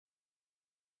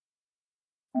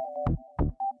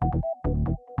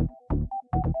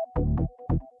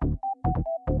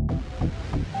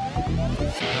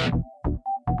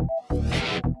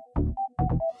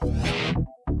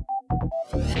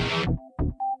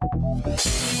Welcome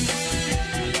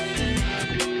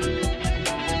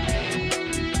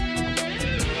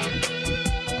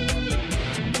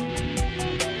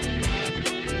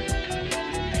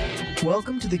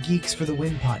to the Geeks for the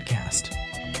Win podcast,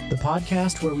 the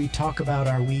podcast where we talk about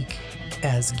our week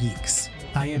as geeks.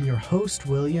 I am your host,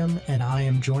 William, and I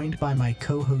am joined by my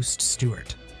co-host,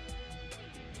 Stuart.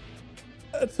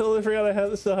 I totally forgot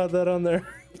I still had that on there.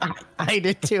 I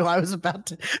did too. I was about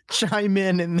to chime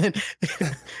in, and then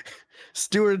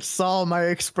Stuart saw my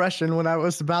expression when I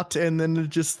was about to, and then it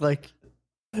just like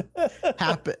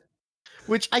happened,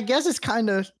 which I guess is kind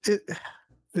of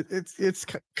it's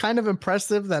kind of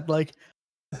impressive that like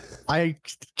I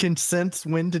can sense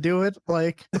when to do it.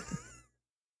 Like,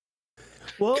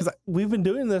 well, we've been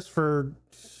doing this for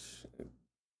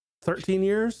 13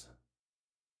 years.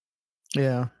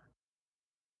 Yeah.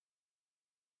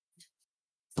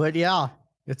 But yeah,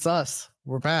 it's us.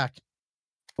 We're back.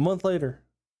 A month later.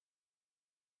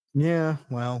 Yeah,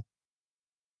 well,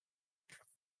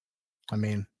 I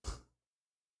mean,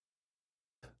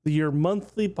 your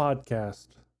monthly podcast.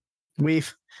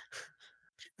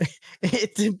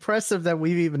 It's impressive that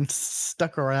we've even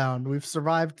stuck around. We've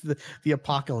survived the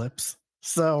apocalypse.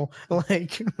 So,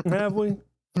 like, have we?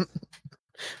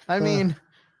 I mean,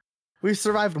 we've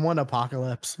survived one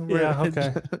apocalypse. Yeah,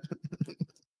 okay.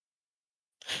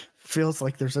 Feels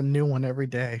like there's a new one every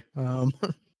day.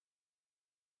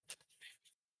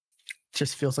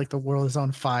 Just feels like the world is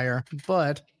on fire.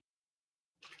 But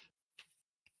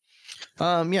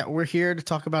yeah, we're here to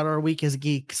talk about our week as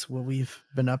geeks, what we've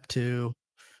been up to,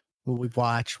 what we've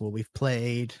watched, what we've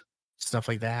played, stuff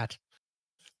like that.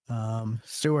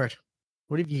 Stuart,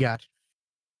 what have you got?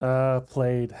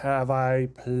 Played. Have I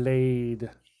played?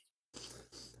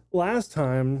 Last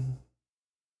time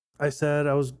I said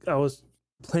I was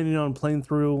planning on playing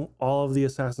through all of the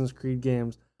Assassin's Creed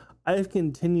games. I've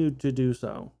continued to do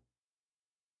so.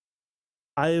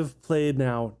 I have played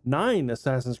now 9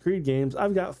 Assassin's Creed games.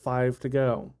 I've got 5 to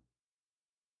go.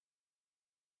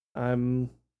 I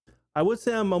would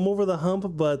say I'm over the hump,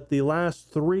 but the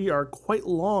last 3 are quite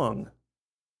long.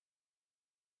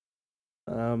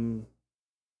 I'm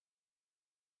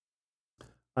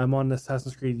on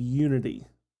Assassin's Creed Unity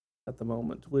at the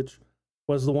moment, which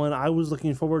was the one I was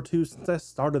looking forward to since I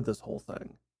started this whole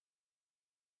thing.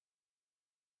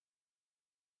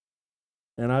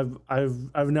 And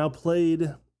I've now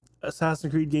played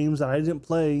Assassin's Creed games that I didn't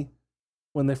play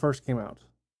when they first came out.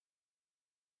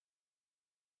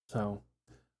 So,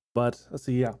 but let's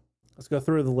see, yeah. Let's go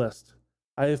through the list.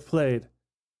 I have played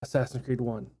Assassin's Creed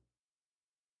 1,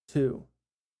 2,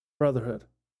 Brotherhood,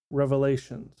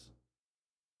 Revelations,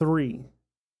 3,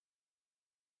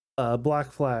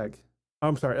 Black Flag.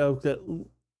 I'm sorry,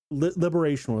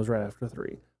 Liberation was right after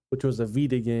 3, which was a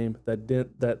Vita game that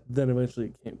then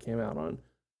eventually came out on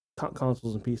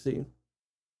consoles and PC.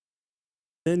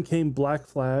 Then came Black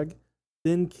Flag.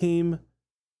 Then came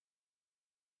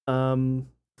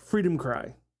Freedom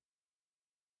Cry,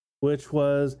 which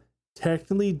was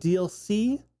technically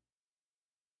DLC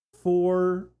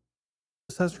for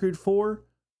Assassin's Creed 4,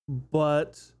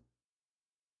 but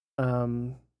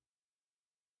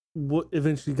what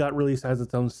eventually got released as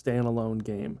its own standalone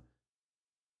game.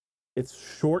 It's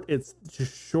short. It's the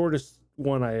shortest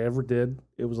one I ever did.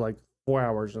 It was like 4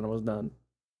 hours and I was done.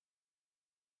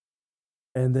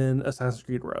 And then Assassin's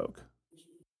Creed Rogue.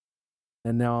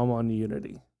 And now I'm on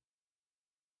Unity.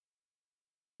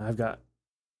 I've got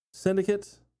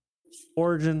Syndicate,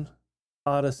 Origin,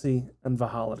 Odyssey, and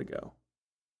Valhalla to go.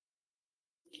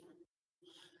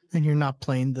 And you're not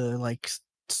playing the like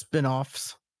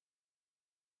spin-offs?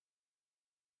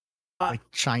 Like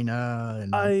China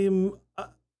and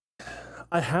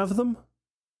I have them,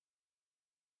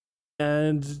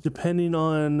 and depending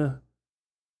on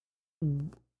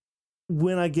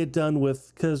when I get done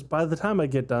with, because by the time I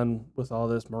get done with all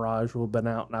this, Mirage will have been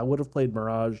out, and I would have played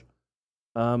Mirage.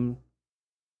 I mean,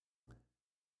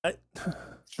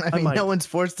 no one's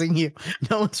forcing you.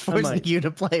 No one's forcing you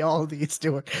to play all of these,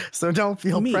 Stuart. So don't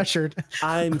feel pressured.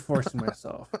 I'm forcing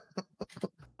myself.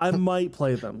 I might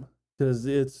play them because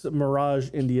it's Mirage,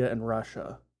 India, and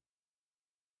Russia.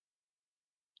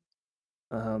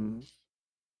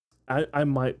 I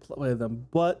might play them,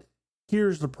 but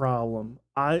here's the problem.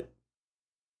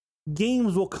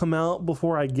 Games will come out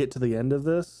before I get to the end of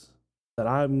this that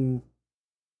I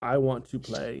want to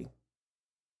play.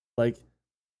 Like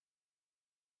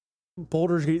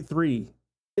Baldur's Gate 3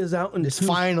 is out in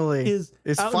finally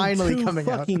coming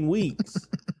out. Fucking weeks.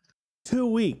 2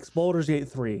 weeks, Baldur's Gate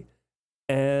 3.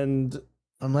 And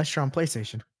unless you're on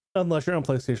PlayStation.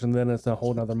 Then it's a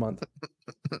whole nother month.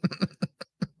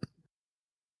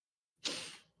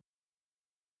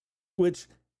 Which,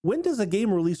 when does a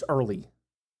game release early?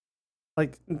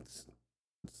 Like,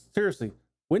 seriously,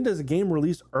 when does a game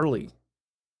release early?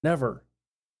 Never.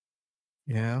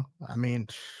 Yeah, I mean,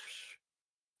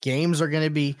 games are going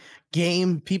to be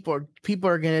people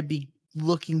are going to be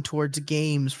looking towards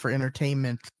games for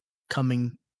entertainment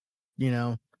coming,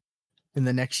 in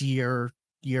the next year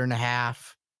and a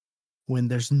half, when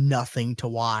there's nothing to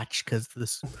watch because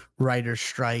this writer's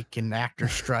strike and actor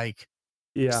strike.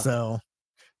 Yeah. So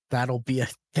that'll be a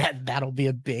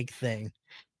big thing.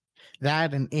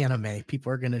 That and anime,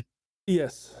 people are going to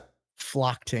Yes.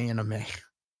 flock to anime.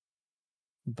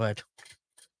 But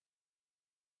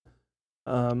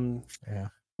yeah.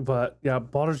 But yeah,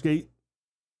 Baldur's Gate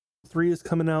 3 is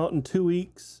coming out in 2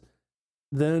 weeks.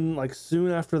 Then, like, soon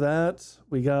after that,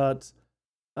 we got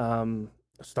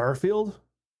Starfield.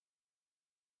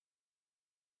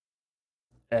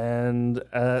 And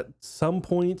at some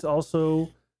point, also,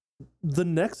 the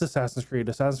next Assassin's Creed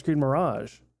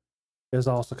Mirage, is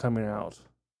also coming out.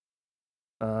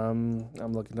 I'm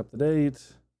looking up the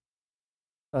date.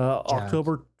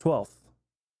 October 12th.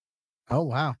 Oh,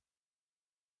 wow.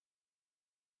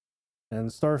 And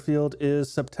Starfield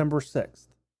is September 6th.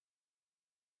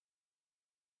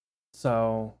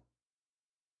 So,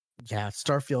 yeah,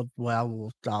 Starfield.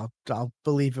 Well, I'll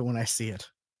believe it when I see it.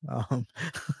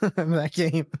 That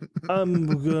game.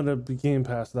 I'm gonna be Game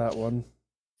Pass that one.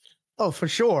 Oh, for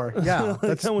sure. Yeah,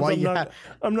 that's that why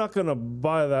I'm not gonna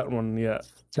buy that one yet.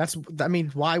 I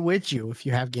mean, why would you if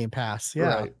you have Game Pass?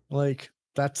 Yeah, Right. like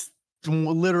that's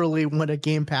literally one of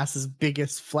Game Pass's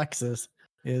biggest flexes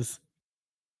is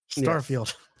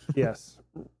Starfield. Yes.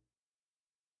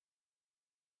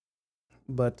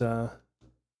 But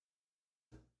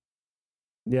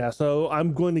yeah, so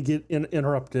I'm going to get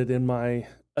interrupted in my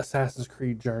Assassin's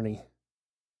Creed journey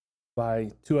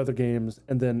by 2 other games,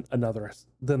 and then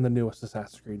the newest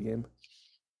Assassin's Creed game.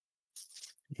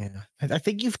 Yeah, I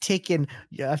think you've taken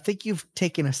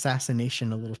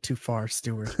assassination a little too far,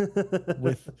 Stuart,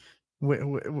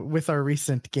 with our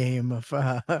recent game of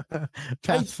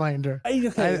Pathfinder.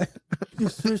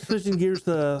 Switching gears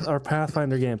to our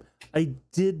Pathfinder game. I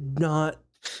did not.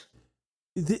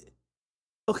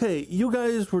 Okay, you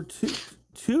guys were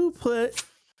two play.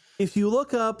 If you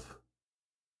look up,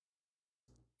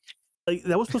 like,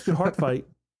 that was supposed to be a hard fight,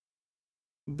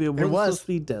 but it wasn't supposed to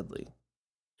be deadly.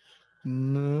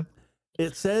 No.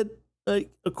 It said, like,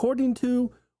 according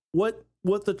to what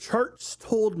the charts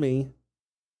told me,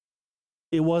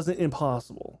 it wasn't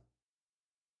impossible.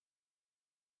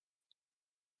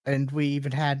 And we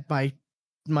even had my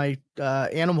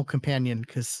animal companion,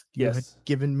 because you had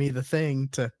given me the thing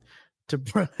to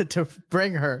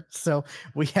bring her, so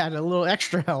we had a little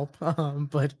extra help.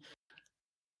 But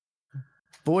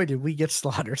boy, did we get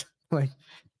slaughtered! Like,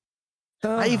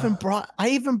 I even brought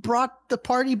the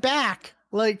party back.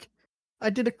 Like, I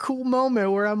did a cool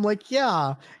moment where I'm like,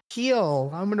 yeah, heal.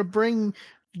 I'm gonna bring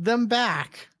them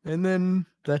back, and then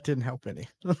that didn't help any.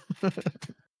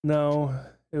 No,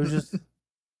 it was just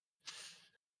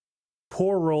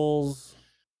poor rolls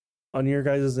on your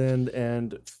guys' end,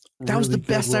 and that was the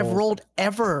best I've rolled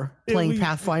ever playing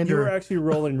Pathfinder. You were actually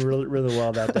rolling really, really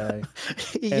well that day.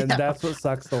 Yeah. And that's what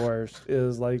sucks the worst,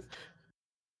 is like,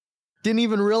 didn't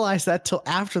even realize that till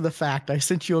after the fact. I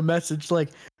sent you a message like,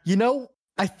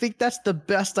 I think that's the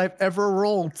best I've ever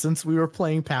rolled since we were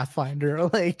playing Pathfinder.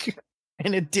 Like,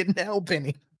 and it didn't help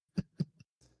any.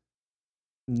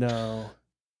 No.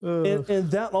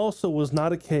 And that also was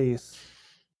not a case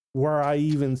where I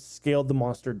even scaled the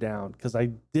monster down, because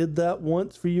I did that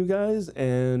once for you guys,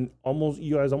 and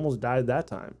you guys almost died that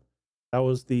time. That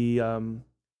was the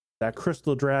that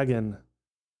crystal dragon,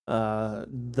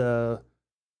 that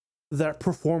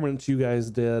performance you guys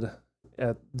did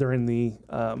during the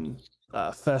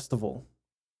festival,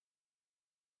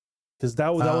 because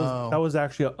that was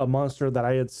actually a monster that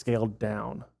I had scaled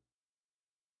down,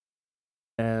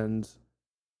 and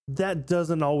that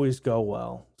doesn't always go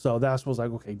well. So that's was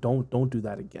like, okay, don't do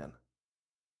that again.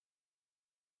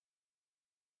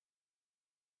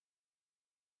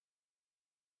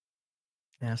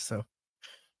 Yeah, so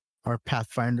our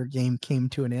Pathfinder game came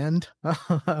to an end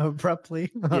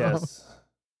abruptly. Yes.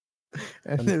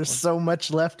 And there's so much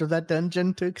left of that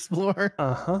dungeon to explore.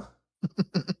 Uh-huh.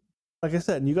 Like I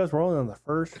said, and you guys were only on the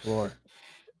first floor.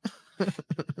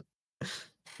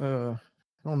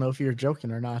 I don't know if you're joking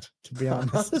or not, to be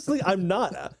honest. Honestly, I'm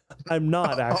not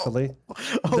actually.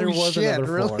 There was shit, another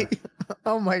floor. really?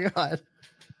 Oh my god.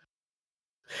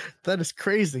 That is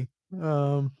crazy.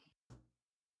 Well,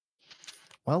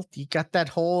 you got that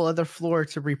whole other floor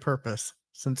to repurpose,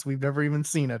 since we've never even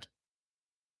seen it.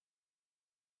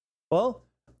 Well,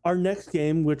 our next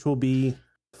game, which will be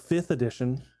 5th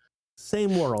edition,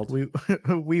 same world.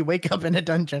 We wake up in a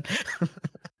dungeon.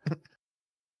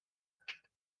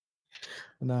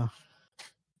 No.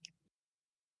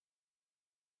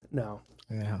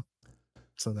 Yeah.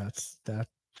 So that's that.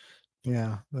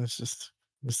 Yeah, that's just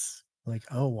this like,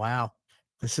 oh wow,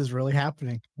 this is really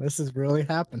happening. This is really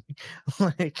happening.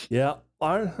 Like, Yeah.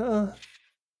 Our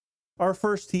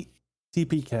first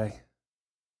TPK.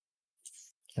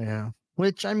 yeah.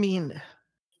 Which I mean,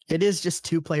 it is just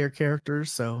 2-player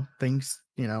characters, so things,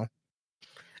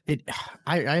 it.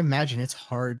 I imagine it's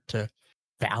hard to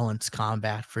balance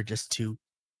combat for just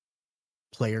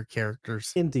 2-player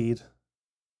characters. Indeed.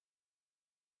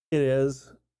 It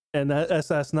is. And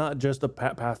that's not just a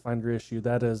Pathfinder issue.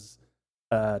 That is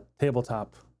a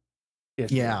tabletop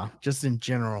issue. Yeah, just in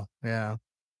general. Yeah.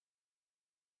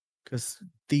 Because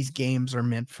these games are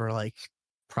meant for like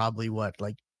probably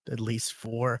like at least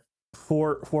 4.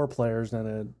 Four players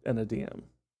and a DM.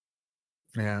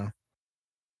 Yeah.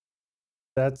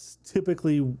 That's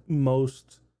typically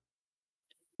most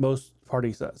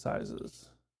party sizes.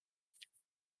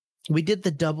 We did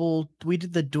the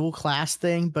dual class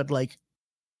thing, but like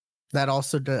that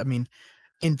also I mean,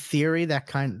 in theory, that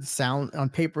kind of sound on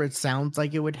paper, it sounds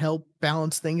like it would help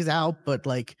balance things out, but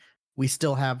like we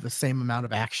still have the same amount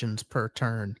of actions per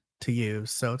turn to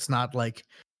use. So it's not like,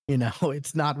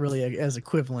 it's not really as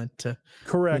equivalent to.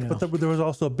 Correct. But there was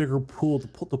also a bigger pool to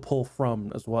pull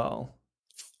from as well.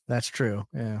 That's true.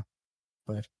 Yeah.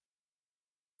 But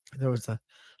there was a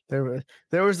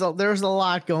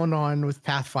lot going on with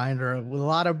Pathfinder, with a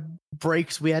lot of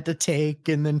breaks we had to take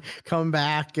and then come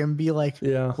back and be like,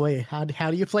 yeah, wait, how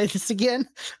do you play this again?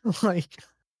 Like,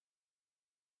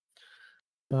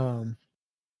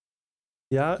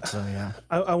 yeah. So yeah,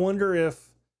 I wonder if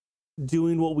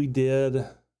doing what we did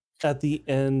at the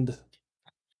end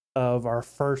of our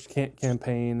first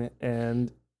campaign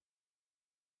and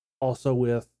also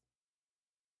with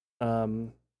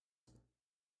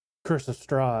Curse of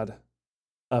Strahd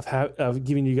of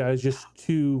giving you guys just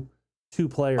two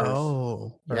players.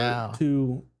 Oh, yeah.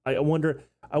 Two. I wonder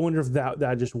if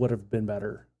that just would have been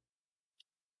better.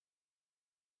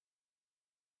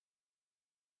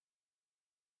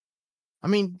 I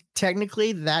mean,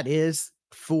 technically, that is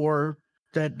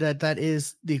that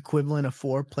is the equivalent of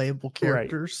 4 playable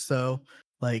characters. Right. So,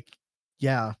 like,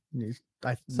 yeah, and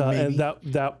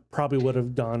that probably would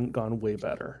have gone way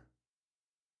better.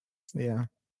 Yeah,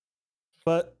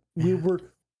 but we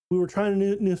were trying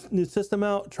a new system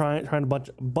out, trying a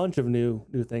bunch of new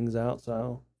things out.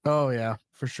 So yeah,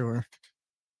 for sure.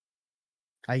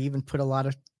 I even put a lot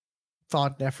of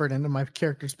thought and effort into my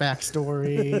character's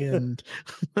backstory and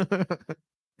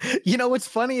what's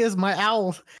funny is my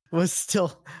owl was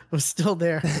still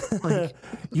there. Like,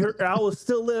 your owl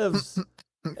still lives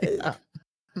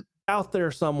out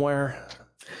there somewhere.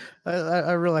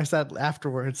 I realized that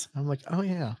afterwards. I'm like, oh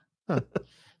yeah. Huh.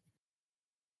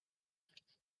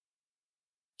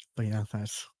 But yeah,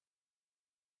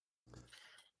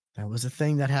 that was a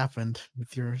thing that happened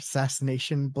with your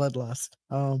assassination bloodlust.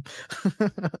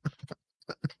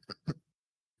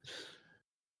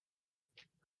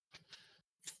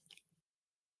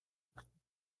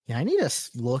 Yeah, I need to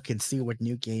look and see what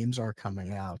new games are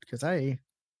coming out because I'm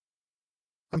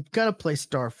gonna play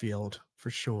Starfield for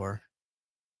sure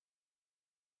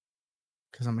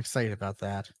because I'm excited about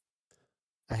that.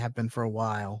 I have been for a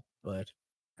while, but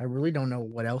I really don't know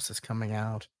what else is coming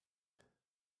out.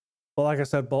 Well, like I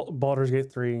said, Baldur's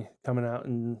Gate 3 coming out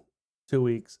in 2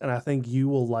 weeks, and I think you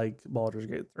will like Baldur's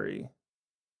Gate 3.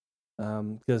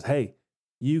 Because hey,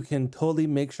 you can totally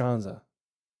make Shanza.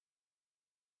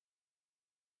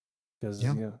 Because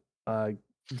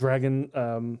dragon,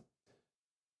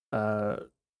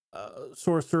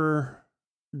 sorcerer,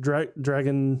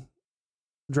 dragon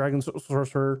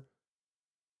sorcerer.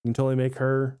 You can totally make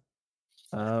her.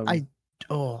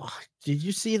 Did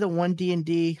you see the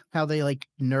 1D&D how they like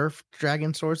nerfed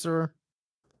dragon sorcerer?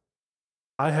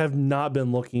 I have not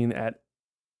been looking at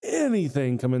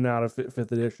anything coming out of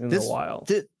 5th edition in a while.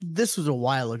 This was a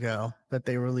while ago that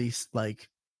they released like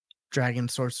dragon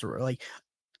sorcerer. Like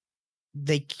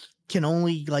they can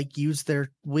only like use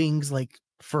their wings like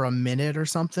for a minute or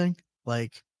something,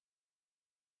 like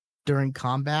during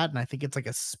combat, and I think it's like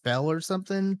a spell or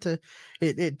something to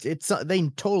it's they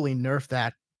totally nerfed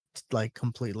that like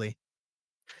completely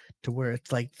to where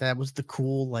it's like that was the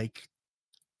cool like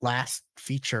last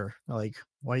feature. Like,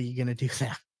 why are you gonna do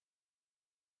that?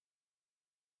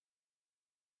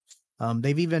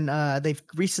 They've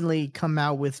recently come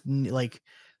out with like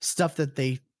stuff that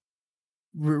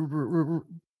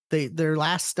their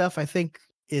last stuff I think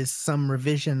is some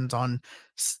revisions on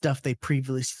stuff they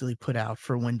previously put out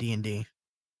for 1D&D.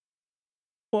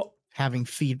 Well, having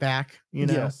feedback, you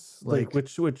know, yes, like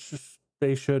which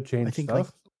they should change I think like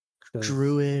stuff. 'cause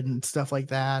Druid and stuff like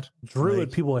that. Druid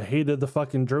Like, people hated the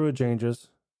fucking Druid changes.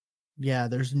 yeah,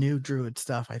 there's new Druid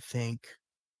stuff, I think.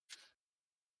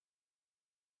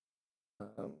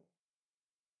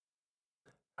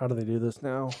 How do they do this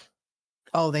now?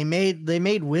 Oh, they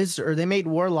made wizard, or they made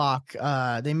warlock.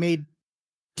 They made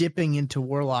dipping into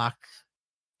warlock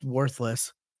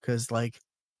worthless because like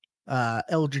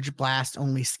Eldritch Blast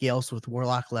only scales with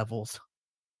warlock levels.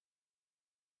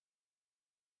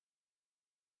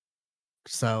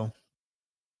 So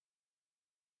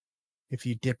if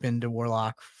you dip into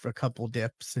warlock for a couple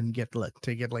dips and get like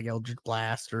Eldritch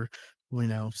Blast or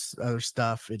other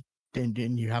stuff, and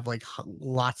you have like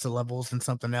lots of levels and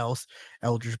something else,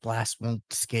 Eldritch Blast won't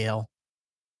scale.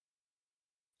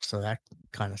 So that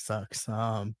kind of sucks.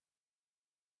 Yeah,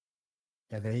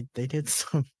 they did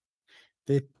some.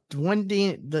 The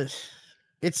 1D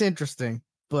it's interesting,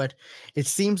 but it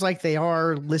seems like they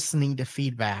are listening to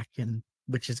feedback, and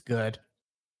which is good.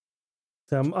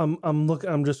 So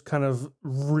I'm just kind of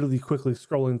really quickly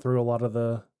scrolling through a lot of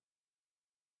the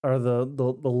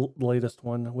latest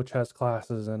one, which has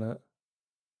classes in it.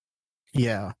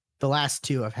 Yeah, the last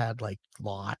two I've had like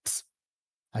lots.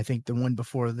 I think the one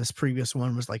before this previous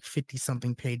one was like 50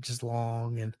 something pages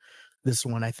long, and this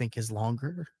one I think is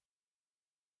longer.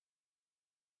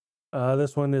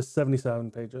 This one is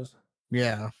 77 pages.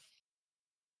 Yeah.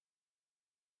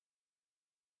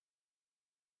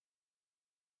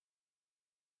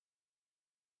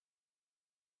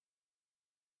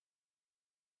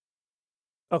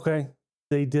 Okay,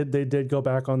 they did go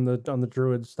back on the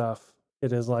Druid stuff.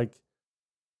 It is like,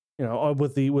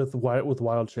 with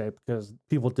wild shape, because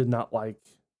people did not like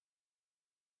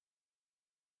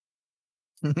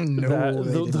No,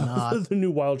 they did not. the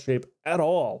new wild shape at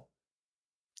all.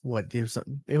 What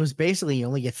it was basically you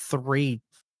only get 3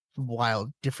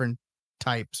 wild different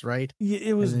types, right? Yeah,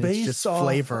 it was And then it's based just off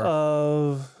flavor.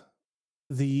 of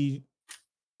the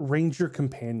Ranger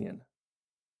Companion,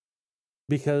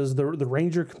 because the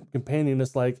Ranger Companion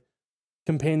is like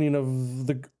companion of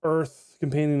the earth,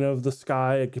 companion of the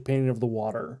sky, a companion of the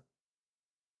water.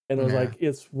 And it was like,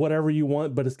 it's whatever you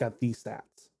want, but it's got these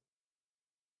stats.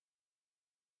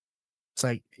 It's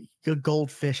like a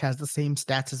goldfish has the same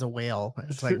stats as a whale.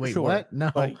 It's like, wait, Sure. what?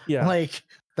 No, yeah, like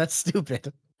that's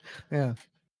stupid. Yeah.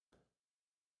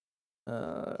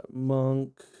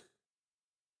 Monk,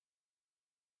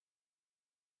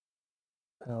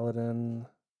 Paladin.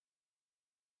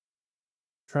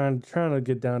 Trying to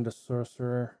get down to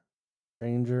Sorcerer,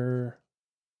 Ranger.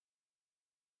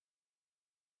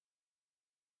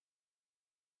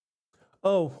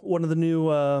 Oh, one of the new.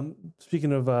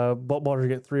 Speaking of Baldur's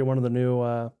Gate 3, one of the new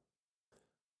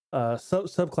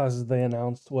subclasses they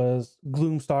announced was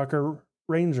Gloomstalker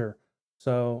Ranger.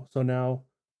 So now,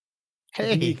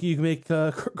 Hey, you can make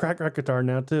crack guitar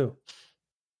now too.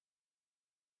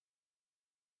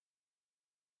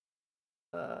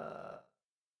 I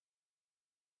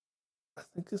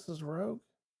think this is Rogue.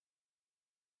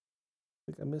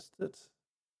 I think I missed it.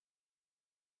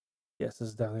 Yes, this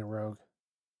is definitely Rogue.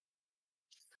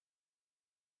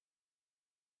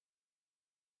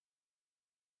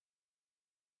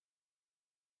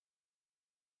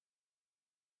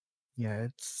 yeah,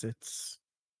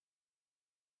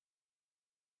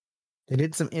 they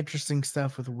did some interesting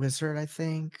stuff with Wizard, I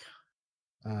think.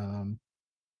 I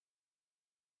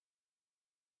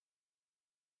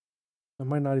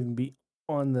might not even be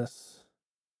on this.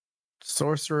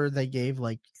 Sorcerer, they gave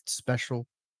like special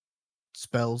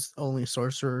spells only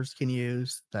sorcerers can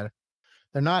use that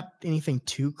they're not anything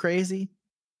too crazy.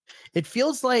 It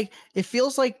feels like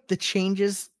the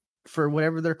changes for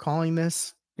whatever they're calling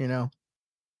this, they're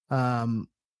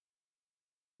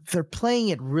playing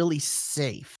it really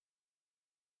safe.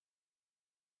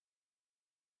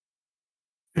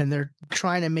 And they're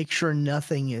trying to make sure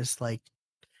nothing is like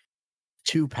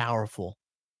too powerful.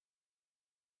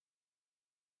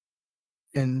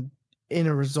 And in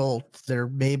a result, they're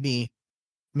maybe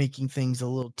making things a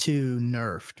little too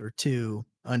nerfed or too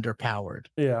underpowered.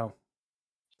 Yeah.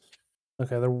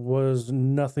 Okay, there was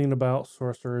nothing about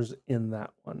sorcerers in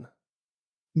that one.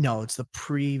 No, it's the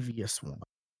previous one.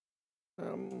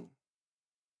 Well,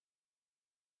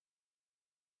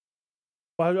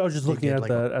 I was just looking at like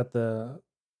the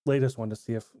latest one to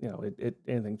see if it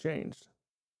anything changed.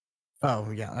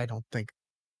 Oh yeah, I don't think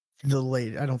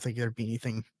there'd be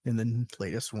anything in the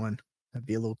latest one. That'd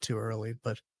be a little too early,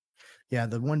 but yeah,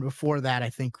 the one before that I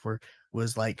think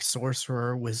was like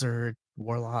sorcerer, wizard,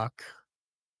 warlock.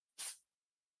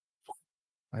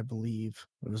 I believe.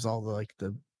 It was all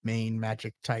the main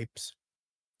magic types.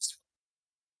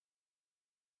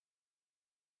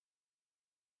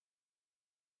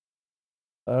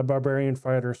 Barbarian,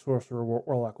 fighter, sorcerer,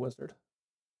 warlock, wizard.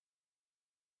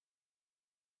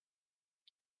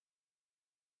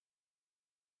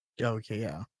 Okay,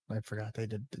 yeah. I forgot they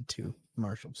did the 2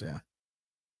 marshals, yeah.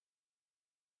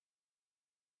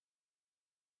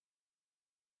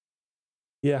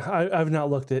 Yeah, I've not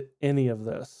looked at any of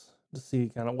this to see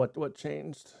kind of what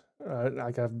changed.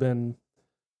 Like I've been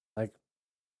like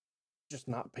just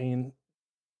not paying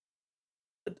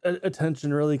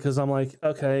attention really because I'm like,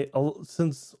 okay,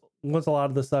 since once a lot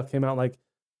of this stuff came out, like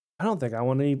I don't think I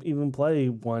want to even play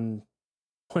one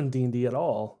D&D at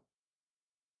all.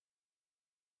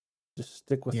 Just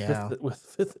stick with Yeah.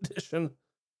 fifth edition.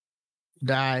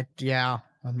 Yeah.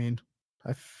 I mean,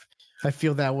 I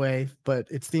feel that way, but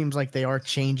it seems like they are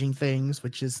changing things,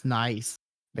 which is nice.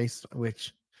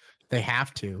 Which they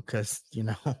have to, because you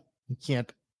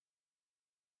can't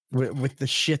with the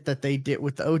shit that they did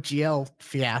with the OGL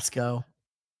fiasco.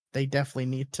 They definitely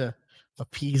need to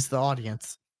appease the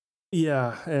audience.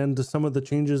 Yeah, and some of the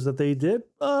changes that they did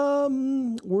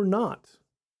were not.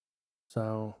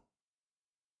 So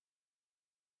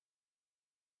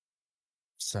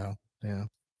Yeah.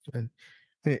 And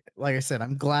like I said,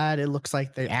 I'm glad it looks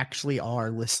like they actually are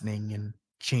listening and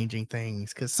changing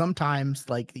things, because sometimes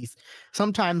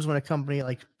when a company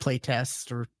like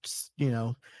playtests or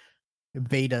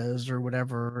betas or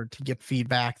whatever to get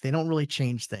feedback, they don't really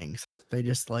change things. They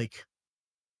just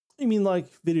you mean like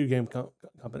video game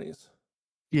companies?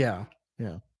 yeah.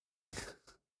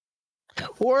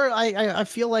 Or I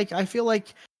feel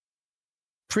like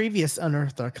previous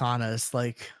Unearthed Arcanas,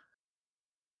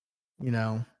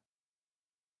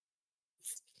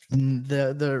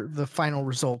 the final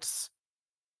results,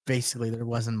 basically there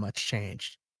wasn't much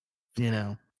changed.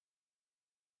 I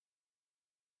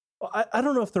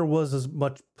don't know if there was as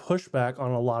much pushback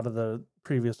on a lot of the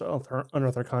previous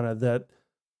Unearthed Arcana that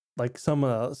like some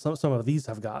of these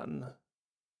have gotten.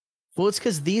 Well, it's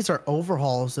because these are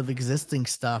overhauls of existing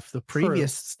stuff. The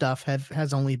previous stuff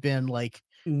has only been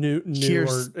new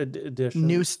edition,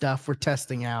 new stuff we're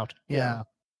testing out. Yeah.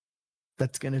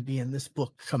 That's going to be in this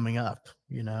book coming up.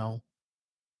 Yeah,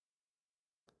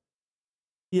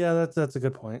 that's a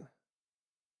good point.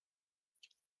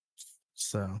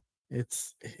 So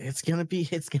it's gonna be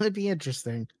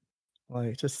interesting,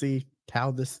 to see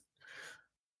how this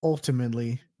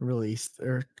ultimately released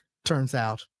or turns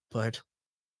out. But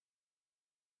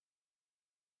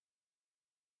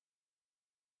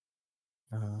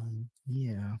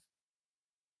yeah.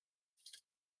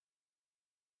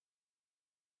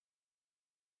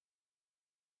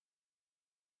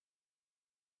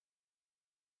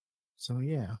 So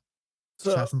yeah.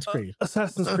 So, Assassin's Creed.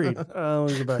 Assassin's Creed. Let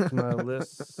me go back to my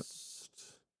list.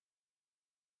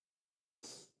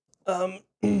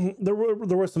 There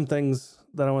were some things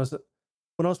that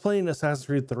when I was playing Assassin's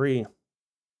Creed 3.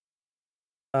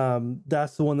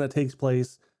 That's the one that takes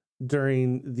place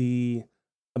during the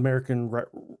American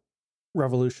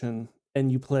Revolution,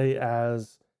 and you play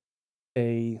as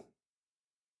a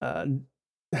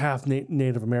half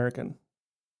Native American.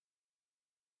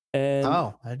 And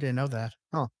I didn't know that.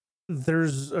 Oh,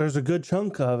 there's a good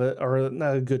chunk of it, or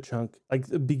not a good chunk, like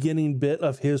the beginning bit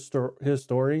of his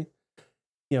story.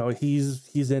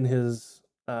 He's in his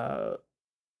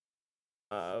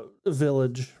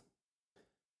village,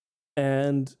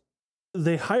 and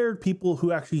they hired people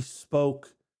who actually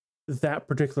spoke that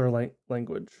particular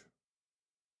language.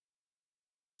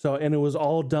 So, and it was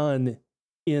all done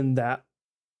in that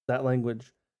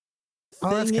language.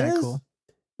 Oh, that's kind of cool.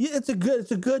 Yeah, it's a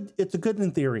good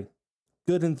in theory.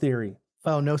 Good in theory.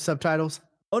 Oh, no subtitles?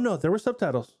 Oh no, there were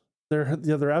subtitles. There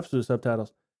are absolute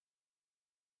subtitles.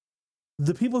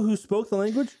 The people who spoke the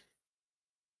language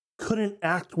couldn't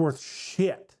act worth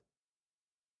shit.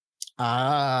 They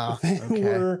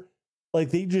were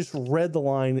they just read the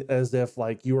line as if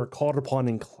you were called upon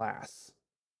in class.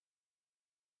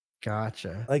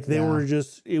 Gotcha. They were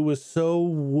just, it was so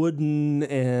wooden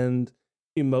and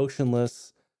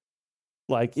emotionless.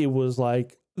 It was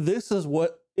this is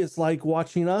what it's like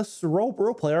watching us role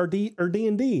play our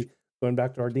D&D. Going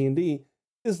back to our D&D,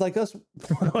 is like us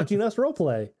watching us role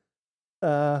play.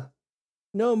 No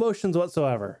emotions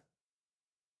whatsoever.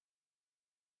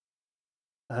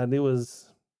 And it was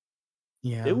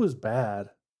bad.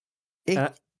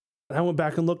 And I went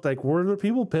back and looked were the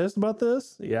people pissed about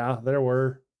this? Yeah, there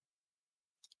were.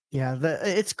 Yeah,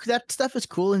 that stuff is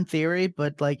cool in theory,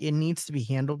 but it needs to be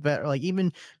handled better.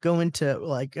 Even going to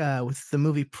with the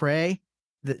movie Prey,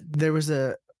 there was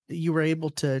you were able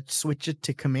to switch it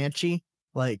to Comanche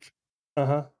like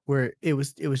Uh-huh. where it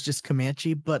was just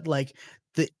Comanche, but like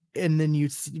and then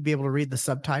you'd be able to read the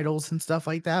subtitles and stuff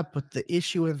like that. But the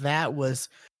issue with that was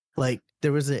like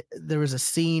there was a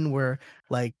scene where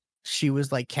like she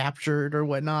was like captured or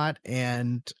whatnot,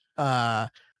 and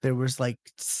there was like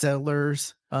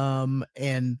settlers,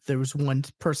 and there was one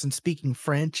person speaking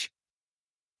French,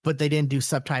 but they didn't do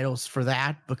subtitles for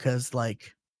that because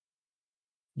like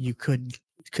you could,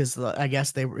 because I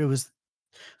guess it was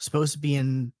supposed to be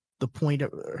in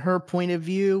her point of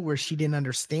view where she didn't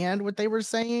understand what they were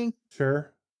saying.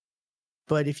 Sure.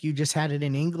 But if you just had it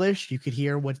in English, you could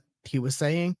hear what he was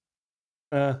saying.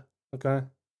 Okay.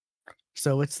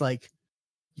 So it's like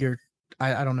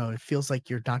I don't know, it feels like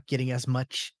you're not getting as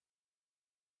much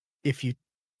if you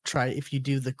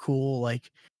do the cool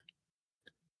like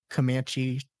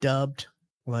Comanche dubbed,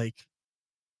 like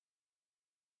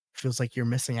feels like you're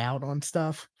missing out on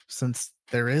stuff since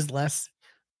there is less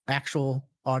actual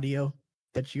audio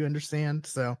that you understand.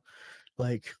 So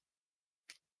like,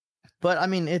 but I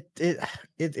mean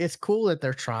it's cool that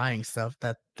they're trying stuff,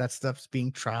 that stuff's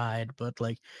being tried, but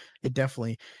like it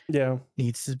definitely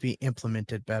needs to be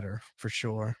implemented better for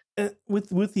sure. And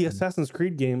with the Assassin's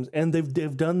Creed games, and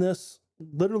they've done this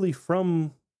literally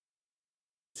from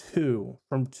 2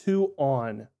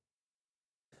 on.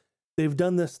 They've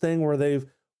done this thing where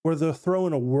they're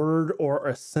throwing a word or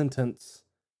a sentence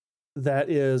that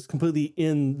is completely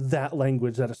in that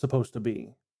language that it's supposed to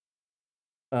be.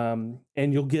 And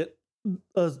you'll get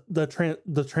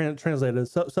the translated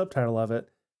subtitle of it,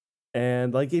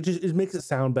 and like it makes it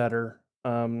sound better.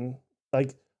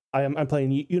 Like I'm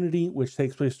playing Unity, which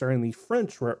takes place during the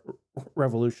French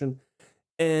Revolution,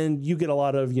 and you get a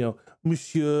lot of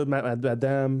Monsieur,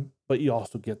 Madame, but you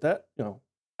also get that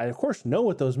I of course know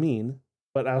what those mean,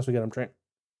 but I also get them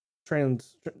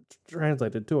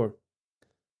translated to her.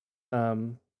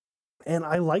 And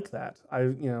I like that.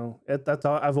 That's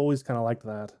all, I've always kind of liked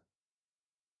that.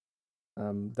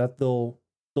 That they'll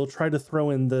try to throw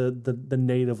in the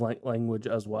native language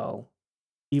as well,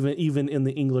 even in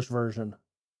the English version.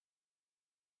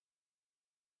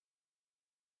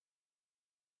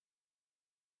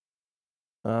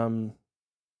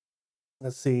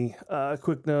 Let's see.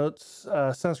 Quick notes.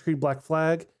 Assassin's Creed Black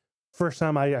Flag. First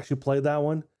time I actually played that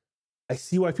one. I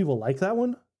see why people like that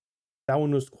one. That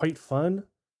one was quite fun.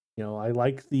 I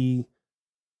like the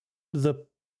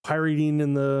pirating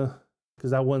in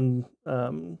because that one,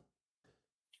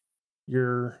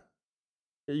 you're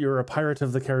a pirate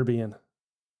of the Caribbean.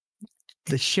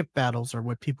 The ship battles are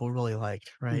what people really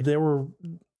liked, right? They were,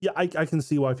 yeah. I can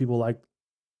see why people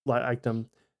liked them,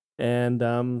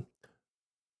 and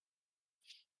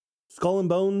Skull and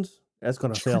Bones. That's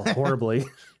gonna fail horribly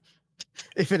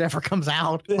if it ever comes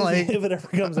out. If it ever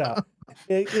comes out,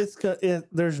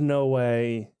 there's no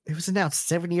way. It was announced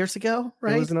 7 years ago,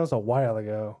 right? It was announced a while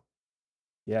ago.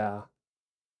 Yeah.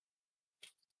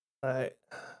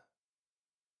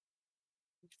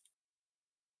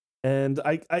 And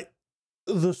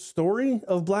the story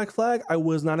of Black Flag, I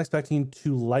was not expecting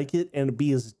to like it and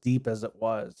be as deep as it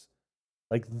was.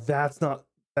 Like that's not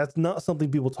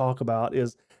something people talk about,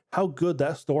 is how good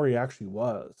that story actually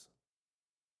was.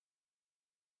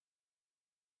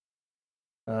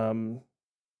 And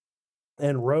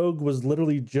Rogue was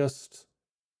literally just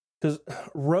because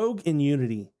Rogue and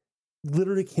Unity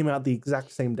literally came out the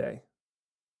exact same day.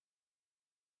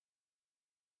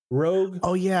 Rogue.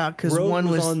 Oh yeah, because one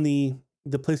was on the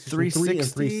PlayStation 3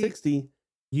 and 360.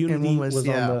 Unity was on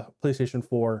the PlayStation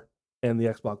 4 and the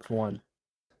Xbox One.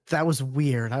 That was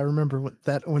weird. I remember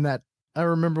when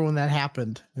that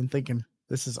happened and thinking,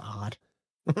 this is odd.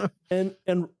 and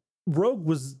Rogue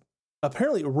was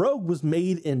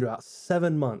made in about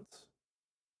 7 months,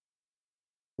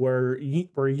 where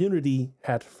Unity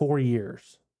had 4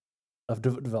 years of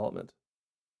development.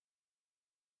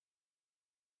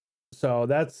 So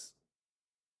it's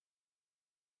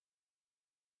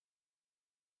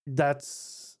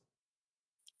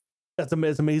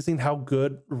amazing how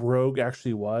good Rogue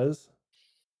actually was.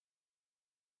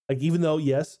 Like, even though,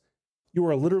 yes, you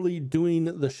are literally doing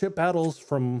the ship battles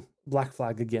from Black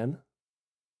Flag again.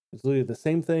 It's literally the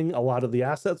same thing. A lot of the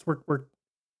assets were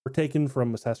taken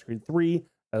from Assassin's Creed 3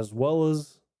 as well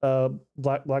as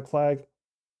Black Flag.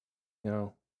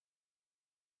 And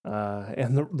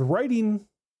the writing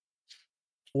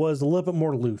was a little bit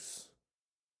more loose,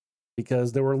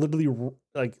 because they were literally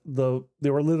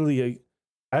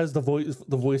as the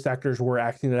voice actors were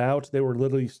acting it out, they were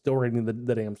literally still writing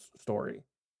the damn story.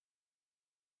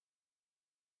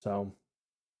 So,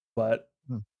 but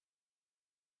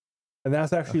and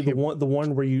that's actually the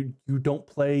one where you don't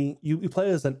play, you play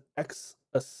as an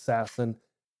ex-assassin,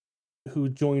 who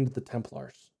joined the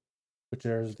Templars, which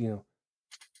is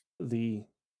the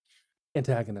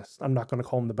antagonists. I'm not going to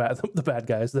call them the bad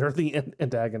guys. They're the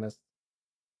antagonists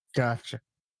Gotcha.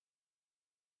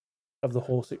 of the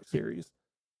whole series.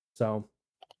 So,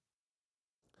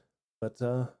 but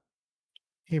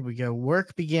Here we go.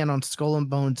 Work began on Skull and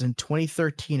Bones in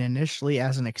 2013, initially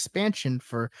as an expansion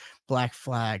for Black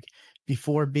Flag,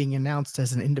 before being announced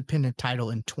as an independent title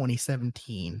in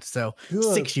 2017. So good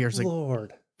 6 years ago.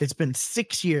 Lord. It's been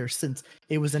 6 years since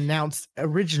it was announced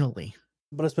originally,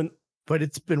 But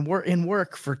it's been in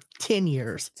work for 10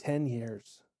 years. 10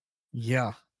 years.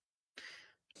 Yeah.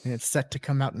 And it's set to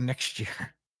come out next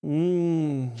year.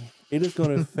 It is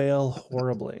going to fail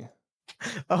horribly.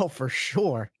 Oh, for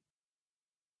sure.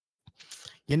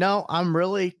 I'm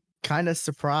really kind of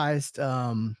surprised.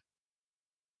 What's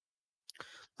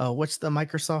the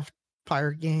Microsoft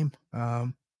pirate game?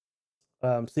 Sea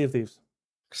of Thieves.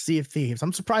 Sea of Thieves.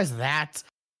 I'm surprised that's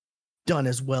done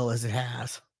as well as it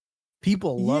has.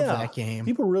 People love that game.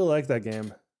 People really like that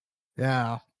game.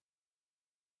 Yeah.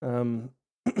 But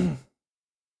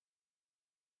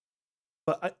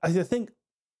I think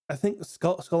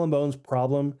Skull and Bones'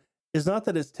 problem is not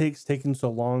that it's taken so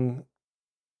long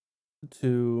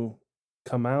to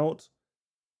come out,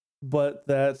 but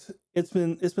that it's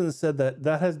been said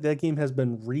that game has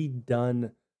been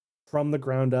redone from the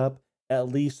ground up at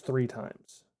least 3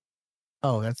 times.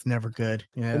 Oh, that's never good.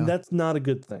 Yeah. And that's not a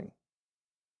good thing.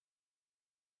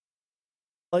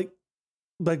 Like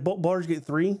Baldur's Gate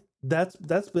 3,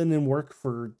 that's been in work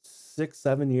for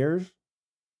 6-7 years,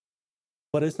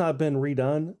 but it's not been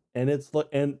redone, and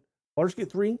Baldur's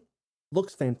Gate 3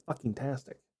 looks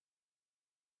fan-fucking-tastic.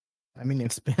 I mean,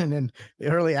 it's been in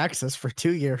early access for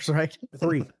 2 years, right?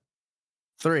 3.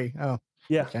 3. Oh,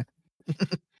 Yeah. okay.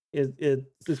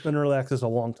 It's been early access a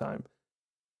long time.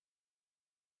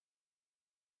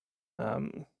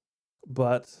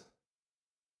 But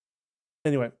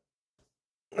anyway,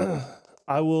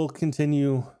 I will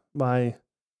continue my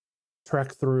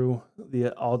trek through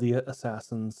all the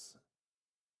assassins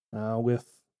with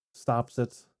stops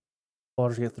at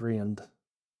Baldur's Gate 3 and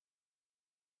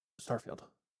Starfield.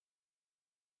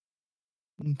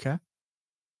 Okay.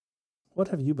 What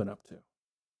have you been up to?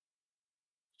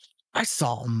 I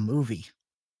saw a movie.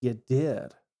 You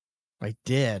did. I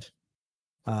did.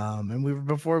 And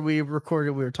before we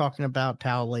recorded, we were talking about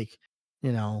how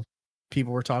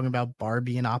people were talking about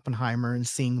Barbie and Oppenheimer and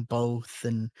seeing both,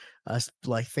 and us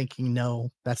thinking, no,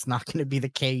 that's not going to be the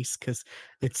case because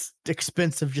it's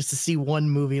expensive just to see one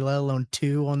movie, let alone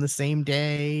 2 on the same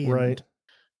day, Right.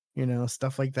 And,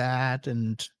 stuff like that,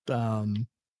 and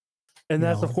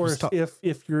that's of course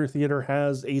if your theater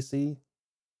has AC.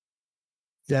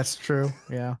 That's true.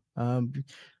 Yeah.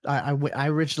 I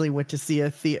originally went to see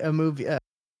a movie.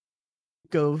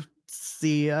 Go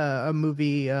see a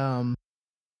movie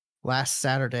last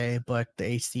Saturday, but the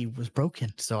AC was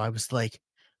broken, so I was like,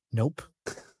 nope.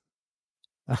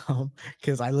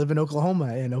 Because I live in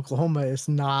Oklahoma, and Oklahoma is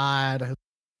not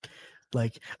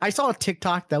I saw a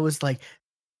TikTok that was like,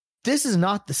 this is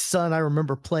not the sun I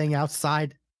remember playing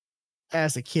outside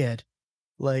as a kid.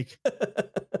 I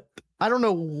don't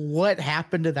know what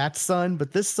happened to that sun,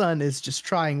 but this sun is just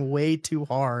trying way too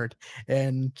hard,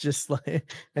 and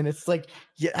and it's like,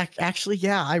 yeah, actually,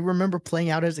 yeah, I remember playing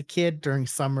out as a kid during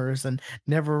summers and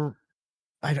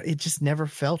it just never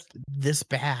felt this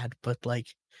bad. But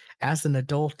as an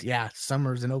adult, yeah,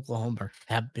 summers in Oklahoma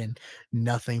have been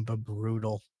nothing but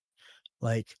brutal.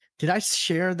 Did I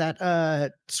share that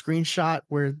screenshot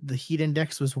where the heat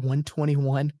index was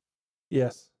 121?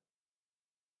 Yes.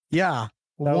 Yeah.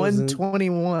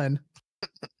 121.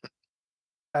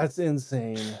 That's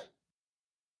insane.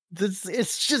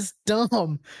 It's just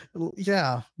dumb.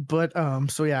 Yeah. But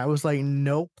so yeah, I was like,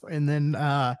 nope. And then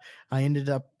I ended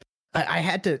up I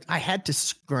had to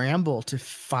scramble to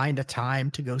find a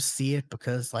time to go see it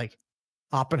because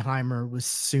Oppenheimer was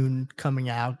soon coming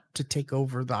out to take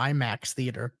over the IMAX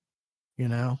theater,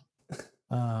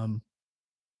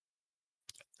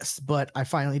 but I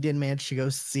finally did manage to go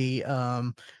see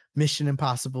Mission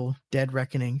Impossible Dead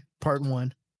Reckoning Part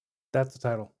 1. That's the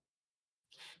title.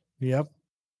 Yep.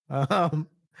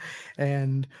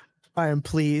 And I am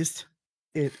pleased.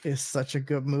 It is such a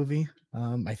good movie.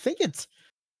 I think it's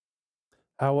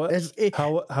how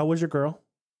was your girl?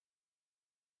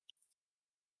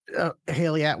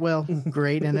 Haley Atwell,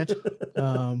 great in it.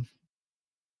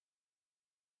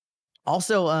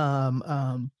 Also,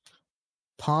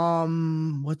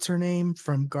 Palm, what's her name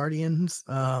from Guardians?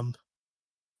 Who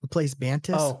plays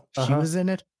Mantis? Oh, she was in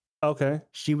it. Okay.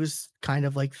 She was kind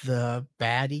of like the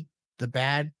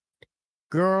bad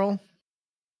girl.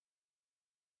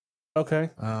 Okay.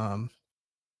 I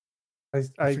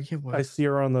I forget what. I see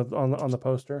her on the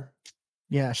poster.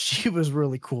 Yeah, she was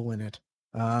really cool in it.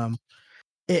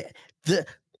 It the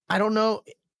I don't know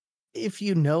if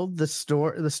you know the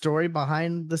story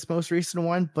behind this most recent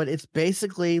one, but it's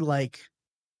basically like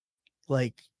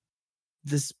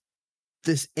this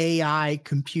this AI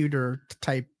computer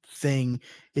type thing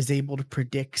is able to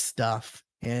predict stuff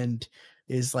and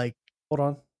is like, Hold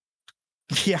on.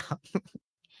 yeah.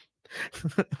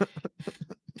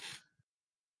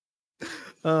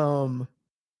 um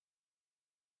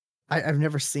I've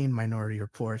never seen Minority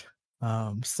Report.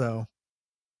 So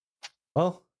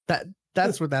Well,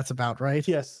 that's what that's about, right?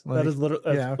 yes, that Like, is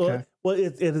literally. yeah, okay. Well,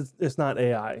 it's not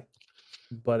AI,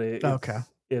 but Okay.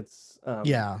 it's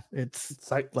Yeah, it's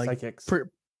like psychics.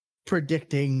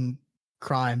 predicting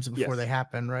crimes before Yes. they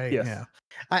happen, right? Yes. Yeah.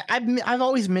 I've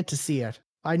always meant to see it.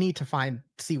 I need to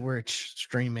see where it's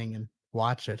streaming and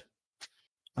watch it.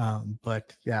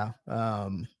 But yeah.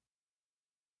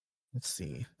 Let's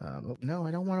see. No,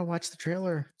 I don't want to watch the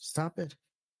trailer. Stop it.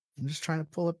 I'm just trying to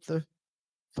pull up the.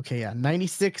 Okay, yeah,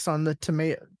 96 on the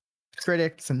tomato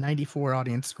critics and 94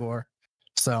 audience score.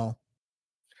 So,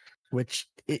 which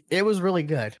it was really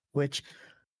good. Which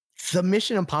the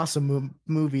Mission Impossible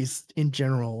movies in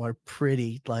general are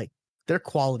pretty like they're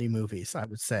quality movies. I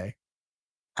would say.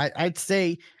 I'd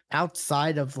say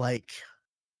outside of like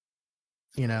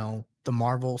the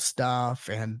Marvel stuff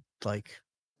and like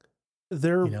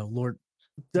They're Lord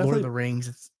of definitely the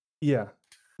Rings. yeah.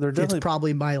 They're It's definitely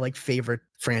probably my like favorite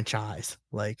franchise,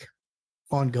 like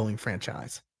ongoing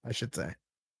franchise, I should say.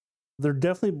 they're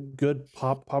definitely good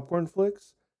popcorn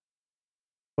flicks,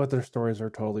 but their stories are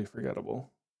totally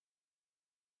forgettable.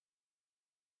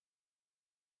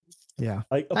 Yeah.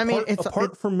 Like I mean,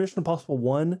 apart from Mission Impossible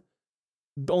 1,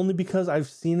 only because I've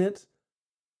seen it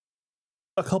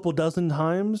a couple dozen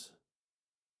times.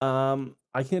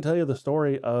 I can't tell you the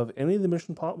story of any of the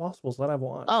Mission Impossibles that I've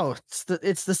watched. Oh,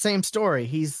 it's the same story.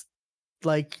 He's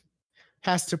like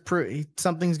has to prove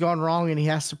something's gone wrong and he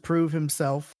has to prove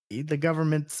himself. The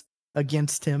government's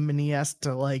against him and he has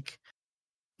to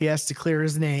clear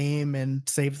his name and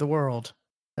save the world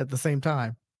at the same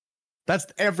time. That's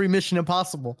every Mission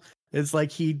Impossible. It's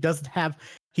like he's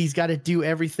got to do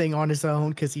everything on his own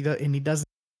because he doesn't,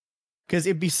 because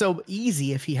it'd be so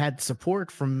easy if he had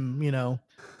support from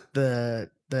the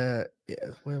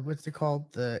what's it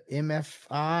called, the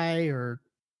MFI, or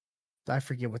I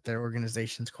forget what their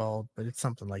organization's called, but it's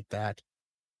something like that.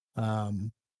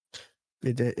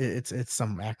 It's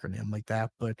some acronym like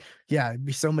that, but yeah, it'd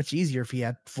be so much easier if he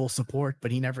had full support,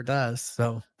 but he never does.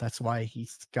 So that's why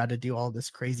he's got to do all this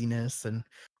craziness and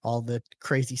all the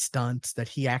crazy stunts that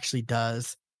he actually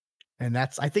does. And I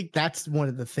think that's one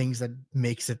of the things that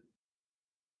makes it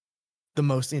the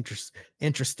most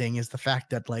interesting is the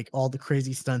fact that like all the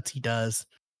crazy stunts he does,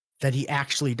 that he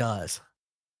actually does.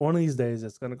 One of these days,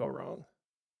 it's gonna go wrong.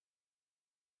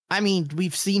 I mean,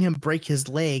 we've seen him break his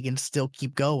leg and still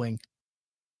keep going.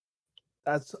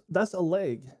 That's a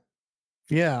leg.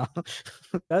 Yeah.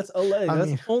 That's a leg.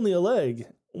 That's only a leg.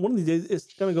 One of these days,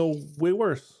 it's gonna go way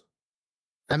worse.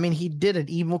 I mean, he did an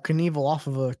Evil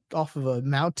Knievel off of a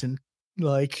mountain,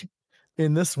 like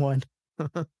in this one,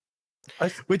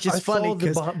 which is funny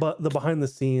because the behind the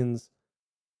scenes,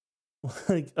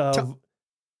 like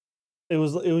it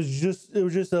was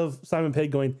just of Simon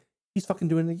Pegg going, he's fucking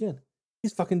doing it again.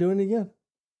 He's fucking doing it again.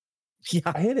 Yeah,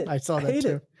 I hate it. I saw that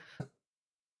too.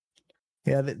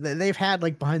 Yeah, they've had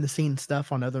like behind the scenes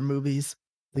stuff on other movies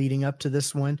leading up to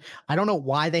this one. I don't know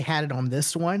why they had it on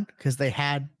this one, because they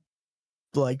had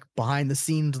like behind the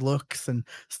scenes looks and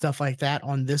stuff like that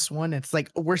on this one. It's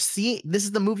like this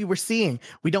is the movie we're seeing.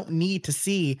 We don't need to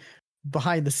see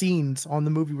behind the scenes on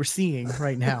the movie we're seeing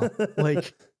right now.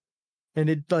 Like, and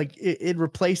it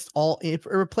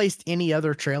replaced any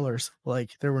other trailers. Like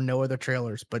there were no other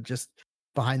trailers, but just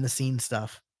behind the scenes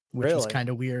stuff, which was kind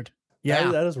of weird.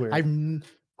 Yeah, that is weird.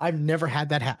 I've never had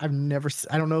that. I don't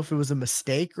know if it was a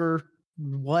mistake or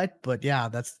what, but yeah,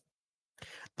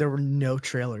 there were no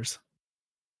trailers.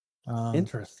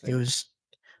 Interesting. It was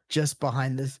just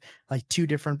behind this, like two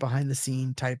different behind the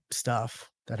scene type stuff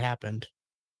that happened.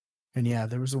 And yeah,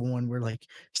 there was a one where like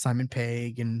Simon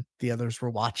Pegg and the others were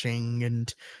watching,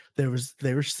 and they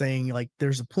were saying like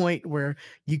there's a point where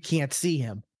you can't see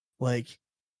him. Like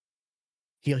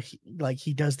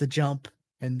he does the jump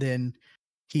and then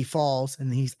he falls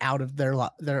and he's out of their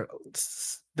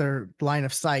line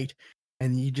of sight,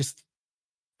 and you just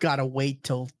gotta wait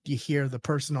till you hear the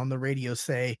person on the radio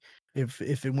say if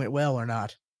it went well or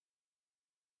not.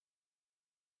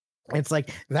 It's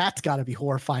like that's got to be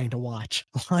horrifying to watch.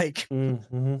 Like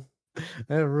mm-hmm.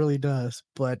 it really does.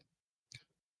 But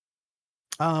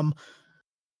Um,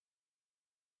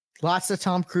 lots of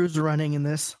Tom Cruise running in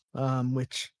this,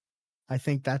 which I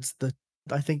think that's the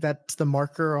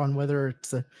marker on whether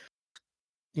it's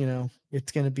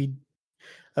it's going to be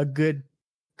a good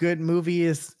movie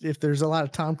is if there's a lot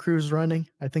of Tom Cruise running.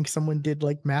 I think someone did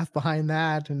like math behind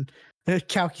that and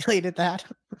calculated that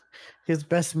his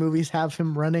best movies have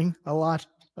him running a lot.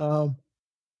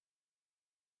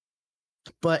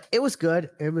 But it was good.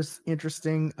 It was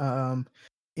interesting.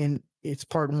 In it's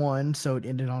part 1, so it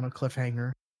ended on a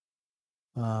cliffhanger.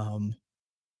 A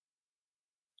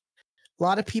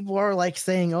lot of people are like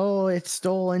saying, "Oh, it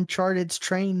stole Uncharted's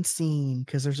train scene,"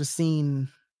 because there's a scene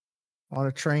on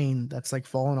a train that's like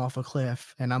falling off a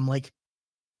cliff, and I'm like,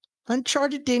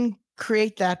 Uncharted didn't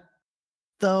create that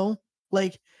though.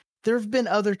 Like, there have been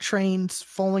other trains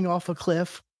falling off a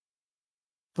cliff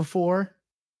before.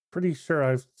 Pretty sure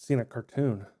I've seen a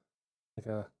cartoon, like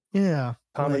a Tom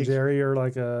and like, Jerry, or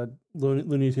like a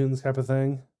Looney Tunes type of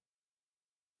thing.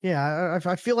 Yeah,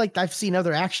 I feel like I've seen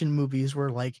other action movies where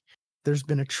like there's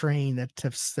been a train that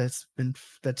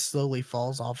slowly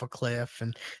falls off a cliff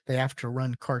and they have to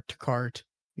run cart to cart,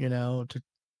 to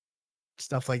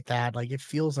stuff like that. Like, it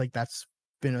feels like that's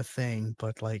been a thing,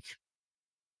 but like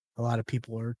a lot of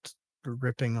people are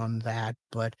ripping on that.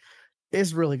 But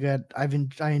it's really good. I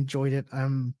enjoyed it.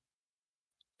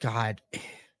 God,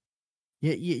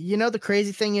 the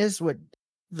crazy thing is what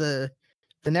the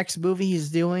next movie he's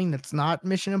doing that's not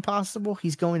Mission Impossible.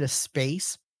 He's going to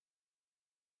space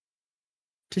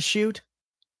to shoot.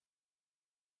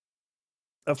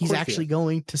 He's actually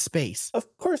going to space. Of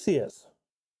course he is.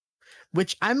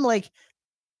 Which I'm like,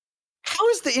 how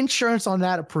is the insurance on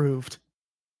that approved?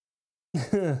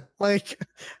 Like,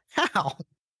 how?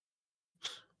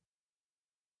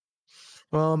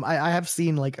 I have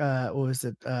seen like what was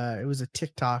it? It was a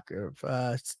TikTok of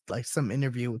like some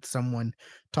interview with someone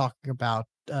talking about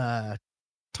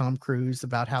Tom Cruise,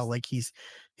 about how like he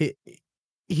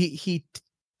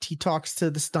talks to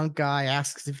the stunt guy,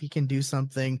 asks if he can do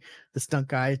something. The stunt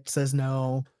guy says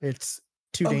no, it's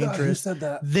too dangerous. God, who said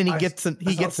that? Then he gets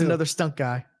another stunt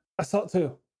guy. I saw it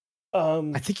too.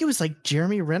 I think it was like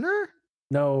Jeremy Renner.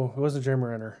 No, it wasn't Jeremy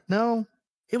Renner. No,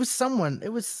 it was someone. It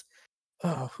was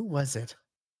who was it?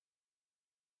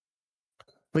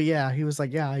 But yeah, he was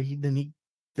like, yeah.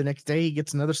 The next day he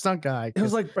gets another stunt guy. It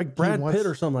was like Brad Pitt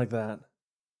or something like that.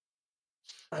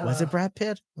 Was it Brad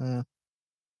Pitt? I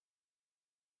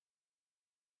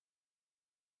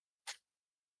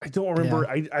don't remember.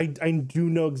 Yeah. I do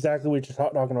know exactly what you're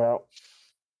talking about.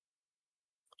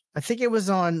 I think it was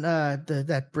on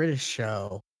that British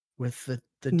show with the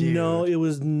dude. No, it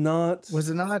was not. Was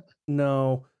it not?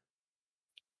 No.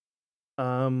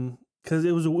 Because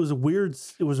it was a weird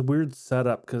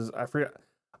setup. Because I forget.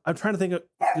 I'm trying to think of,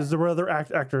 because there were other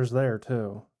actors there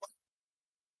too,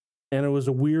 and it was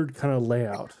a weird kind of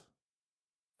layout.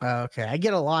 Okay, I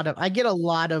get a lot of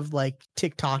like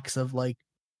TikToks of like,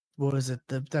 what was it,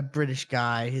 that British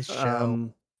guy, his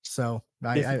show. So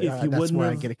that's where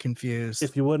I get it confused.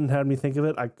 If you wouldn't have me think of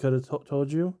it, I could have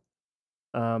told you.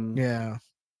 Yeah,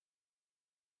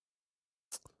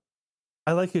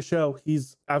 I like his show.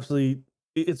 He's absolutely.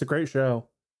 It's a great show.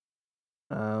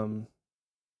 The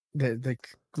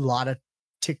a lot of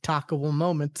TikTokable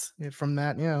moments from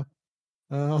that. Yeah,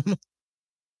 a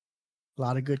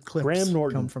lot of good clips Graham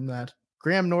Norton come from that.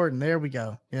 Graham Norton. There we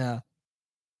go. Yeah,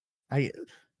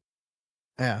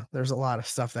 there's a lot of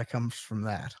stuff that comes from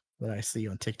that I see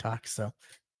on TikTok. So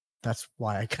that's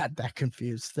why I got that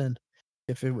confused. Then,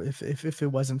 if it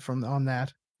wasn't from on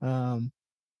that.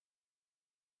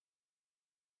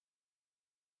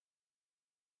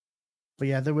 But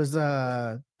yeah, there was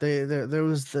there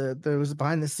was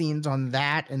behind the scenes on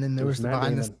that, and then there was the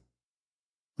behind the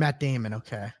Matt Damon.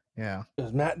 Okay, yeah, it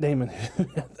was Matt Damon who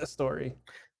had the story.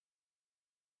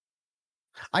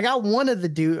 I got one of the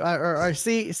dude. I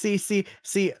see.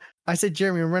 I said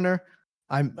Jeremy Renner.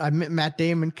 I meant Matt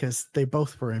Damon because they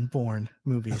both were in Bourne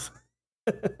movies.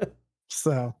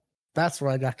 So that's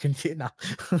where I got confused.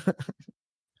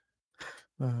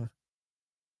 No.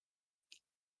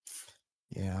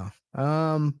 Yeah.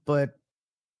 But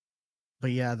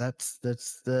yeah, there's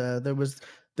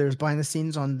behind the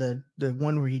scenes on the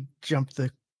one where he jumped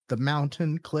the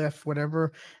mountain cliff,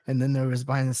 whatever, and then there was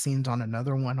behind the scenes on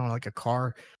another one on like a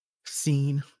car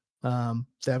scene.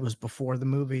 That was before the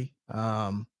movie.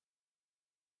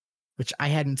 Which I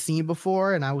hadn't seen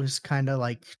before, and I was kind of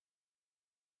like,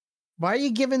 why are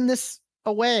you giving this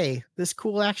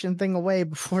cool action thing away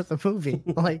before the movie?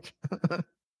 Like,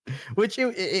 which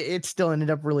it still ended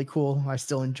up really cool. I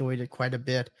still enjoyed it quite a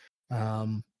bit.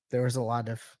 There was a lot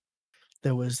of,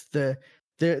 there was the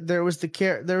there was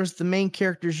the main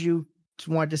characters you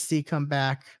wanted to see come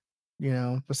back. You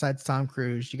know, besides Tom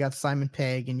Cruise, you got Simon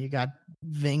Pegg and you got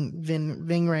Ving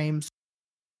Rhames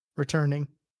returning.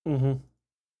 Mm-hmm.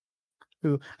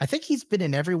 Who I think he's been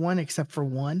in every one except for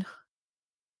one.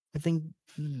 I think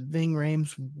Ving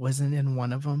Rhames wasn't in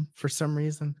one of them for some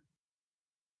reason.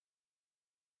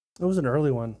 It was an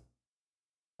early one,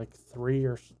 like 3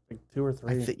 or like 2 or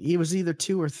 3. I think he was either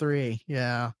 2 or 3.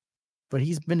 Yeah, but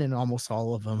he's been in almost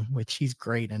all of them, which he's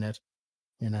great in it.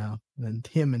 You know, and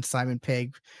him and Simon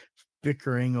Pegg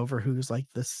bickering over who's like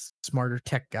this smarter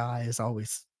tech guy is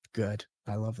always good.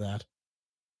 I love that.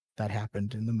 That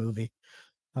happened in the movie.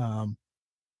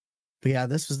 But yeah,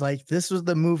 this was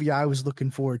the movie I was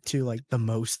looking forward to like the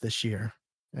most this year.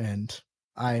 And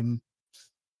I'm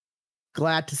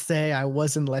glad to say I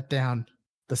wasn't let down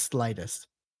the slightest.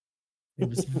 It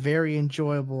was very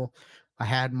enjoyable. I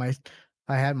had my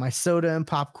soda and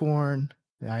popcorn.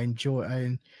 I enjoyed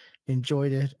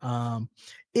it.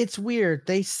 It's weird.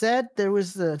 They said there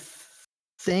was a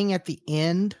thing at the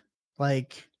end,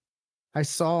 like I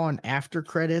saw on after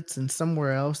credits and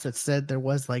somewhere else that said there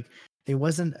was like it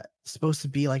wasn't supposed to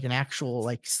be like an actual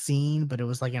like scene, but it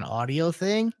was like an audio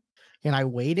thing. And I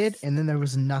waited, and then there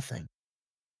was nothing.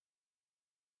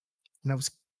 And I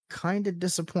was kind of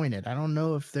disappointed. I don't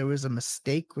know if there was a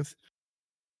mistake with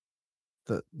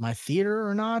my theater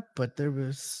or not, but there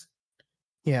was.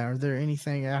 Yeah, are there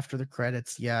anything after the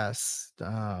credits? Yes.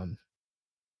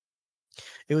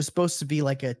 It was supposed to be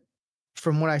like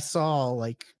from what I saw,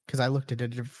 like because I looked at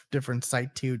a different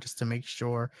site too, just to make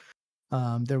sure.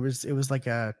 It was like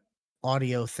a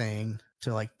audio thing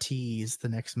to like tease the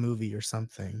next movie or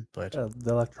something. But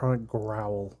The electronic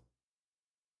growl.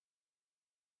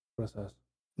 What it says.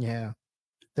 yeah,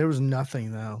 there was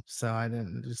nothing though, so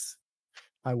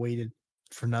I waited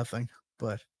for nothing.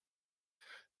 But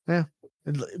yeah,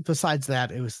 besides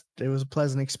that, it was a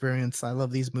pleasant experience. I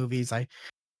love these movies. I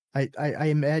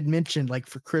had mentioned like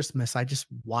for Christmas, I just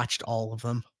watched all of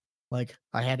them. Like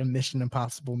I had a Mission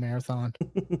Impossible marathon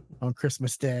on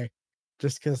Christmas Day,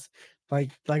 just because,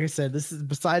 like I said, this is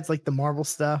besides like the Marvel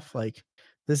stuff. Like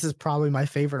this is probably my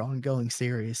favorite ongoing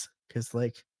series because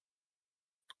like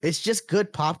it's just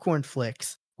good popcorn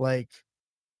flicks. Like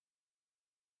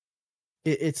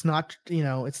it's not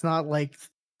it's not like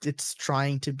it's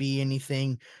trying to be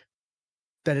anything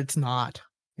that it's not.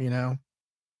 You know.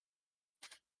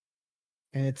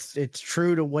 And it's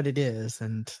true to what it is,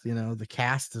 and the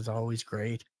cast is always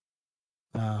great.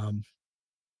 I'm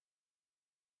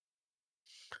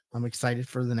excited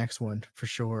for the next one for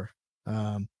sure.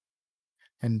 And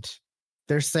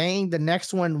they're saying the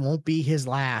next one won't be his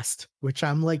last, which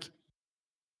I'm like,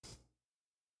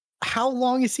 how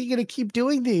long is he gonna keep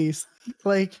doing these?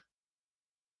 Like,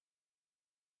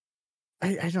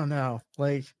 I don't know.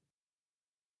 Like,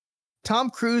 Tom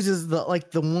Cruise is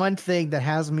the one thing that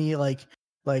has me like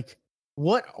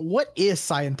what is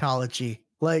Scientology?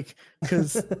 Like,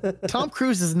 because Tom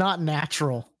Cruise is not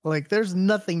natural. Like, there's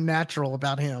nothing natural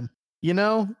about him.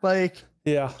 Like,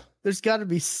 Yeah. there's got to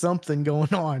be something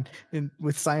going on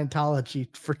with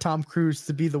Scientology for Tom Cruise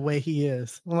to be the way he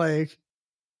is. Like,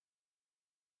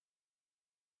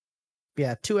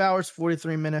 yeah, 2 hours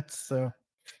 43 minutes. So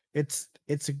it's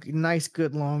a nice,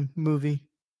 good long movie.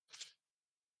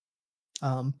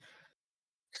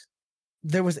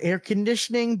 There was air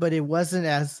conditioning, but it wasn't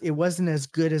as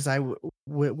good as I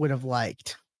would have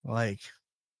liked. Like,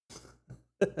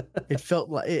 it felt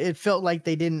like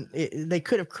they didn't. They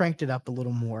could have cranked it up a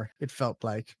little more. It felt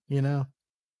like,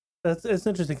 It's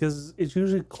interesting because it's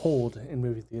usually cold in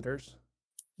movie theaters.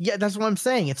 Yeah, that's what I'm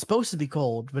saying. It's supposed to be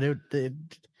cold, but it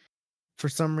for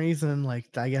some reason,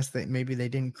 like I guess maybe they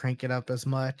didn't crank it up as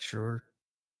much, or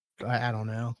I don't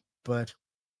know. But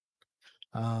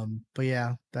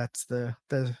yeah, that's the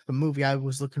movie I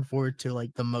was looking forward to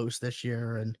like the most this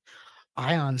year. And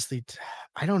I honestly,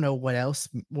 I don't know what else,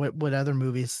 what other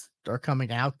movies are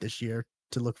coming out this year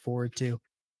to look forward to.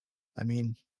 I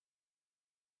mean,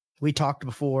 we talked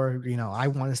before, I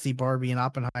want to see Barbie and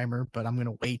Oppenheimer, but I'm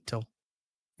gonna wait till,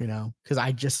 because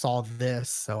I just saw this,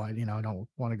 so I don't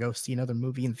want to go see another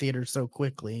movie in theater so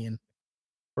quickly. And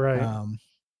Right.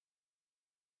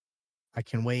 I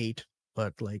can wait,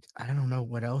 but like I don't know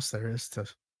what else there is to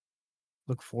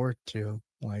look forward to.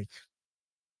 Like,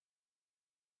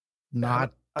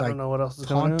 not I don't know what else is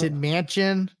going Haunted on.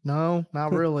 Mansion. No,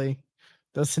 not really.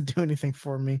 Doesn't do anything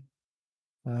for me.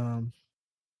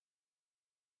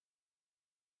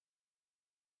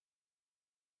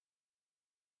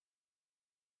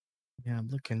 Yeah, I'm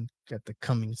looking at the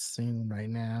coming soon right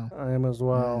now. I am as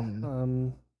well.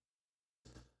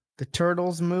 The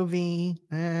Turtles movie.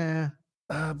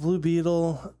 Blue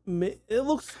Beetle. It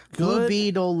looks good. Blue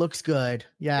Beetle looks good.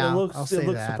 Yeah, I'll say it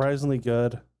looks that. surprisingly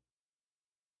good.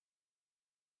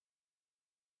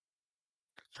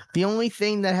 The only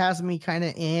thing that has me kind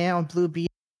of on Blue Beetle,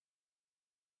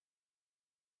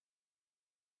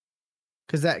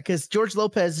 because George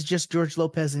Lopez is just George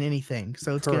Lopez in anything,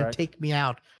 so it's gonna Correct. take me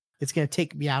out. It's gonna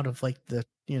take me out of like the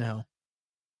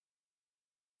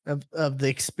of the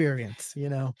experience.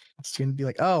 It's gonna be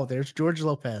like, oh, there's George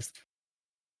Lopez.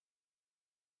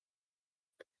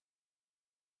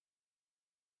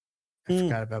 I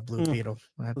forgot about Blue Beetle.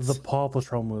 The Paw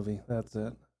Patrol movie. That's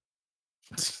it.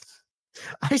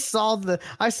 I saw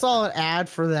an ad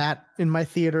for that in my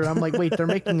theater. I'm like, wait, they're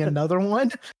making another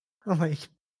one? I'm like,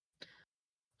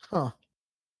 huh.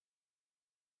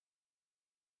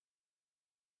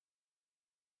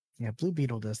 Yeah, Blue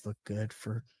Beetle does look good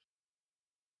for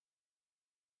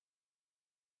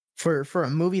a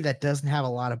movie that doesn't have a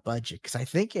lot of budget, because I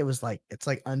think it's like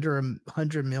under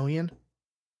 100 million.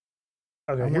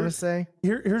 Okay, I want to say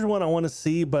here's one I want to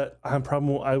see, but I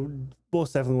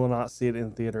most definitely will not see it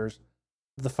in theaters.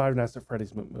 The Five Nights at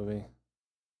Freddy's movie.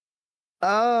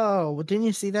 Oh, well, didn't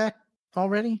you see that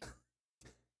already?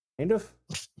 Kind of.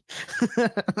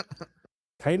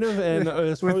 Kind of, and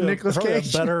it's With probably, Nicolas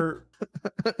Cage?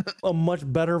 a much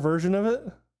better version of it.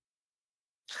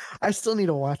 I still need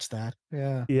to watch that.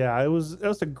 Yeah. Yeah, it was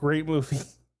a great movie.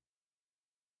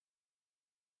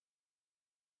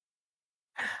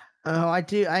 Oh, I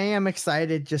do. I am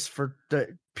excited just for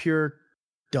the pure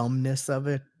dumbness of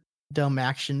it. Dumb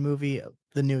action movie,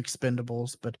 the new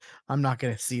Expendables, but I'm not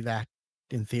going to see that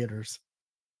in theaters.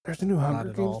 There's a new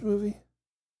Hunger at Games all. movie.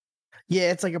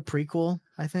 Yeah, it's like a prequel,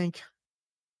 I think,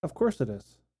 Of course it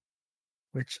is.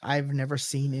 which I've never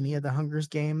seen any of the Hunger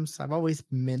Games. I've always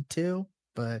meant to,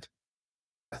 but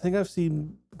I think I've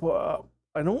seen. Well,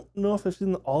 I don't know if I've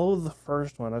seen all of the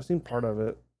first one. I've seen part of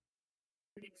it.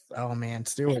 oh man,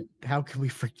 Stuart, how can we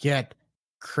forget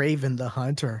Craven the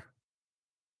Hunter?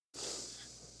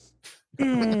 You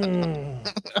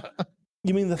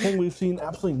mean the thing we've seen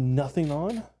absolutely nothing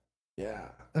on? Yeah.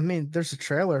 I mean, there's a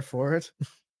trailer for it.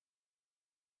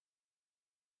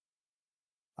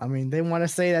 I mean, they want to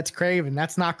say that's Craven.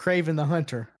 That's not Craven the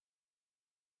Hunter.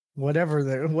 Whatever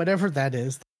that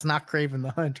is, it's not Craven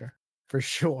the Hunter for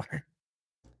sure.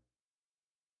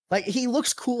 Like, he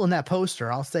looks cool in that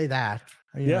poster. I'll say that.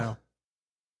 You know,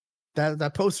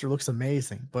 that poster looks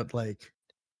amazing. But like,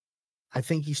 I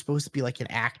think he's supposed to be like an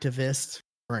activist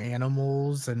for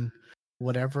animals and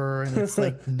whatever. And it's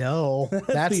like, no,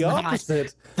 that's the not,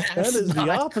 opposite. That that's is the not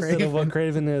opposite of what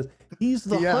Craven is. He's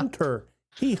the Yeah. hunter.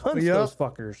 He hunts Yep. those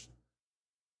fuckers.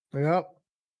 Yep.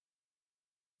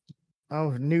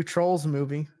 Oh, new Trolls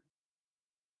movie.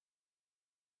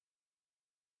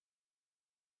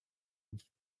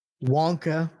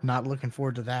 Wonka. Not looking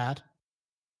forward to that.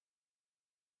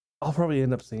 I'll probably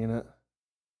end up seeing it.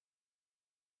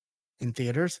 In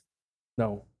theaters?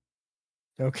 No.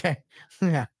 Okay.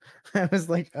 Yeah. I was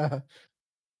like,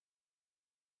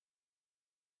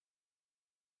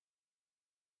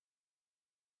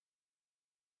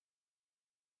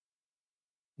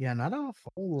 yeah, not a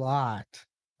whole lot,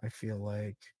 I feel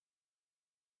like.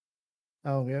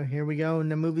 Oh, yeah, here we go in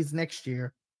the movies next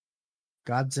year.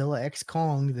 Godzilla X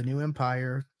Kong, The New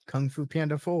Empire, Kung Fu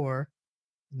Panda 4,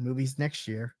 movies next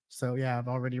year. So yeah, I've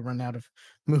already run out of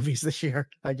movies this year,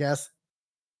 I guess.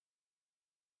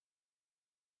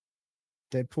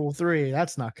 Deadpool 3,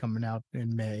 that's not coming out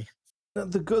in May. The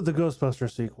Ghostbuster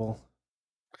sequel.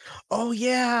 Oh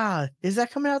yeah. Is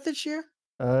that coming out this year?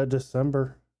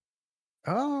 December.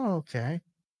 Oh, okay.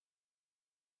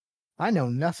 I know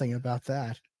nothing about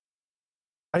that.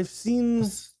 I've seen.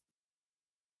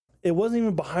 It wasn't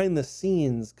even behind the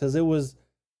scenes because it was.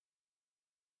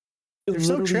 There's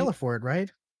no trailer for it,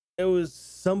 right? It was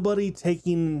somebody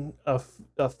taking a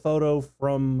photo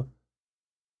from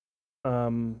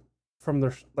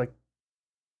their like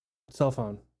cell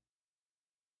phone.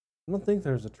 I don't think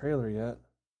there's a trailer yet.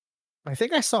 I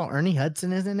think I saw Ernie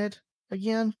Hudson is in it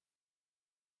again.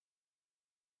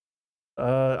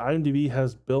 IMDb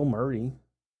has Bill Murray.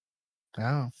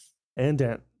 Oh, And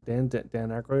Dan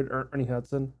Aykroyd, Ernie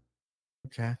Hudson.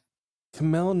 okay.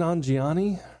 Kumail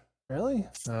Nanjiani? Really?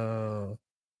 So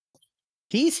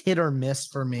he's hit or miss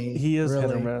for me. He is really.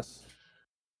 hit or miss.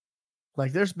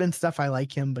 Like, there's been stuff I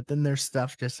like him, but then there's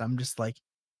stuff I'm just like,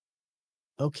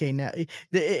 okay, now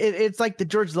it's like the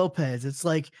George Lopez. It's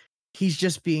like he's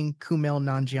just being Kumail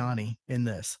Nanjiani in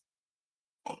this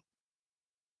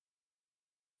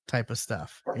type of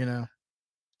stuff, you know?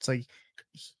 It's like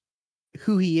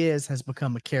who he is has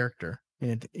become a character,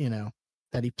 and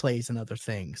that he plays in other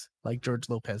things, like George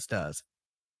Lopez does.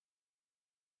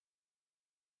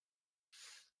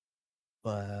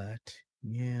 But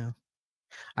yeah,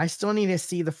 I still need to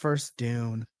see the first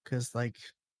Dune because like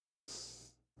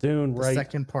Dune, the right?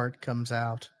 second part comes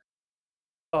out.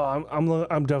 Oh,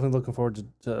 I'm definitely looking forward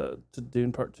to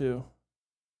Dune Part 2.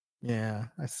 Yeah,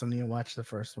 I still need to watch the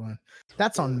first one.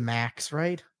 That's on Max,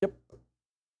 right? Yep.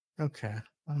 Okay,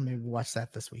 I'll maybe watch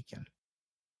that this weekend.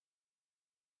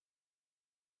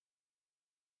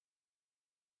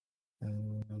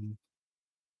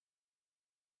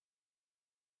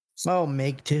 Oh,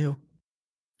 Meg 2.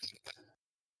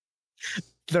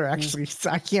 They're actually,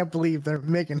 I can't believe they're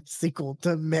making a sequel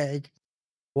to Meg.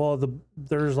 Well,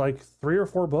 there's like 3 or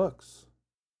 4 books.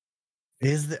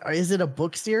 Is it a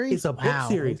book series? It's a book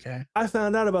series. Okay. I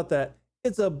found out about that.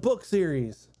 It's a book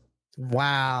series.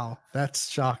 Wow, that's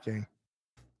shocking.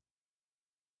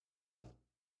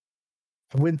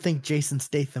 I wouldn't think Jason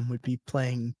Statham would be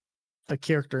playing a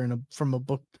character from a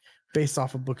book based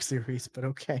off a book series, but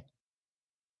okay.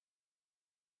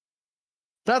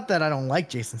 Not that I don't like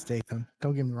Jason Statham.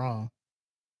 Don't get me wrong.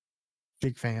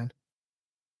 Big fan.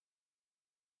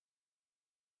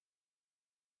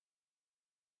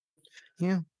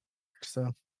 Yeah.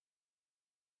 So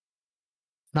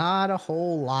not a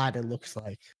whole lot, it looks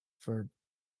like, for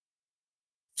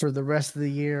the rest of the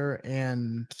year,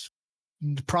 and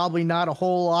probably not a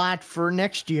whole lot for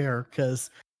next year because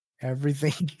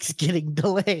everything's getting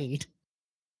delayed.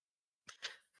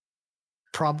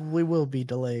 Probably will be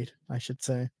delayed, I should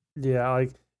say. Yeah,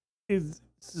 like is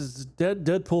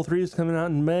Deadpool 3 is coming out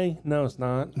in May? No, it's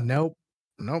not. Nope.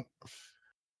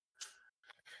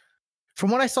 From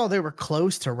what I saw, they were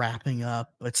close to wrapping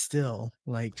up, but still,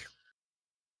 like,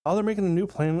 Oh, they're making a new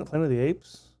Planet of the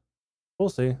Apes. We'll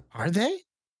see. are they?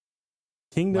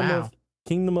 Kingdom Wow.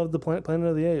 of the Planet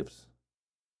of the Apes.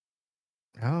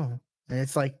 Oh, and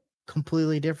it's like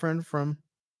completely different from.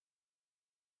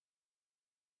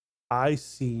 I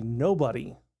see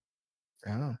nobody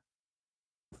Oh,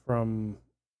 from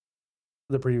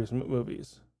the previous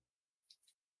movies.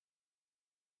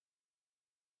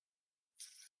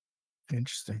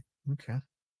 interesting. Okay.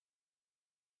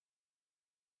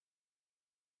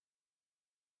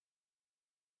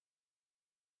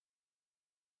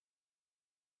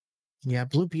 Yeah,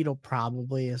 Blue Beetle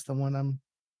probably is the one I'm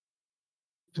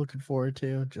looking forward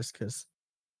to, just because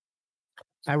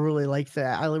I really like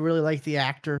that. I really like the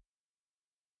actor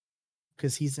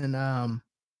because he's in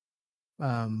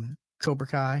Cobra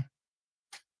Kai,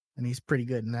 and he's pretty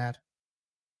good in that.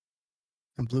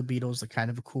 And Blue Beetle's a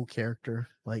kind of a cool character.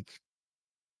 Like,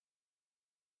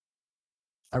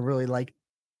 I really like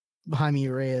Jaime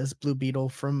Reyes, Blue Beetle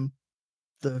from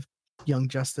the Young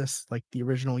Justice, like the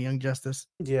original Young Justice.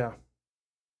 Yeah.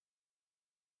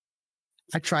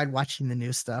 I tried watching the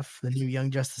new stuff, the new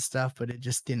Young Justice stuff, but it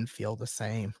just didn't feel the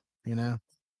same, you know?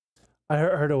 I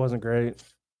heard it wasn't great.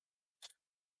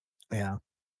 Yeah.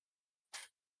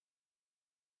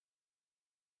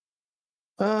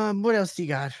 What else do you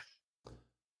got?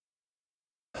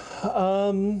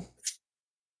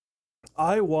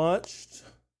 I watched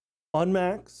on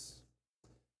Max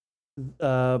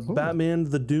Batman: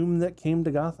 The Doom That Came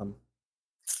to Gotham.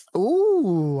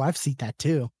 Ooh, I've seen that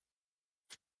too.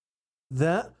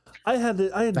 That I had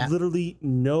literally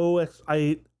no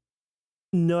expectation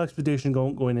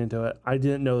going into it. I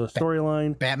didn't know the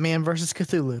storyline. Batman versus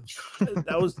Cthulhu.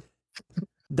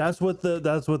 That's what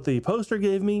the poster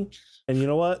gave me, and you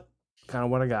know what? Kind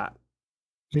of what I got.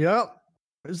 Yep.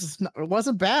 It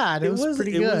wasn't bad. It was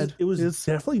pretty good. It was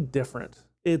definitely different.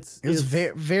 It was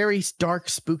very dark,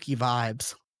 spooky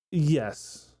vibes.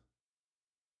 Yes.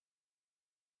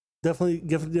 Definitely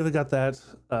got that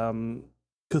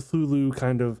Cthulhu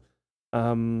kind of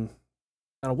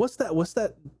what's that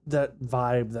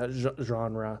vibe, that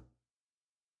genre?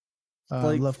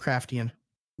 Like Lovecraftian.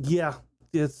 Yeah,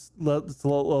 it's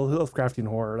Lovecraftian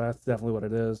horror. That's definitely what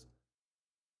it is.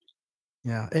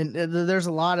 Yeah, and there was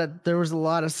a lot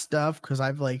of stuff because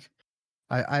I've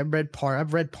read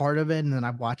part of it, and then I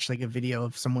watched like a video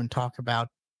of someone talk about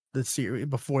the series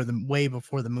way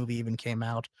before the movie even came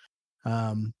out,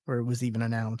 or it was even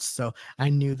announced. So I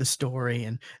knew the story,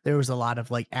 and there was a lot of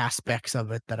like aspects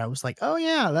of it that I was like, oh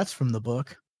yeah, that's from the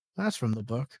book. That's from the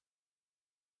book.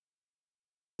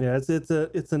 Yeah, it's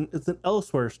an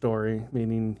elsewhere story,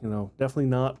 meaning, definitely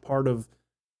not part of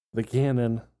the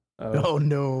canon. Oh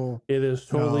no, it is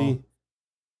totally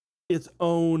its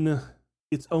own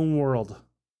world.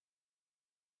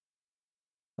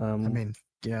 I mean,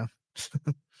 yeah.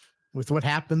 With what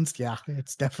happens, yeah,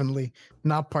 it's definitely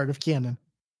not part of canon.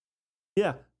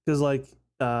 Yeah, because like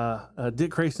Dick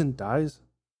Grayson dies.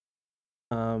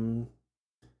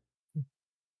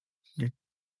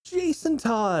 Jason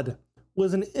Todd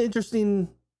was an interesting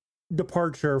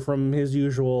departure from his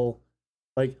usual,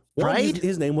 like, one, Right?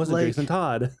 his name wasn't Like- Jason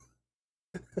Todd,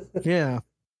 Yeah.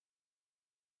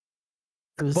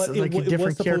 It was but like a it was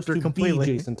different supposed character to completely.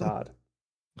 be Jason Todd.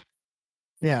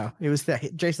 Yeah, it was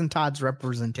that Jason Todd's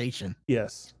representation.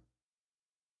 Yes.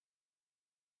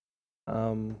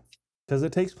 Because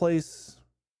it takes place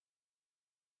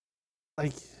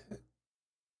like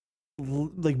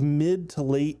mid to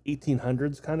late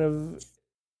 1800s kind of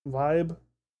vibe.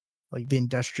 Like the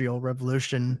Industrial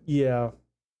Revolution Yeah.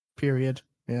 period.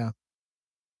 Yeah.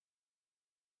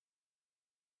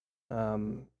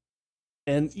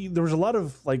 And there was a lot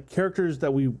of like characters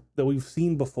that we've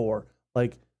seen before.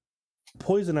 Like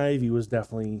Poison Ivy was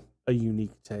definitely a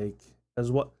unique take,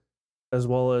 as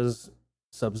well as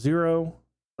Sub-Zero.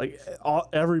 Like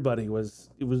everybody was.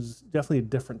 It was definitely a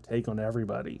different take on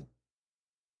everybody.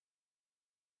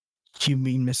 You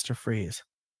mean Mr. Freeze?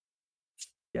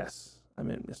 Yes, I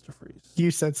meant Mr. Freeze.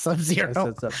 You said Sub-Zero. I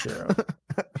said Sub-Zero.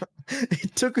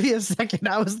 It took me a second.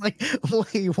 I was like,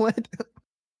 wait, what?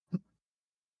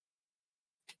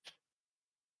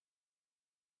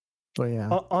 But yeah.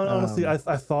 Honestly, I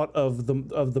thought of the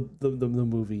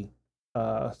movie,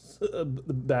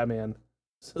 Batman,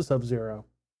 Sub-Zero,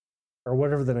 or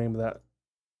whatever the name of that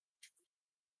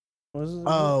was.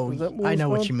 Oh, that I know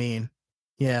what called? you mean.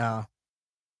 Yeah.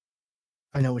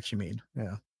 I know what you mean.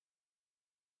 Yeah.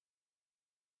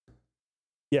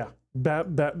 Yeah,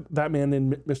 Batman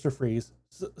and Mr. Freeze,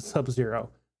 Sub-Zero.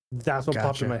 That's what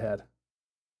popped in my head.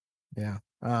 Yeah.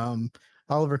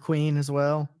 Oliver Queen as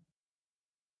well.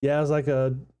 Yeah, it was like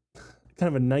a kind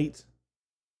of a knight.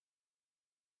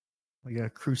 Like a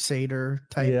crusader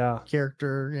type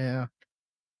character. Yeah.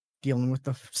 Dealing with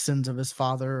the sins of his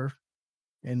father.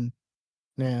 And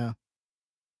yeah.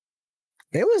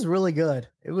 It was really good.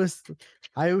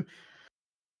 I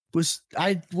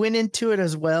went into it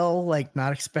as well, like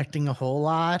not expecting a whole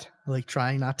lot, like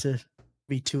trying not to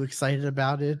be too excited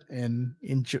about it, and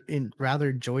rather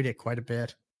enjoyed it quite a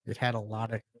bit. It had a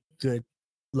lot of good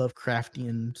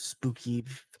Lovecraftian, spooky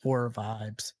horror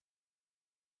vibes.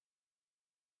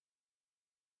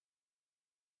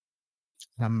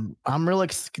 I'm really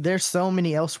there's so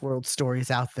many Elseworld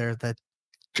stories out there that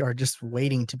are just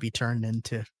waiting to be turned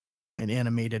into an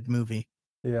animated movie.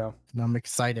 Yeah, and I'm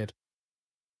excited.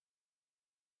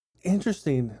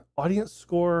 Interesting. Audience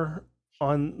score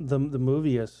on the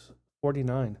movie is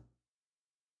 49.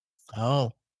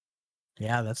 Oh,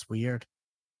 yeah, that's weird.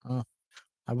 Oh,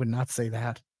 I would not say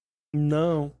that.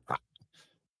 No,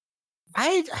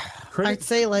 I'd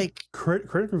say like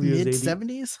critic review mid is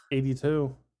 70s.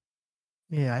 82.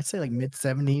 Yeah, I'd say like mid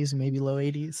 70s, maybe low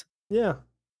 80s. Yeah.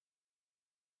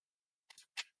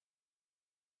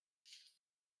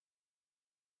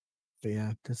 But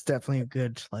yeah, that's definitely a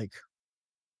good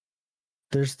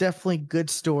there's definitely good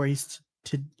stories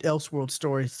to Elseworld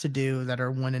stories to do that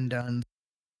are one and done.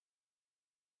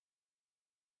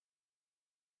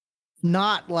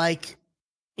 Not like,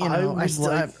 go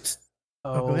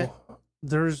ahead.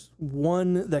 There's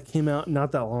one that came out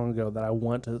not that long ago that I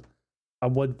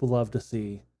would love to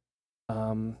see.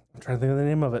 I'm trying to think of the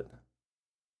name of it.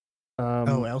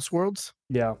 Elseworlds?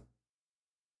 Yeah.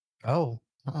 Oh.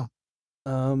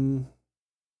 I'm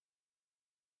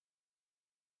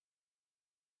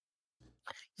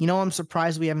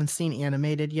surprised we haven't seen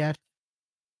animated yet.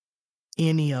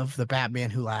 Any of the Batman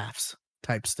Who Laughs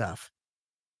type stuff.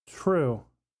 True.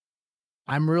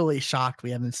 I'm really shocked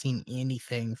we haven't seen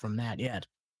anything from that yet.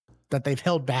 That they've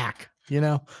held back,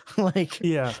 like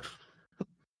Yeah.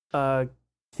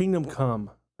 Kingdom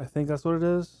Come. I think that's what it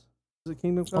is. Is it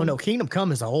Kingdom Come? Oh no, Kingdom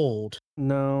Come is old.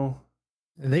 No.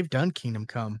 They've done Kingdom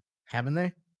Come, haven't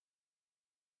they?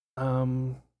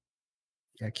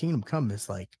 Yeah, Kingdom Come is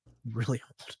like really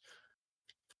old.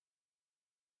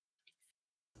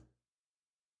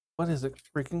 What is it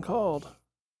freaking called?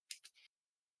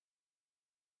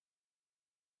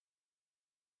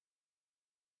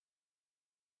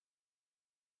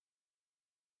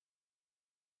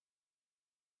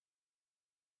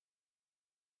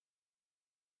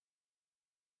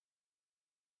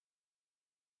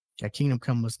 Yeah, Kingdom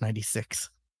Come was 96.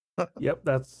 Yep,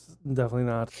 that's definitely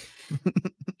not.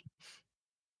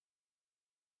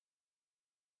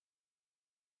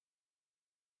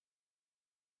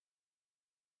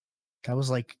 That was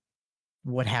like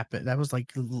what happened. That was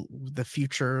like the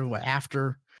future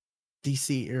after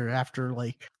DC, or after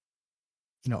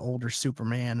older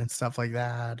Superman and stuff like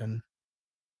that, and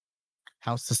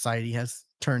how society has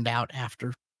turned out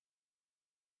after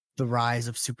the rise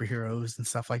of superheroes and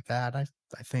stuff like that. I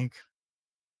think.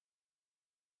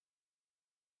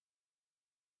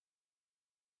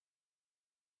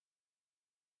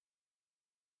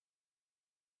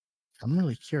 I'm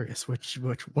really curious what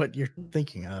you're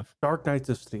thinking of. Dark Knights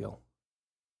of Steel.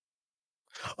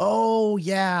 Oh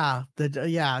yeah,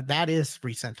 that is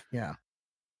recent. Yeah,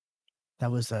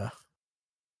 that was that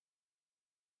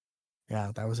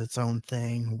was its own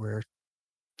thing where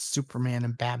Superman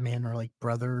and Batman are like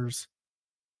brothers,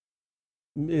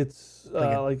 It's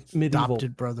like like medieval.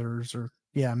 adopted brothers, or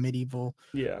medieval.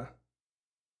 Yeah.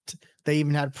 They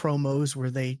even had promos where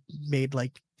they made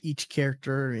like each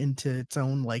character into its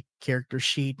own like character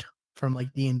sheet from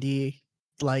like D&D.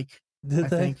 Like, Did I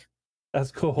they? think.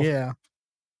 That's cool. Yeah.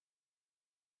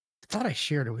 I thought I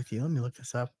shared it with you. Let me look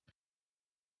this up.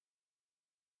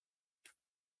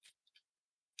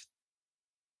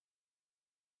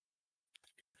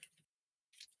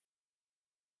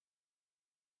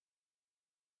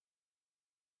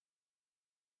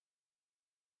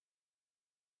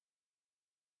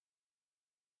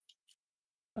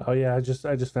 Oh yeah, I just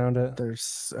found it.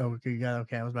 There's okay.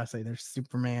 I was about to say there's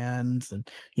Superman's, and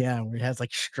where it has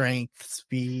like strength,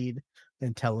 speed,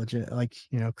 intelligence, like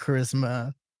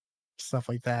charisma, stuff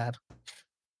like that.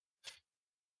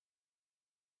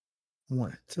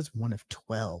 It says 1 of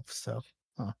 12, so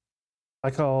I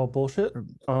call bullshit Or-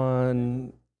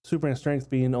 on Superman strength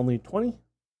being only 20.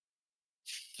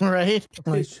 right?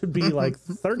 It should be like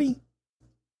 30.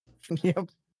 Yep.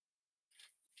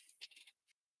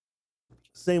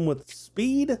 Same with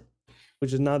speed,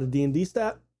 which is not a D&D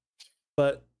stat,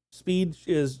 but speed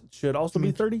should also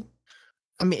be 30.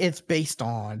 I mean, it's based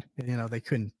on, they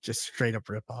couldn't just straight up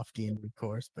rip off D&D, of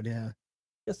course, but yeah.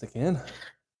 Yes, they can.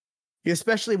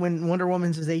 Especially when Wonder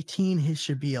Woman's is 18, his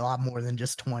should be a lot more than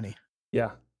just 20.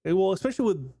 Yeah. Well, especially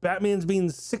with Batman's being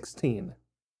 16.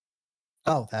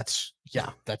 Oh, that's.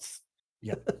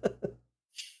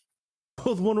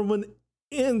 Both Wonder Woman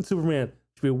and Superman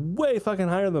should be way fucking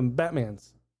higher than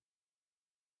Batman's.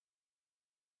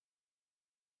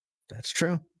 That's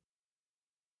true.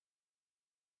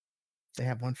 They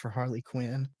have one for Harley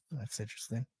Quinn. That's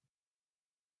interesting.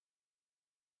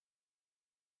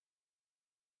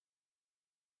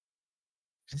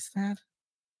 Is that?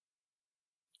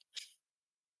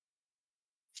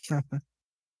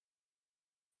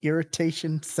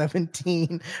 Irritation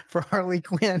 17 for Harley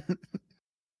Quinn.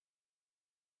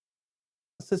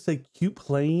 Does this say cute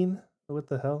plane? What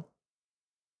the hell?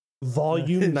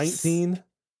 Volume 19.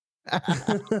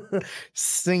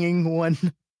 Singing one.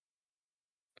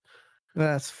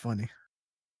 That's funny.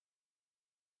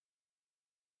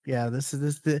 Yeah, this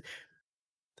is the.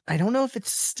 I don't know if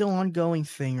it's still ongoing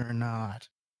thing or not.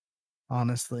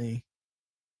 Honestly,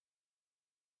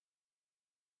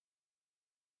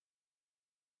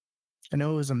 I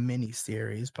know it was a mini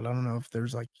series, but I don't know if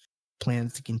there's like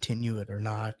plans to continue it or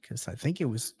not, because I think it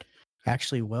was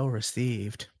actually well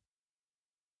received.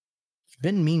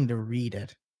 Been meaning to read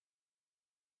it.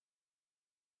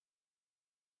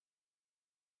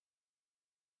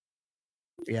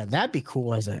 Yeah, that'd be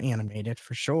cool as an animated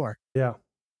for sure. Yeah.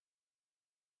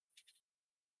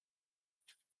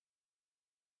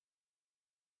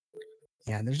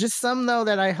 Yeah, there's just some though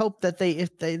that I hope that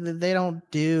if they don't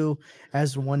do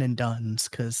as one and dones,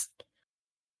 because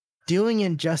doing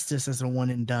Injustice as a one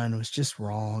and done was just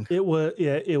wrong. It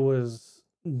was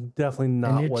definitely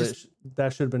not what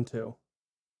that should have been too.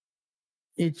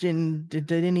 They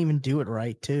didn't even do it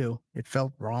right too. It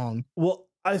felt wrong. Well,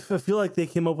 I feel like they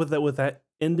came up with that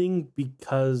ending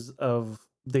because of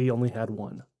they only had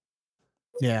one.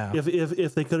 Yeah.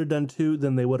 If they could have done two,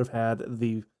 then they would have had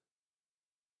the.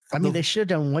 I mean, they should have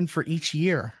done one for each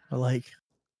year. Like,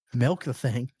 milk the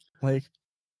thing. Like,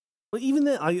 well, even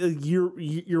that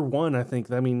year one, I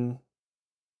think. I mean,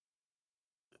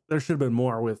 there should have been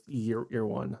more with year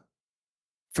one.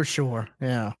 For sure,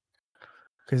 yeah.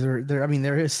 Because there. I mean,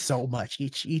 there is so much.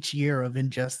 Each year of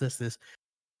Injustice is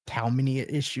how many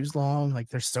issues long? Like,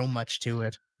 there's so much to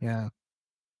it. Yeah.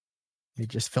 It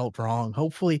just felt wrong.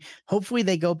 Hopefully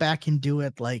they go back and do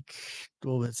it like,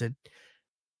 what was it?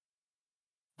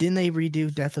 Didn't they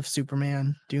redo Death of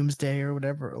Superman, Doomsday, or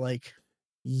whatever? Like,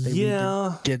 they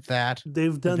did that.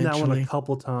 They've done eventually. that one a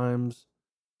couple times.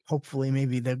 Hopefully,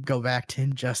 maybe they'll go back to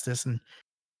Injustice and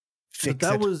fix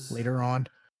it later on.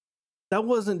 That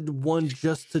wasn't one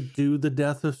just to do the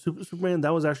death of Superman.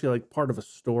 That was actually like part of a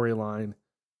storyline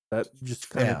that just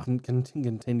kind of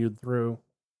continued through.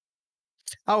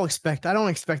 I don't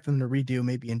expect them to redo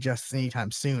maybe Injustice anytime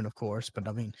soon, of course, but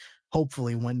I mean,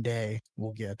 hopefully one day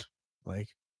we'll get like,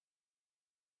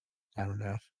 I don't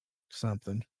know,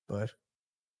 something. But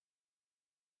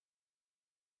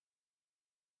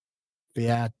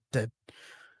yeah,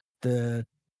 the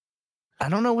I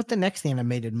don't know what the next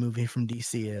animated movie from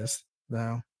DC is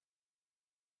though.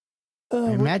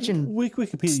 I imagine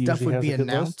Wikipedia stuff usually would has be a good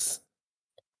list. announced.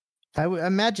 I would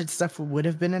imagine stuff would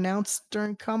have been announced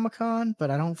during Comic-Con, but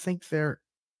I don't think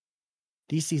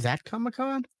DC's at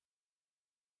Comic-Con.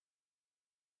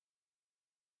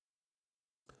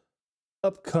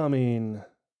 Upcoming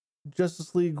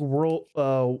Justice League War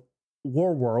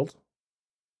World.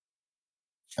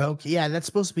 Okay, yeah, that's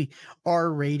supposed to be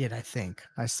R-rated, I think.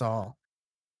 I saw,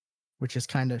 which is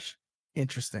kind of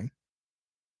interesting,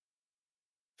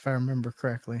 if I remember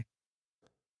correctly.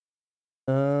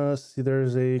 See,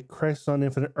 there's a Crisis on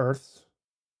Infinite Earths.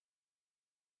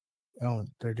 Oh,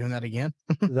 they're doing that again?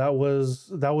 that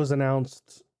was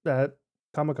announced at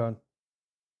Comic-Con.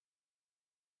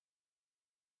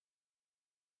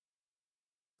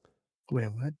 Wait,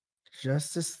 what?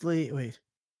 Justice League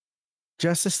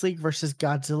versus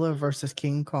Godzilla versus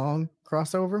King Kong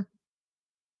crossover?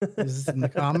 Is this in the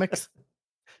comics?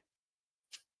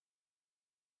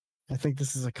 I think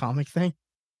this is a comic thing.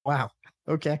 Wow.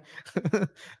 Okay.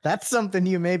 That's something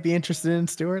you may be interested in,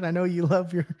 Stuart. I know you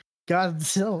love your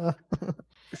Godzilla.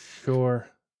 Sure.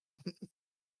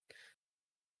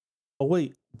 Oh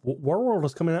wait, Warworld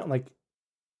is coming out in like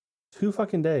 2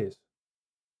 fucking days.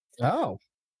 Oh,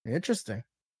 interesting.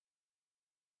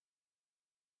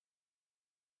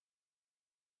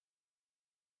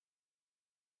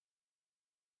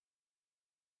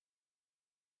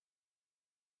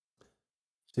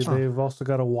 See, Huh. they've also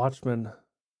got a Watchmen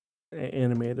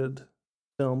animated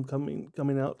film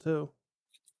coming out too.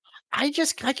 I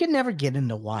could never get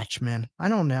into Watchmen. I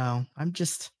don't know. I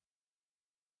just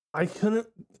couldn't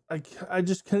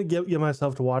get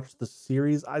myself to watch the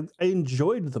series. I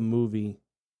enjoyed the movie.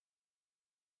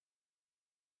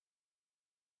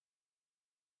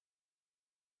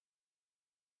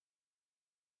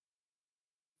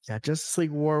 Yeah, Justice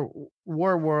League War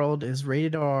World is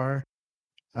rated R.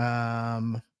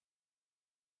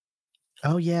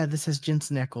 Oh yeah, this has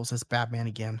Jensen Ackles as Batman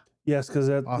again. Yes, because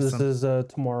this Awesome. is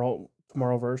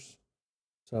Tomorrowverse.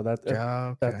 So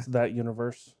Okay. that's that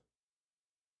universe.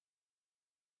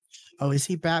 Oh, is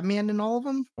he Batman in all of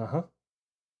them? Uh-huh.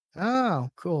 Oh,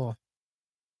 cool.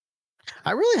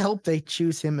 I really hope they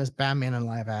choose him as Batman in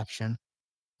live action.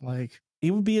 Like,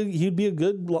 He'd be a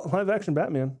good live action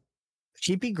Batman.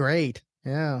 she'd be great.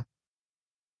 Yeah.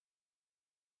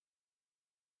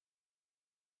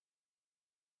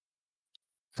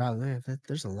 God,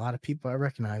 there's a lot of people I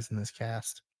recognize in this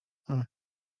cast. Huh.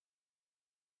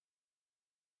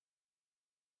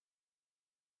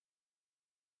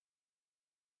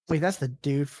 Wait, that's the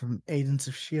dude from Agents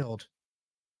of S.H.I.E.L.D.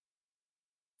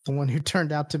 The one who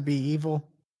turned out to be evil.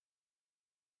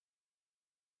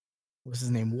 What's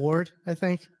his name? Ward, I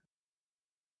think.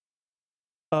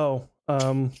 Oh,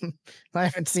 I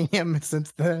haven't seen him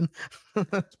since then.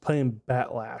 he's playing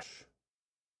Batlash.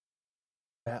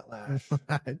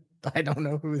 I don't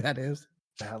know who that is.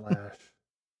 Batlash.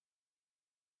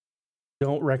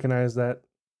 Don't recognize that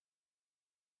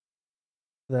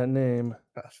name.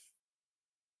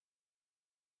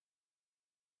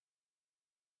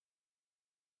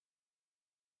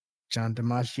 John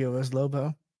DiMaggio as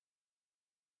Lobo.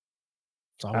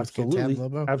 It's always good to Absolutely. have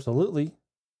Lobo. Absolutely.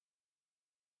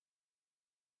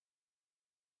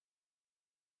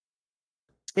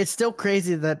 It's still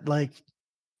crazy that like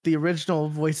the original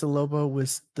voice of Lobo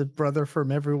was the brother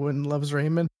from Everyone Loves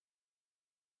Raymond.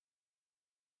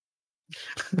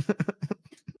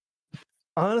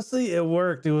 Honestly, it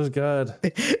worked. It was good.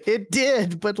 It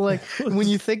did, but like when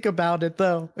you think about it,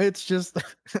 though, it's just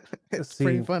it's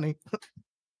pretty funny.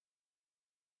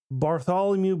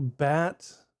 Bartholomew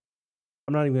Bat,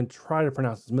 I'm not even going to try to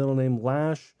pronounce his middle name,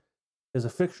 Lash, is a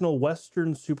fictional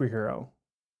Western superhero.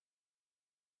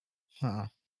 Huh.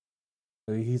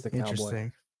 He's a cowboy.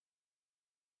 Interesting.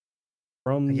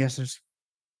 From I guess there's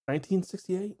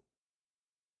 1968?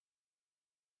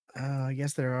 I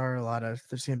guess there are a lot of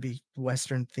there's gonna be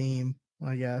Western theme,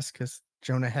 I guess, because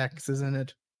Jonah Hex is in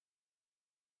it.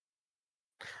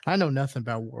 I know nothing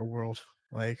about Warworld,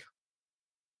 like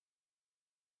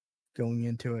going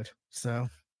into it. So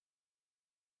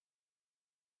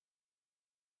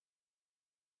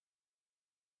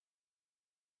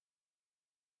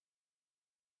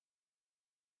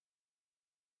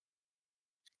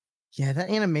yeah, that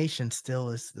animation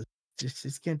still is just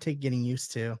it's gonna take getting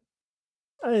used to.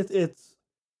 It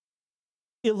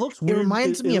looks weird. It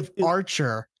reminds me of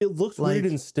Archer. It looks weird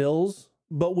in stills,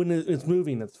 but when it's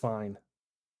moving, it's fine.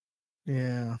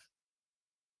 Yeah.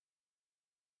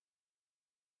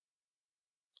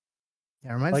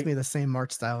 Yeah, it reminds me of the same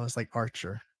art style as like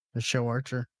Archer, the show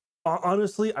Archer.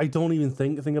 Honestly, I don't even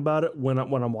think about it when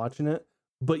I'm watching it.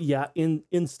 But yeah, in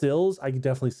stills, I can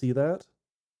definitely see that.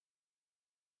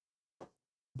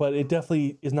 but it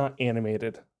definitely is not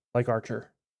animated like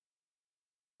Archer.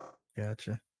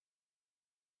 Gotcha.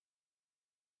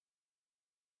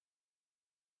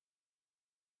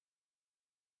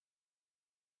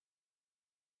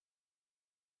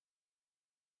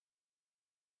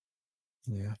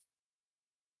 Yeah.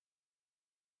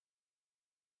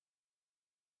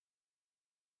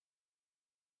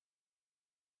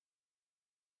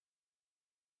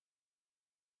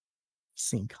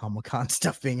 Seeing Comic-Con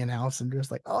stuff being announced and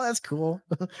just like, oh, that's cool.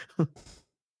 New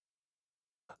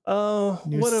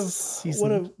What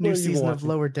season have you been of watching?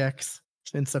 Lower Decks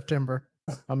in September.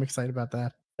 I'm excited about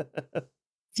that.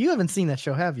 You haven't seen that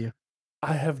show, have you?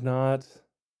 I have not.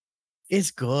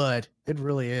 It's good. It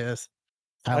really is.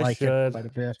 I I like it should. quite a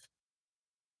bit.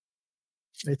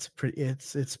 It's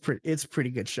pretty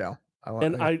good show.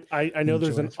 And I know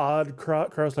there's enjoy an it. odd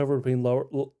crossover between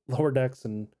Lower Decks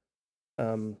and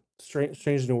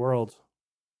Strange New Worlds.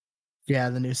 Yeah,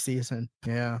 the new season.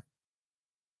 Yeah.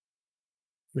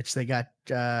 Which they got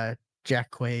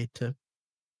Jack Quaid to,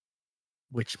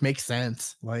 which makes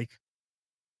sense. Like,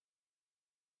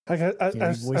 He he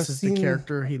voices the seen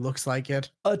character, he looks like it.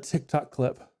 a TikTok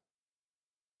clip.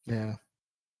 Yeah.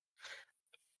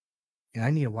 Yeah, I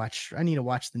need to watch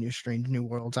the new Strange New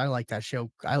Worlds. I like that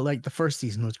show. I like the first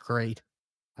season was great.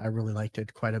 I really liked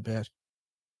it quite a bit.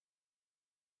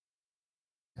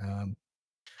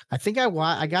 I think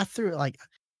I got through like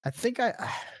I think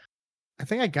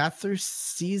I got through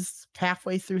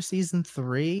halfway through season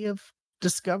 3 of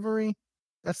Discovery.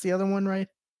 That's the other one, right?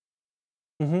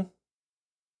 Mm-hmm.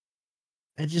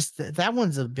 And just that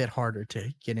one's a bit harder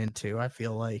to get into, I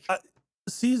feel like.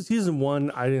 Season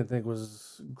 1 I didn't think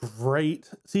was great.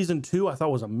 Season 2 I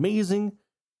thought was amazing.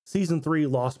 Season 3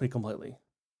 lost me completely.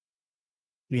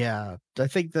 Yeah, I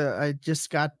think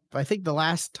the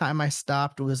last time I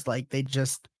stopped was like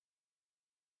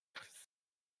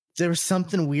there was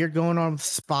something weird going on with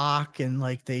Spock and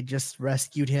like they just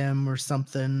rescued him or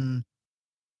something.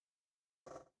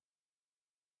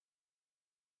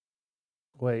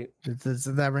 Wait, Does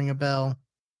that ring a bell?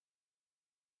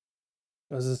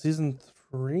 was it season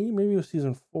 3? Maybe it was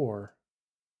season 4.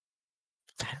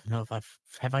 I don't know if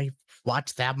have I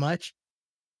watched that much.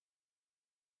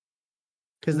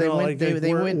 Because they No, went,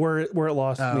 they went where it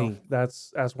lost me.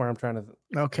 That's where I'm trying to.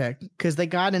 Okay, because they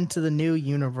got into the new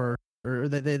universe, or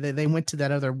they went to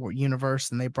that other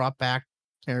universe, and they brought back,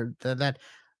 or the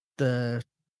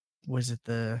was it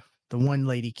the one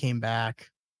lady came back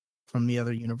from the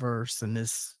other universe, and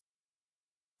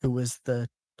who was the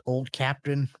old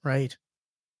captain, right?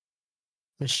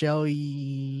 Michelle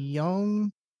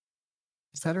Young,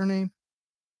 is that her name?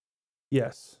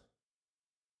 Yes.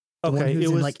 The one Okay, who's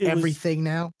in like everything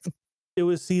now. It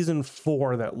was season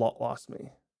 4 that lost me.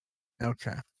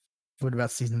 Okay. What about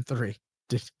season 3?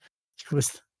 It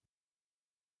was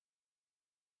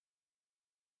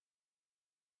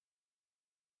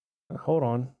Hold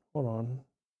on.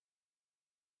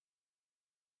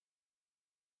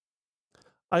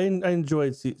 I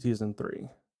enjoyed season 3.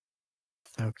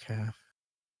 okay.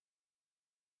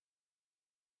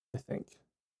 I think.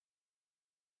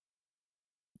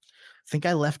 I think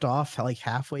I left off like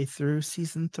halfway through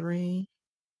season 3.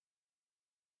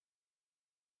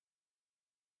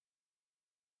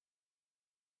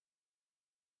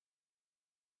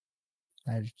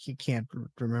 I can't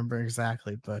remember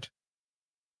exactly, but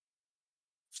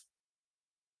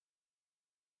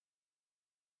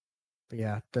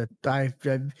yeah,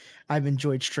 I've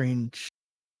enjoyed Strange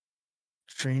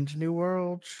New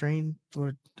World.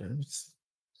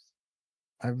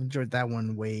 I've enjoyed that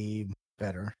one way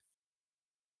better,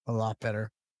 a lot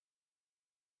better.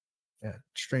 Yeah,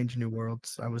 Strange New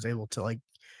Worlds. I was able to like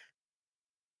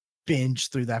binge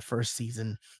through that first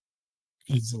season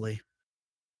easily.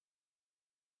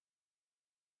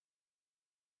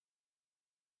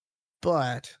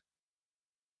 But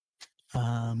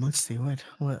let's see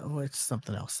what's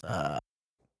something else.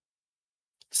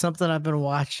 Something I've been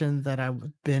watching that I've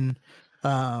been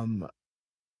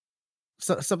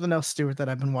something else, Stuart, that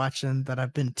I've been watching that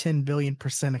I've been 10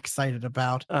 billion% excited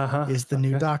about is the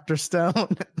new Dr.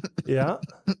 Stone. Yeah.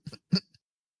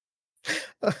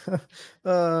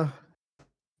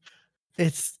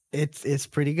 It's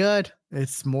pretty good.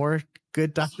 It's more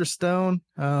good Dr. Stone.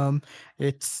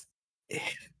 It's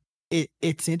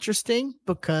interesting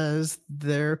because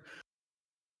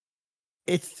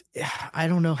I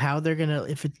don't know how they're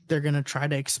gonna try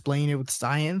to explain it with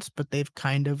science, but they've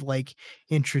kind of like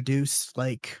introduced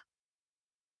like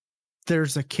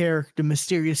there's a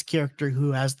mysterious character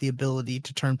who has the ability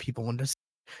to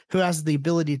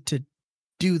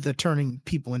do the turning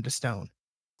people into stone.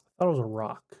 I thought it was a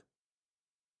rock.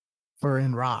 or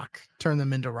in rock. Turn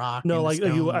them into rock. No, into like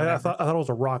stone, I whatever. thought it was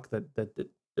a rock that did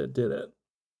it.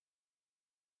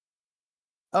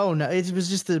 Oh no, it was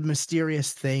just a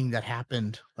mysterious thing that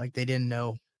happened. Like they didn't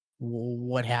know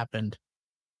what happened.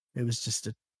 It was just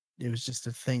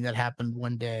a thing that happened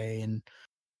one day, and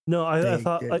No, I they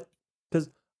thought like because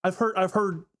I've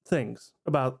heard things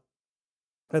about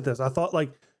this. I thought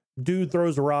like dude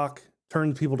throws a rock,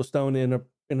 turns people to stone in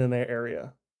an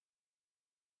area.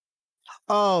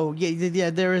 Oh yeah.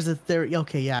 There is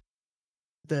okay, yeah.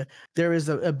 There is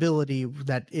a ability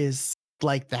that is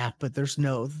like that, but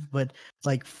but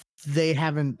like they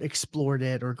haven't explored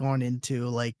it or gone into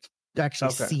like actually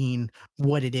Okay. seen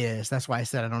what it is. That's why I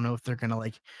said I don't know if they're gonna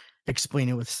like explain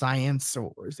it with science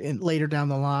or later down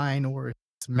the line, or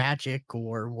it's magic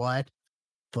or what.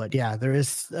 But yeah, there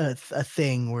is a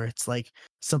thing where it's like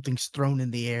something's thrown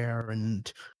in the air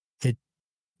and it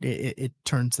it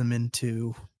turns them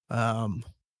into um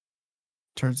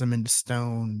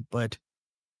stone. But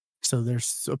so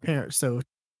there's apparent so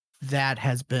that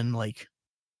has been like,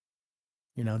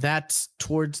 that's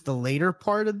towards the later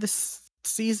part of this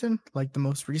season, like the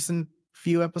most recent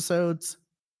few episodes.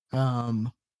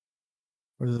 Or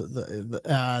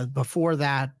before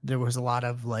that there was a lot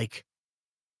of like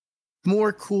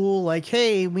more cool, like,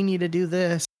 hey, we need to do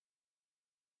this,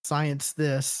 science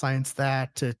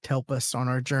that to help us on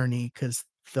our journey, because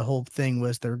the whole thing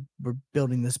was we're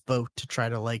building this boat to try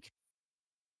to like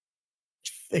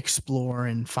explore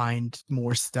and find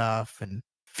more stuff and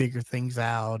figure things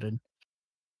out, and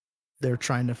they're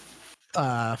trying to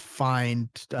find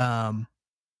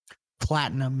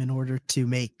platinum in order to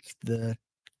make the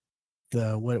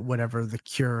whatever the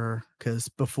cure, because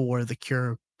before the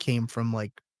cure came from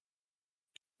like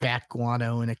bat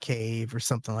guano in a cave or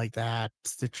something like that,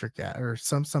 citric or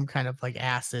some kind of like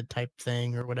acid type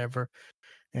thing or whatever,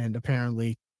 and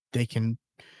apparently they can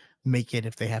make it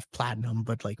if they have platinum,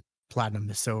 but like platinum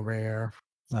is so rare.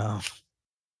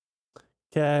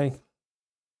 Okay.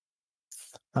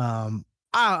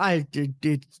 I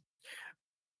did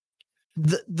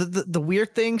the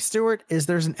weird thing, Stuart, is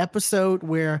there's an episode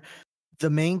where the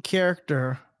main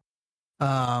character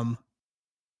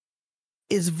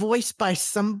is voiced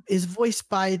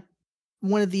by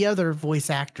one of the other voice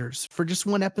actors for just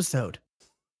one episode.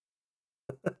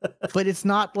 But it's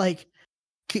not like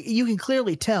you can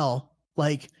clearly tell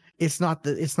like it's not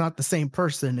the same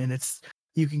person, and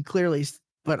you can clearly.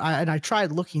 But I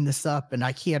tried looking this up and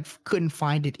I couldn't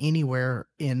find it anywhere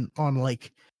on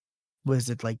like,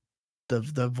 was it like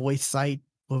the voice site?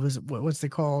 What's it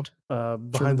called?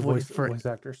 Behind the voice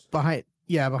actors. Behind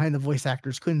the voice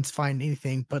actors, couldn't find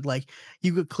anything, but like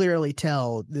you could clearly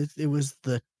tell it was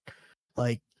the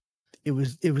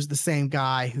same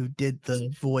guy who did the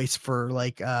voice for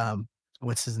like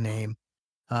what's his name,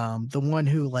 the one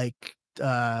who like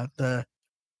the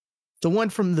one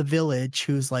from The Village,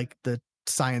 who's like the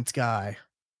science guy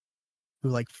who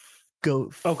like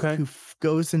goes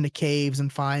into caves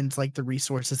and finds like the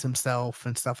resources himself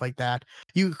and stuff like that.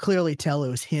 You could clearly tell it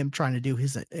was him trying to do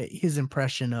his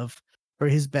impression of, or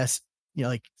his best,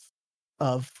 like,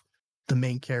 of the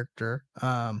main character.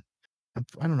 I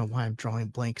don't know why I'm drawing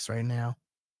blanks right now.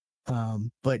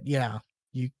 But yeah,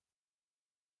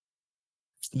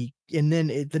 and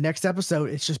then the next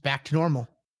episode, it's just back to normal.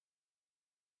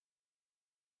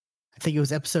 I think it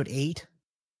was episode 8.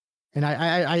 And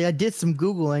I did some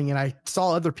Googling and I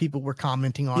saw other people were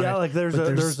commenting on it. Yeah, like there's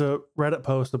a Reddit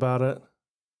post about it.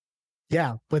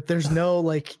 Yeah, but there's no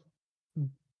like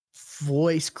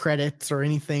voice credits or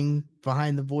anything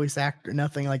behind the voice actor,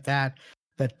 nothing like that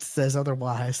says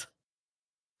otherwise.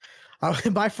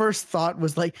 My first thought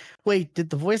was like, wait, did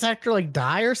the voice actor like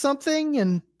die or something?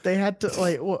 And they had to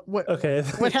like, what? Okay.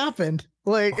 What happened?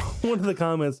 Like, one of the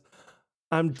comments,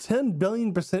 I'm 10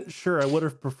 billion% sure I would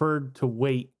have preferred to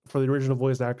wait for the original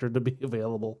voice actor to be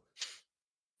available.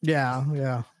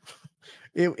 Yeah.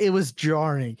 It was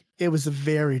jarring. It was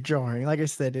very jarring. Like I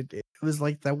said, it was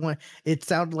like that one. It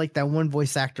sounded like that one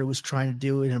voice actor was trying to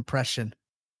do an impression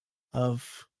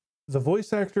of. The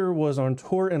voice actor was on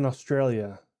tour in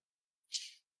Australia.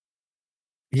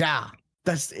 Yeah,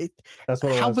 that's it. That's what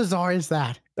it was. How bizarre is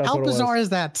that? How bizarre is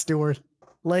that, Stuart?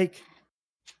 Like,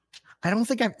 I don't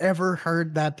think I've ever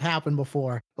heard that happen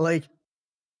before. Like,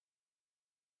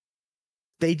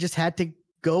 they just had to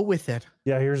go with it.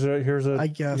 Yeah, here's I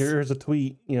guess. Here's a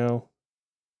tweet, yeah,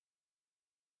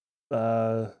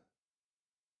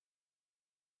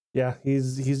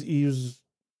 he's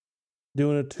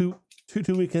doing a two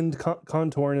weekend con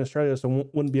tour in Australia, so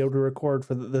wouldn't be able to record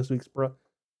for this week's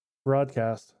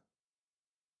broadcast.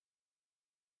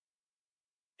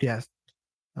 Yes.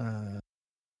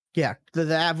 Yeah,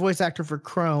 the voice actor for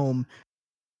Chrome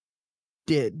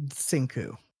did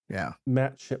Senku. Yeah,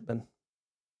 Matt Shipman.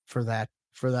 for that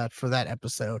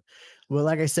episode. Well,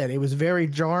 like I said, it was very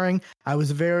jarring. I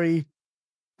was very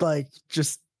like,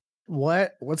 just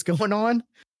what's going on?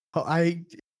 I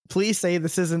please say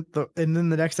this isn't the, and then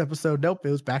the next episode, nope, it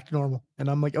was back to normal. And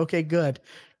I'm like, okay, good.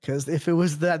 Because if it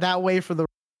was that way for the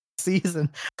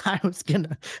season,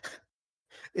 it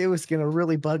was gonna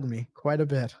really bug me quite a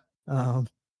bit. But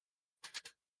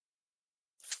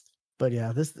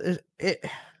yeah,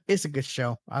 it's a good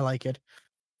show. I like it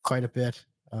quite a bit.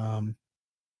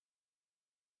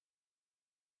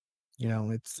 You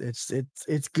know,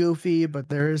 it's goofy, but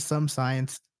there is some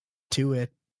science to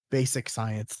it, basic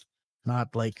science,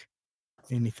 not like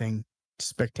anything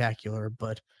spectacular.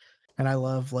 But and I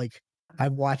love, like,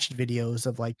 I've watched videos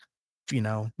of, like,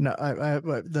 no,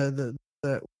 the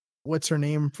what's her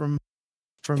name from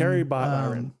Carrie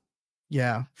Byron.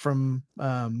 yeah, from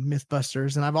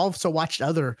Mythbusters, and I've also watched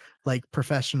other, like,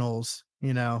 professionals,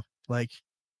 like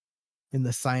in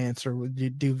the science, or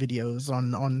would do videos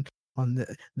on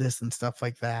this and stuff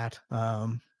like that.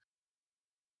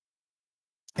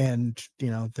 And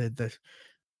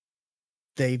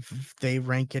they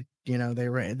rank it,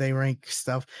 they rank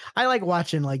stuff. I like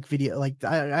watching, like, video, like,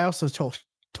 I also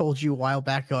told you a while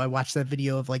back ago, I watched that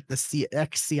video of, like, the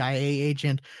ex-CIA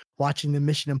agent watching the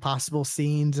Mission Impossible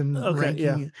scenes and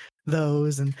ranking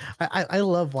those. And I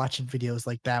love watching videos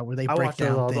like that where they I break watch those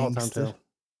down all the things time too.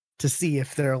 to see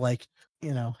if they're, like,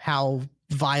 how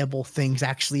viable things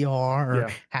actually are, or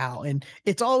how. And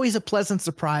it's always a pleasant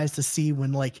surprise to see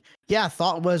when, like, yeah,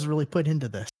 thought was really put into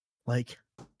this. Like,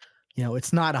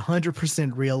 it's not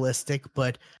 100% realistic,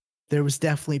 but there was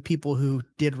definitely people who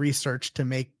did research to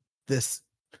make this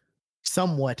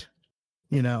somewhat,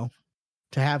 to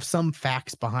have some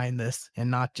facts behind this,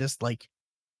 and not just like,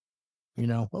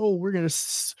 oh, we're gonna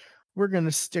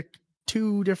stick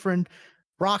two different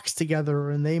rocks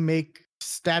together and they make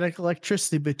static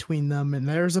electricity between them, and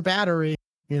there's a battery.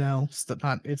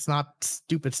 It's not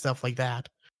stupid stuff like that.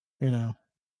 Yeah.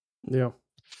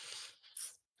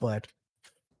 But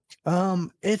I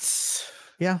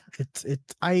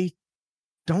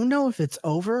don't know if it's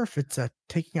over, if it's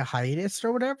taking a hiatus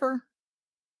or whatever,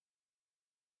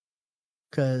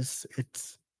 because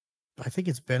I think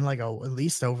it's been like at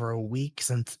least over a week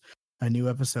since a new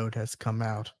episode has come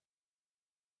out.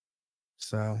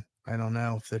 So I don't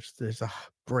know if there's a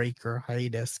break or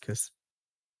hiatus, because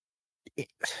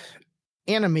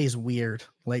anime is weird.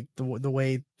 Like the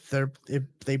way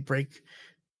they break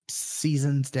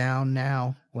seasons down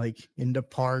now, like into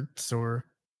parts, or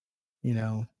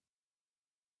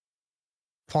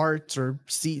parts, or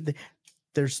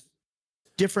there's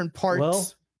different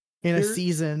parts in a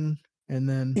season. And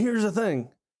then here's the thing.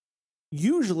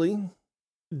 Usually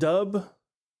dub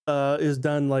is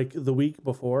done like the week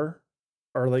before,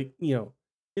 or like,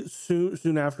 it's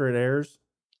soon after it airs.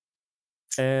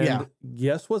 And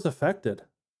guess what's affected?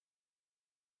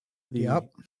 The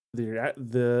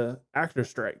actor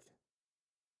strike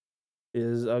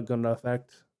is going to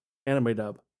affect anime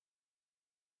dub.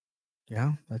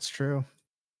 Yeah, that's true.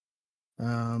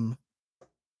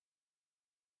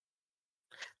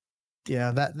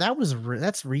 Yeah,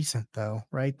 that's recent though,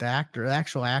 right? The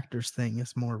actual actors thing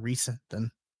is more recent than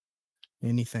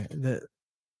anything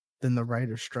than the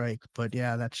writer strike. But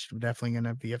yeah, that's definitely going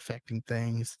to be affecting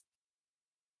things.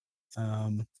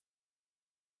 Yeah,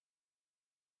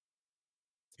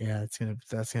 that's gonna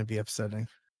be upsetting.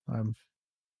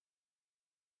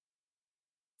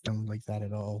 Don't like that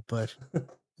at all. But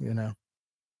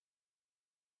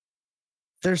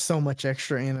there's so much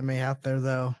extra anime out there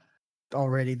though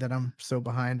already that I'm so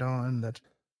behind on, that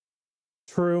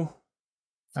True.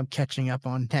 I'm catching up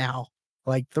on now.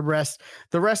 Like the rest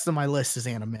of my list is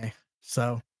anime.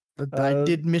 So I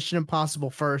did Mission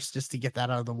Impossible first just to get that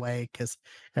out of the way, because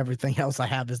everything else I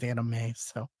have is anime.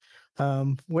 So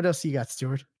what else you got,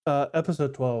 Stuart?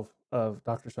 Episode 12 of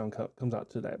Dr. Stone comes out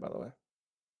today, by the way.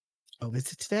 Oh, is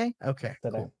it today? Okay,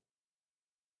 today. Cool.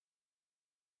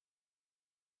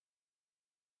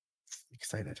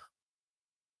 Excited.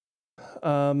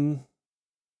 My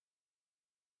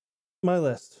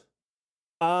list.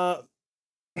 I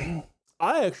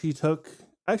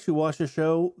actually watched a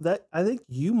show that I think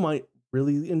you might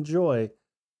really enjoy,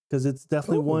 because it's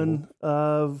definitely one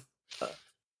of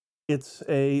it's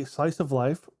a slice of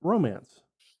life romance.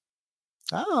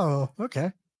 Oh,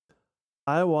 okay.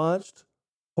 I watched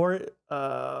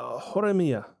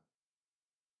Horimiya.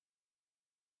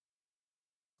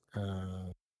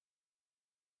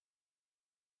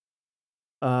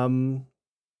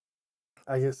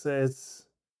 I guess it's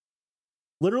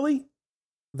literally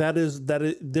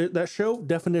that show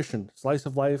definition, slice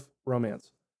of life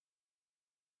romance.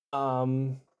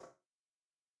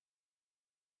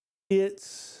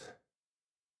 It's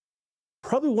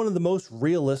probably one of the most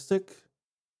realistic,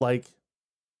 like,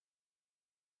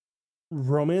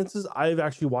 romances I've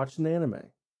actually watched in anime.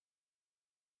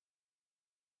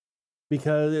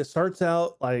 Because it starts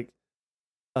out like,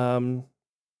 the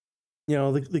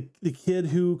kid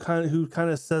who kind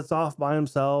of sets off by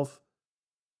himself,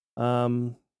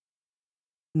 not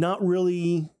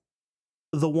really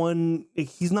the one.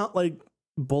 He's not like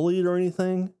bullied or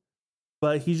anything,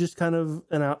 but he's just kind of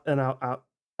an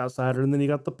outsider. And then you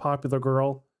got the popular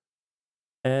girl,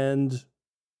 and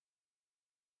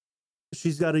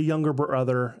she's got a younger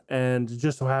brother, and it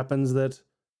just so happens that,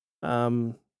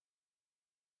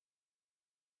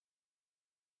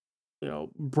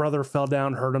 brother fell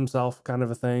down, hurt himself, kind of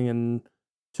a thing, and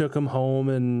took him home,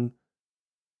 and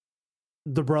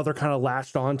the brother kind of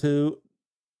latched onto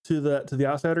the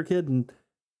outsider kid and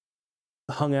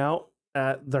hung out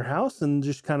at their house, and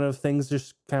just kind of things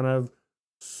just kind of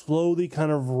slowly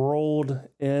kind of rolled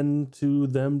into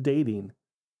them dating.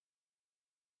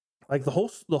 Like the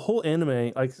whole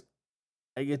anime, like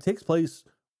it takes place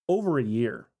over a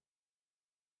year.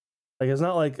 Like it's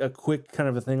not like a quick kind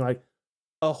of a thing. Like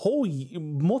a whole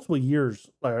multiple years,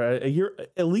 like a year,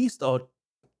 at least a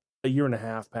year and a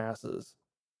half passes,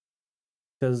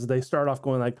 because they start off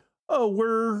going like, oh,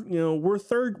 we're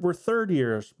third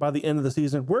years. By the end of the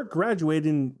season, we're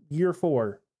graduating year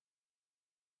 4.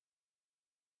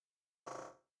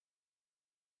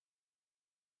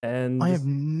 And I have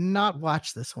not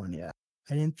watched this one yet.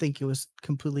 I didn't think it was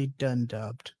completely done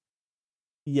dubbed.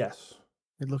 yes,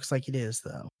 It looks like it is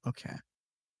though. Okay.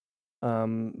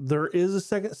 there is a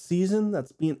second season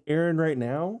that's being aired right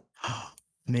now,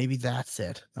 Maybe that's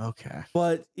it. Okay.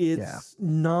 but it's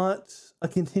not a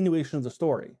continuation of the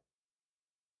story,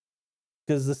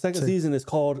 because the second season is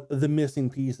called The Missing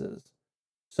Pieces.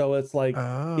 So it's like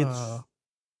it's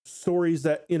stories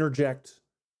that interject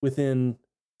within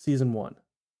season 1.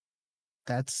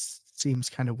 That seems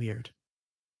kind of weird.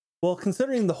 Well,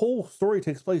 considering the whole story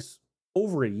takes place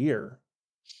over a year,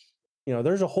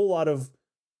 there's a whole lot of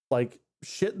like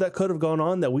shit that could have gone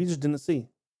on that we just didn't see.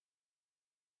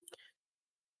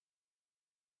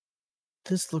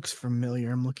 This looks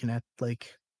familiar. I'm looking at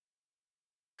like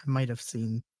I might have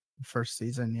seen the first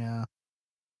season, yeah.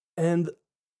 And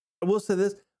I will say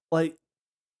this, like,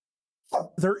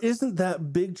 there isn't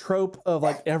that big trope of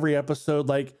like every episode,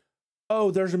 like,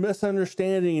 oh, there's a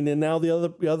misunderstanding and now the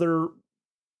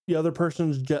other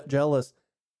person's jealous.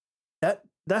 That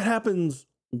happens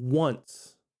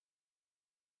once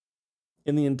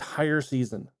in the entire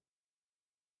season.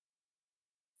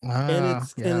 And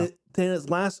it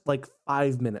lasts like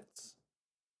 5 minutes.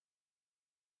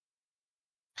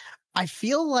 I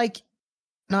feel like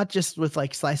not just with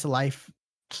like slice of life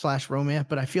 / romance,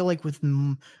 but I feel like with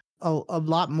a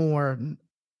lot more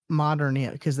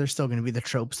modern, because there's still going to be the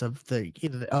tropes of the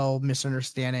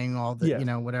misunderstanding, all the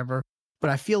whatever. But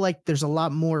I feel like there's a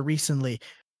lot more recently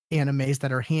animes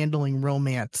that are handling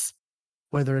romance,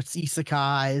 whether it's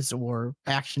isekais or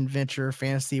action adventure,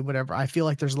 fantasy, whatever. I feel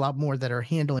like there's a lot more that are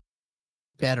handling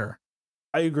better.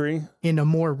 I agree. In a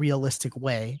more realistic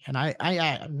way. And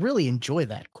I really enjoy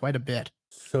that quite a bit.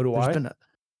 So do I.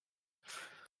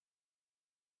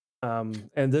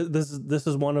 And this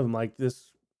is one of them. Like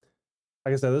this,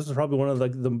 like I said, this is probably one of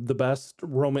like the best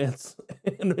romance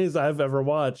animes I've ever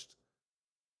watched.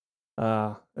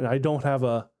 And I don't have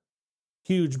a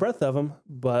huge breadth of them,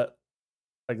 but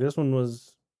like this one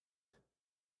was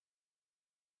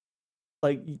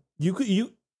like you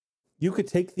could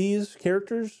take these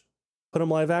characters, put them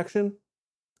live action.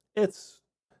 It's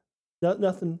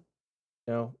nothing,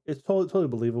 it's totally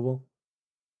believable.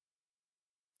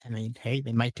 I mean, hey,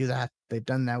 they might do that. They've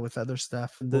done that with other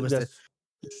stuff. That's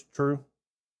true.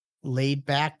 Laid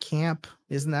Back Camp,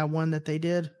 isn't that one that they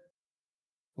did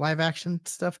live action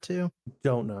stuff too?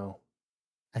 Don't know.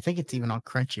 I think it's even on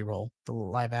Crunchyroll, the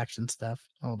live action stuff.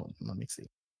 Hold on, let me see.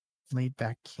 Laid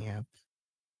Back Camp.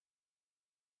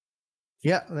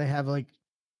 Yeah, they have like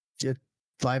a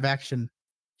live action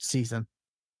season.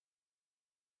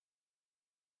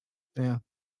 Yeah,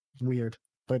 weird,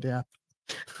 but yeah.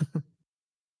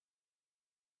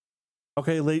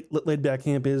 Okay, Laid Back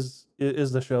Camp is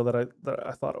the show that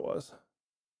I thought it was.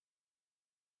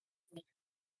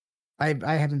 I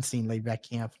haven't seen Laid Back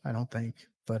Camp, I don't think,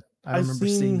 but I remember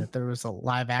seeing that there was a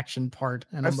live action part,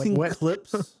 and I've I'm like, seen what?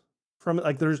 clips from it.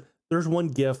 Like there's one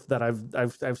GIF that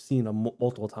I've seen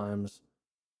multiple times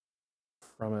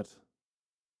from it.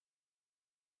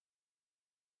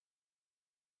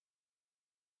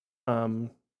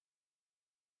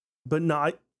 But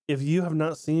not if you have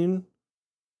not seen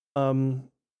Hoi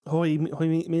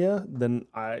Mia, then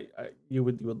I you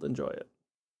would enjoy it.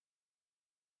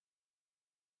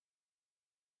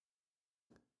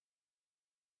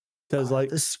 Because like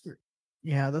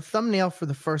the thumbnail for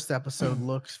the first episode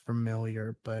looks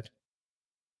familiar, but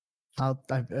I'll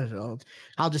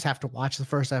just have to watch the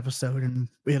first episode, and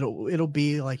it'll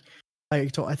be like I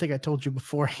think I told you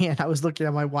beforehand. I was looking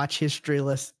at my watch history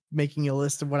list, making a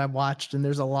list of what I watched, and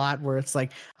there's a lot where it's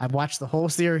like I've watched the whole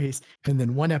series and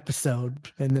then one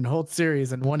episode, and then whole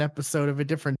series and one episode of a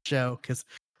different show, because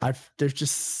there's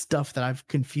just stuff that I've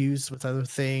confused with other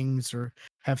things or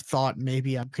have thought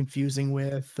maybe I'm confusing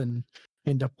with, and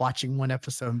end up watching one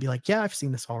episode and be like, yeah, I've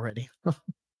seen this already.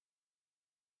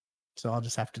 So I'll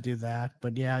just have to do that.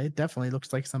 But yeah, it definitely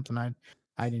looks like something I'd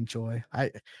enjoy.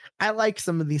 I like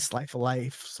some of these slice of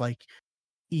life, like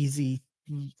easy,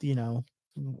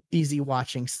 easy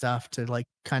watching stuff to like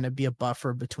kind of be a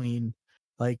buffer between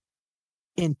like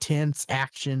intense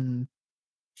action,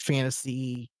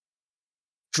 fantasy,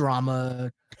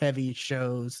 drama heavy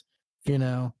shows,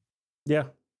 yeah.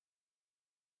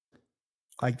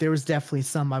 Like there was definitely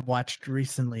some I watched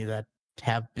recently that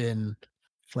have been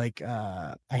like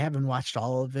I haven't watched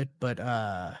all of it, but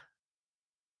I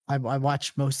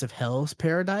watched most of Hell's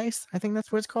Paradise. I think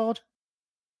that's what it's called.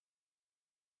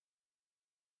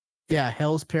 Yeah,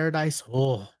 Hell's Paradise.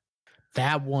 Oh,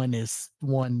 that one is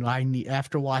one I need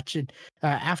after watching.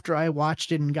 After I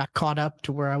watched it and got caught up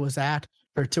to where I was at,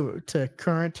 or to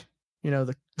current,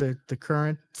 the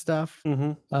current stuff.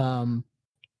 Mm-hmm.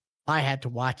 I had to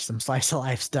watch some slice of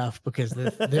life stuff because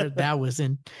that was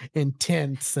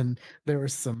intense, and there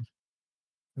was some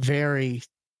very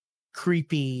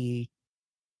creepy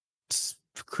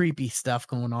stuff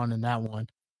going on in that one.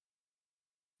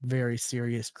 Very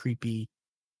serious, creepy,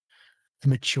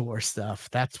 mature stuff.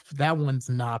 That one's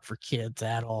not for kids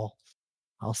at all.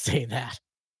 I'll say that.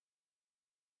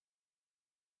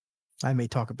 I may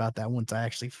talk about that once I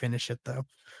actually finish it, though.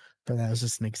 But that was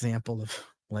just an example of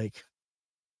like,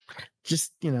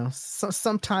 just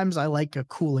sometimes I like a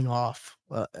cooling off,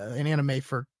 an anime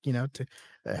for to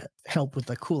help with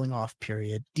the cooling off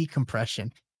period,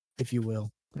 decompression, if you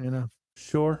will.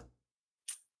 Sure.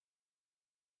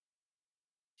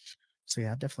 So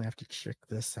yeah, I definitely have to check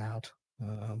this out.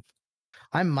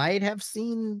 I might have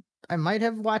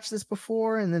watched this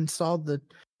before and then saw the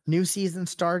new season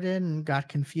started and got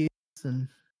confused, and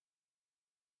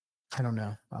I don't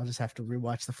know. I'll just have to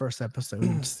rewatch the first episode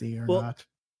and see or not.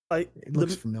 It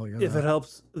looks familiar. If it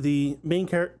helps, the main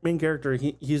character,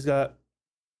 he's got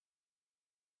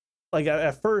like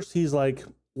at first he's like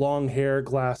long hair,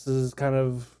 glasses, kind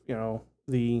of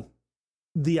the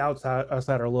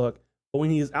outsider look. But when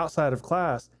he's outside of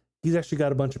class, he's actually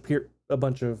got a bunch of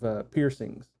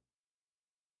piercings,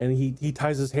 and he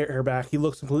ties his hair back. He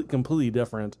looks completely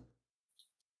different.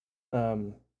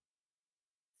 And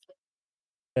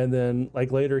then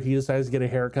like later he decides to get a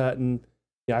haircut, and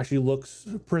he actually looks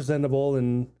presentable,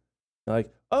 and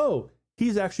like, oh,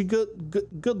 he's actually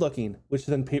good looking, which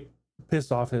then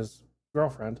pissed off his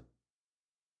girlfriend,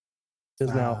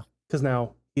 because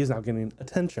now he's now getting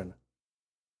attention.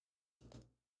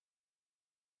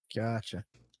 Gotcha.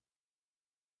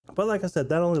 But like I said,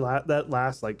 that only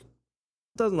lasts like,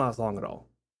 doesn't last long at all.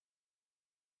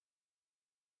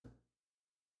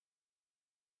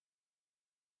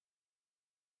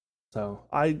 So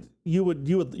you would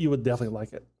definitely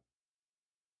like it.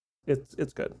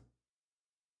 It's good.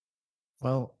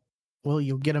 Well,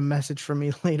 you'll get a message from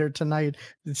me later tonight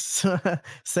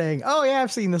saying, "Oh yeah,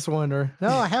 I've seen this one," or "No,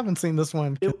 I haven't seen this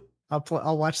one."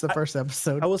 I'll watch the first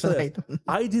episode. I will tonight. say this,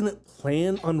 I didn't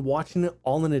plan on watching it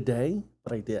all in a day,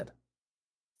 but I did.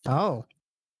 Oh,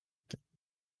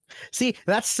 see,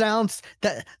 that sounds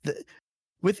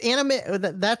with anime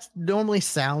that normally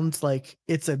sounds like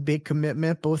it's a big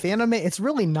commitment, but with anime, it's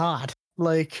really not.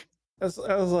 Like I was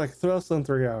like, less than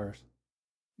 3 hours.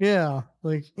 Yeah,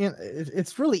 like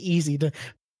it's really easy to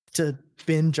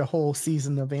binge a whole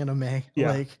season of anime.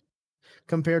 Yeah. Like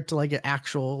compared to like an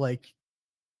actual like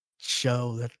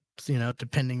show that's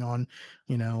depending on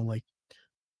like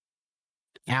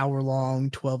hour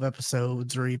long 12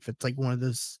 episodes, or if it's like one of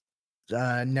those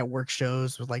network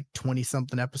shows with like 20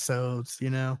 something episodes.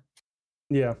 Yeah,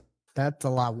 that's a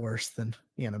lot worse than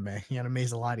anime. Anime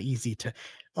is a lot easy to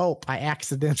I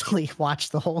accidentally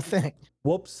watched the whole thing.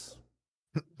 Whoops.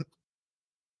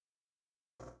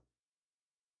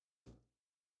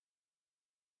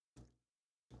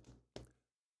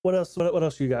 What else? What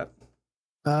else you got?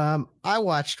 I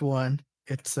watched one.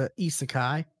 It's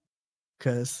Isekai,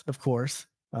 because of course.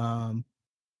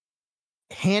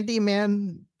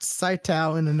 Handyman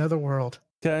Saitao in Another World.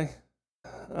 Okay.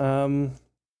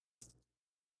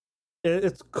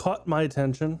 It's caught my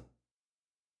attention.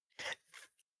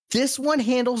 This one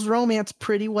handles romance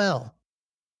pretty well.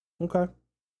 Okay.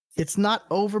 It's not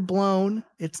overblown.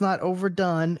 It's not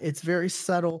overdone. It's very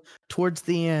subtle towards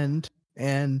the end.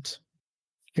 And,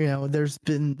 you know, there's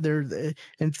been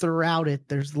and throughout it,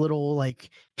 there's little like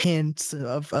hints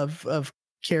of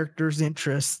characters'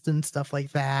 interests and stuff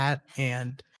like that.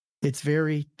 And it's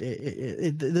very,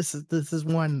 this is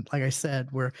one, like I said,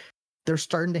 where they're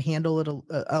starting to handle it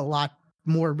a lot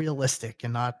more realistic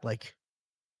and not like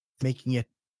making it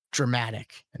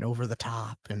dramatic and over the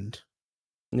top and,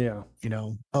 Yeah. you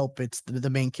know, it's the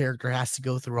main character has to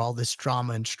go through all this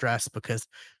drama and stress because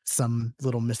some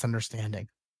little misunderstanding.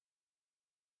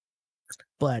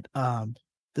 But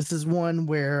this is one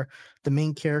where the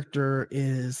main character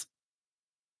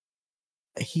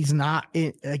he's not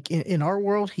in our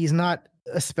world, he's not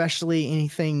especially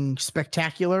anything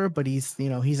spectacular, but he's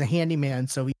a handyman,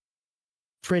 so he's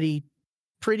pretty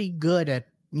good at,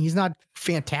 he's not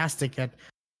fantastic at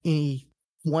any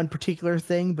one particular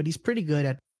thing, but he's pretty good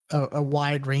at a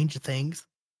wide range of things.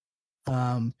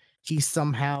 He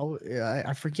somehow,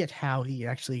 I forget how he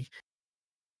actually,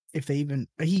 if they even,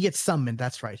 he gets summoned.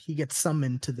 That's right. He gets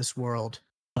summoned to this world.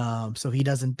 So he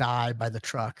doesn't die by the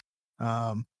truck.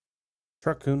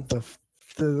 Truck-kun.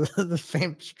 The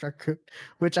famous truck,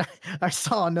 which I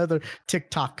saw another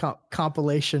TikTok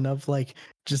compilation of like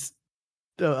just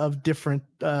of different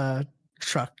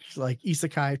trucks, like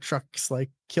isekai trucks, like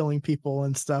killing people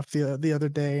and stuff the other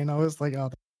day, and I was like, oh,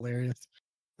 that's hilarious.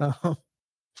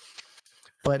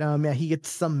 But yeah, he gets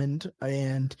summoned,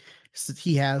 and so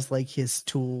he has like his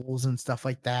tools and stuff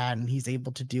like that, and he's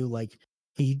able to do like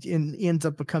ends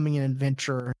up becoming an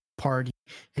adventure party,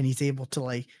 and he's able to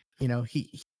like, you know,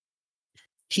 he's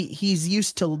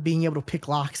used to being able to pick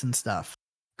locks and stuff,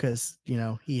 because, you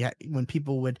know, when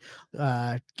people would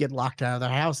get locked out of their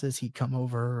houses, he'd come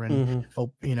over and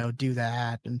you know, do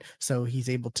that, and so he's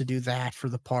able to do that for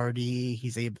the party.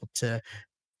 He's able to,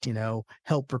 you know,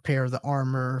 help repair the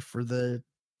armor for the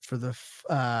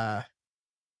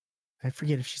I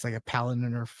forget if she's like a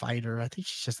paladin or fighter. I think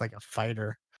she's just like a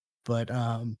fighter, but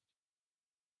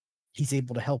he's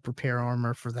able to help repair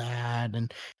armor for that,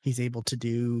 and he's able to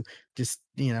do just,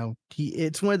 you know,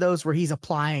 it's one of those where he's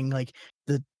applying like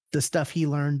the stuff he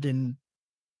learned in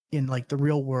like the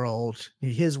real world,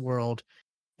 his world,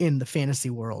 in the fantasy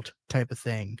world type of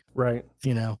thing. Right.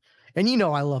 You know, and you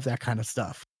know, I love that kind of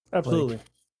stuff. Absolutely. Like,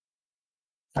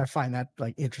 I find that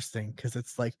like interesting because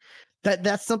it's like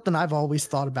that's something I've always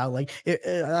thought about. Like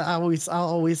I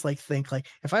always like think like,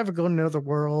 if I ever go to another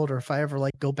world, or if I ever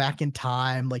like go back in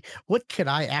time, like what could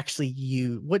I actually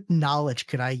use? What knowledge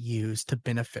could I use to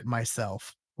benefit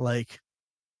myself? Like,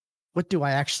 what do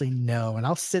I actually know? And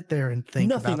I'll sit there and think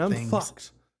Nothing. about I'm things.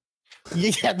 fucked.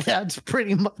 Yeah, that's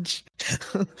pretty much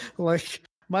like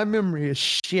my memory is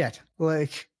shit.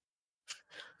 Like,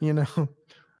 you know.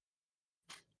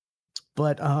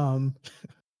 But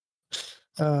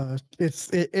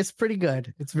it's pretty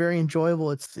good. It's very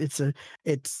enjoyable. It's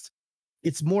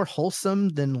more wholesome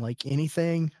than like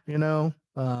anything, you know.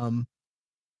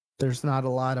 There's not a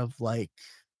lot of like,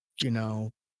 you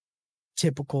know,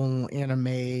 typical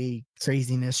anime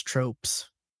craziness tropes.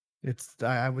 It's,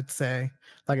 I would say,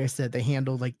 like I said, they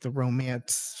handle like the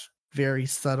romance very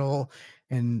subtle,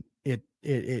 and it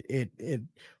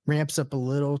ramps up a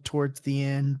little towards the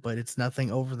end, but it's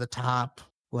nothing over the top.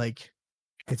 Like,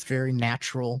 it's very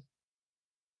natural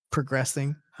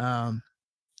progressing.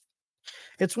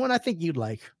 It's one I think you'd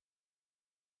like.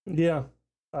 Yeah.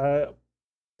 I'll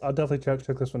definitely check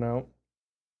this one out.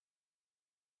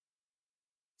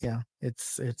 Yeah,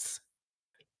 it's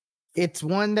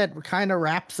one that kind of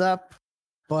wraps up,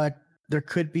 but there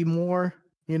could be more,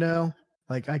 you know.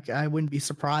 Like I wouldn't be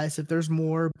surprised if there's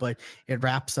more, but it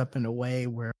wraps up in a way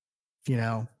where, you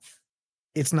know,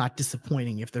 it's not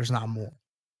disappointing if there's not more.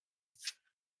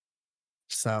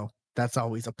 So that's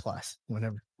always a plus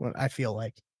when I feel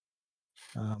like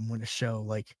when a show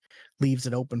like leaves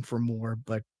it open for more,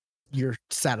 but you're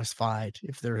satisfied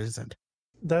if there isn't.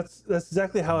 That's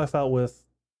exactly how I felt with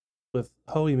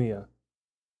Hoimiya.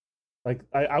 Like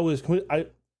I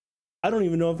don't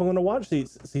even know if I'm going to watch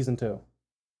season 2,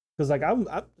 because like I'm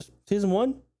season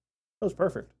 1, that was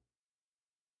perfect.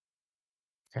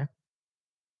 Okay.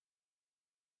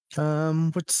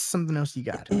 What's something else you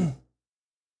got?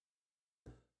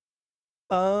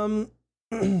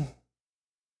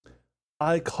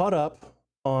 I caught up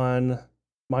on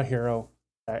My Hero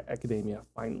Academia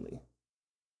finally.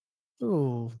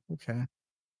 Oh, okay.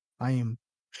 I am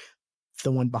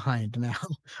the one behind now.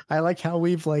 I like how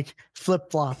we've like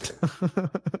flip flopped.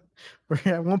 Where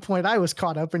at one point I was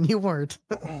caught up and you weren't.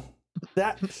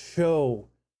 That show,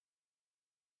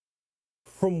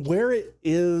 from where it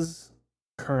is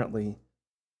currently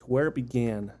to where it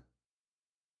began,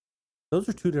 those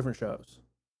are two different shows.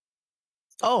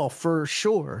 Oh, for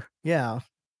sure. Yeah.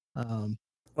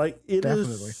 Like it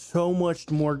Definitely. is so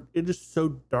much more. It is so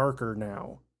darker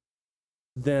now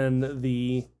than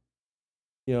the,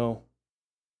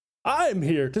 I'm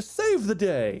here to save the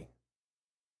day.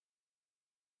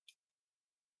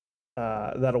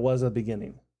 That it was at the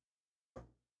beginning,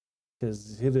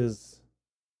 because it is.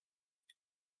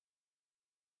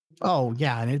 Oh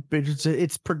yeah, and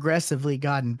it's progressively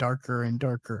gotten darker and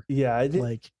darker. Yeah,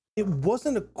 Like it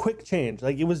wasn't a quick change.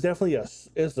 Like it was definitely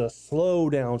it's a slow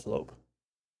down slope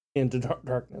into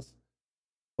darkness,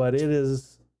 but it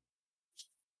is.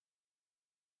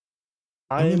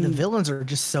 I mean, the villains are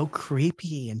just so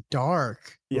creepy and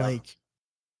dark. Yeah. Like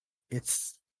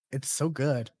it's so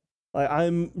good.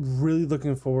 I'm really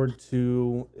looking forward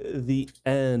to the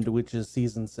end, which is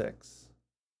season 6.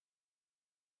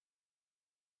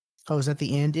 Oh, is that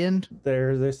the end?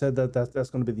 They said that's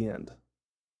going to be the end.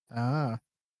 Ah,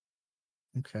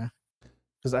 okay.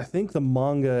 Because I think the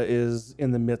manga is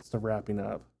in the midst of wrapping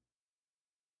up.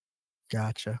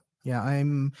 Gotcha. Yeah, I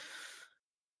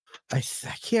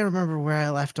can't remember where I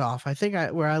left off. I think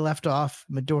where I left off,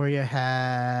 Midoriya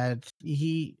had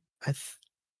he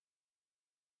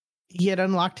had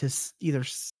unlocked his either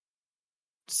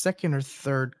second or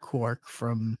third quirk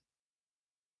from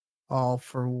all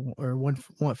for or one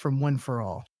from one for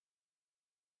all.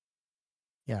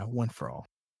 Yeah, one for all.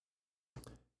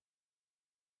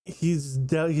 He's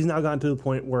now gotten to the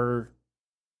point where,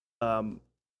 I don't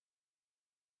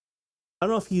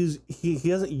know if he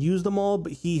hasn't used them all,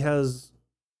 but he has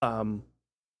come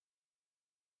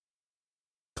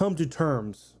to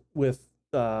terms with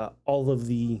all of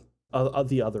the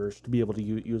others to be able to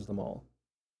use them all.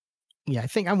 Yeah, I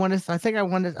think I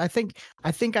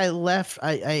left.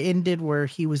 I ended where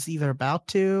he was either about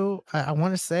to. I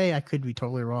want to say, I could be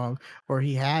totally wrong, or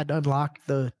he had unlocked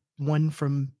the one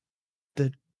from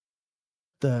the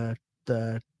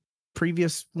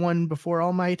previous one before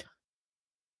All Might.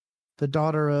 The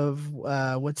daughter of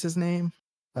what's his name?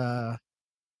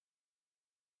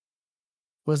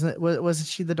 Wasn't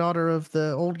she the daughter of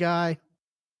the old guy?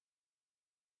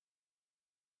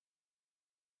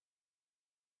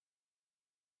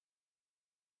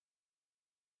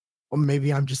 Or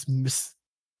maybe I'm just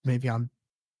maybe I'm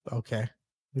okay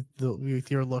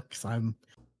with your looks. I'm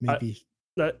maybe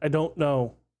I don't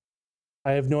know.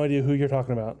 I have no idea who you're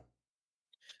talking about.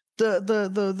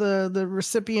 the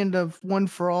recipient of One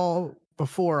for All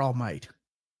before All Might.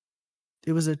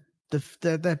 It was a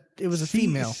it was a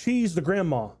female. She's the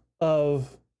grandma of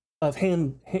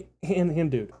hand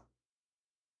dude.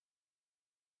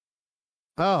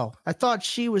 Oh, I thought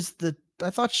she was the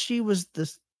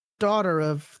daughter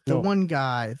of the one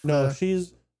guy. No,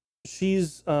 she's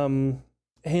hand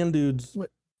dude's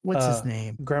what's his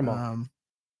name? Grandma.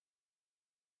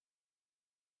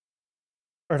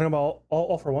 Are you talking about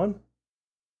all for one?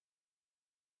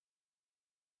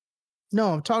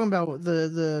 No, I'm talking about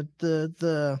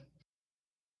the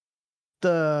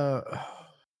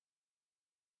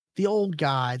old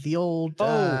guy, the old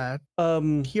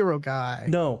hero guy.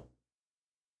 No,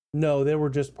 they were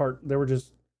just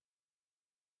partners.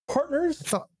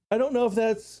 I don't know if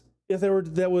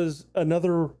that was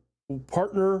another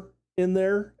partner in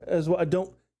there as well.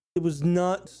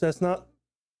 That's not,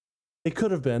 it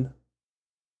could have been,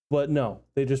 but no,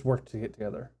 they just worked to get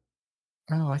together.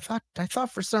 Oh, I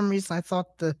thought for some reason I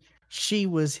thought she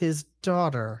was his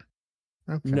daughter.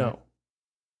 Okay. No.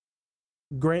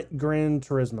 Gran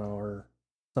Turismo or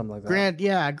something like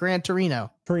that. Gran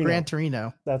Torino. Gran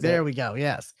Torino. There we go.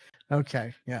 Yes.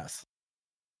 Okay. Yes.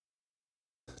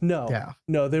 No. Yeah.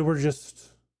 No, they were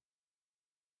just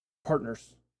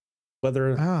partners.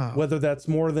 Whether that's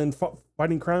more than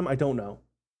fighting crime, I don't know.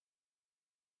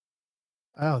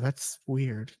 Oh, that's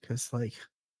weird. Because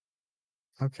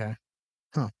okay.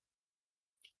 Huh.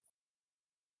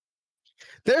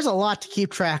 There's a lot to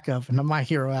keep track of in My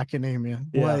Hero Academia.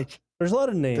 Yeah. There's a lot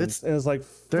of names, and it's like,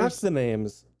 fuck the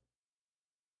names.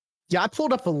 Yeah, I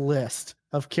pulled up a list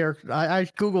of characters. I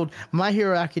Googled My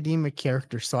Hero Academia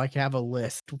characters so I can have a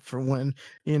list for when,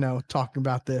 talking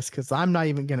about this, because I'm not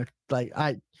even going to,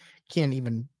 I can't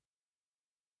even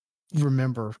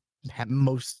remember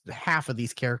half of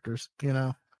these characters,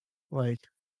 there's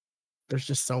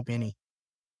just so many.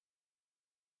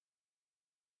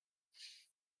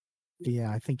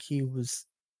 Yeah, I think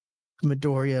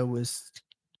Midoriya was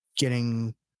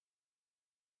getting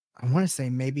I want to say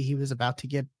maybe he was about to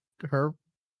get her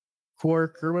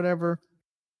quirk or whatever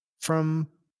from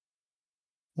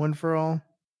One for All.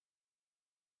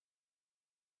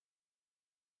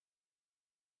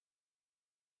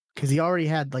 Because he already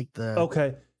had like the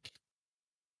Okay,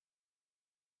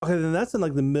 then that's in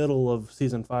like the middle of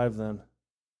season 5 then.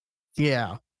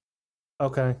 yeah.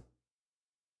 Okay.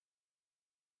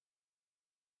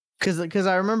 Because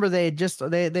I remember they had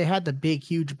they had the big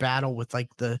huge battle with like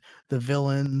the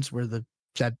villains where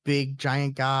that big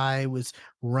giant guy was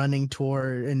running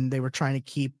toward, and they were trying to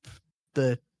keep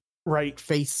the Right.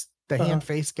 hand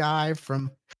face guy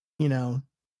from,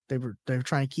 they were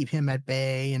trying to keep him at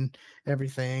bay and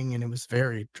everything, and it was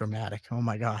very dramatic. Oh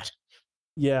my god.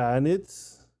 Yeah, and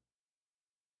it's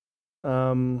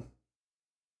It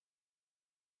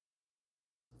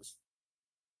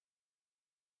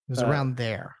was around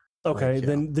there. okay, Like,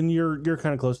 yeah. then you're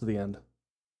kind of close to the end.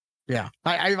 Yeah.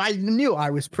 I knew I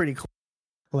was pretty close.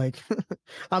 Like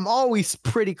I'm always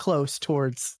pretty close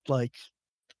towards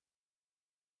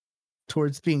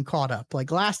being caught up.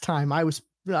 Like last time I was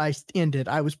pretty close to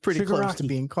Shigaraki.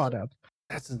 being caught up.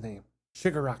 That's his name.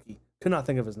 Shigaraki. Could not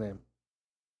think of his name.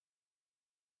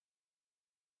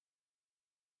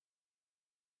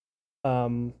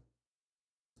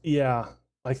 Yeah,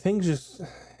 like things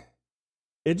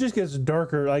it just gets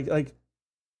darker. Like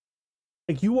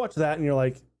you watch that and you're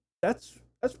like, that's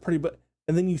pretty, but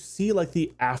and then you see like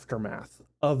the aftermath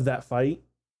of that fight.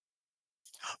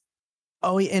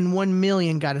 Oh, and 1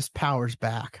 million got his powers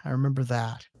back. I remember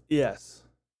that. Yes.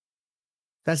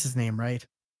 That's his name, right?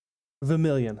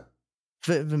 Vermilion.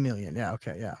 Vermilion. Yeah.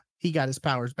 Okay. Yeah. He got his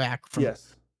powers back from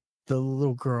the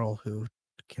little girl who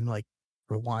can like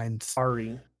rewind.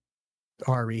 Ari,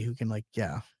 who can like,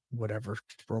 whatever,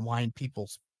 rewind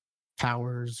people's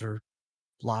powers or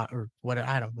what.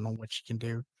 I don't know what she can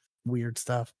do. Weird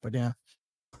stuff, but yeah.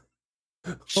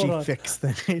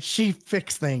 She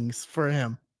fixed things for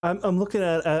him. I'm looking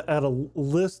at a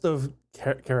list of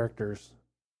characters,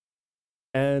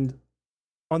 and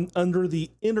under the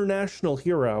international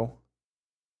hero,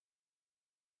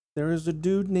 there is a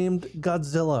dude named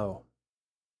Godzilla.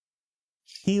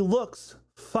 He looks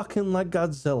fucking like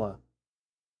Godzilla.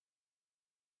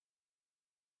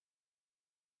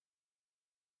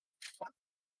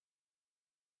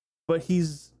 But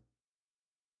he's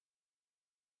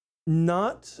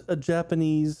not a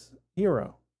Japanese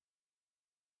hero.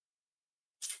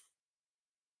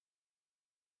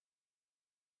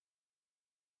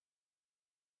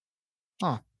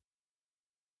 Huh.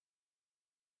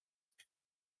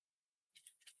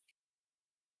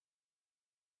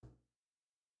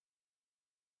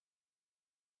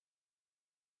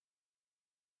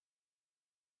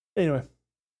 Anyway,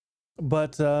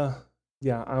 but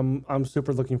yeah, I'm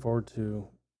super looking forward to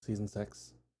season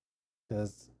 6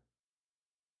 because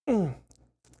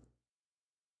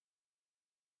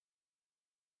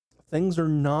things are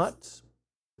not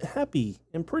happy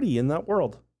and pretty in that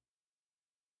world.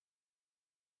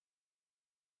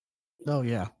 Oh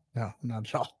yeah, no, not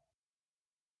at all.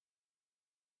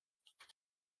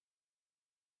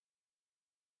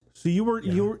 So you were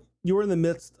in the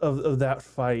midst of that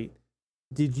fight.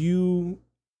 Did you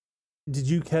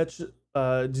catch?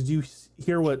 Did you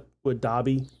hear what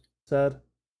Dobby said?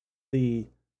 The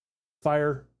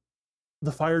fire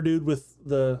dude with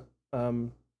the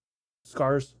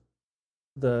scars,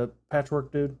 the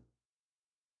patchwork dude.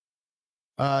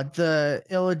 The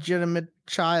illegitimate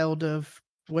child of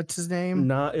what's his name?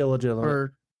 Not illegitimate.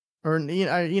 Or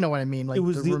you know what I mean? Like it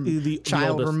was the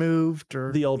child oldest, removed,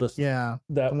 or the oldest. Yeah,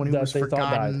 that the one who that was they thought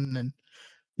died. forgotten and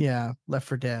left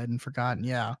for dead and forgotten.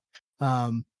 Yeah.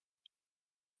 What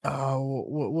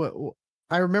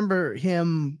I remember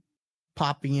him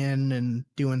popping in and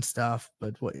doing stuff,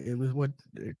 but what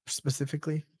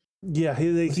specifically? Yeah,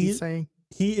 He's saying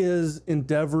he is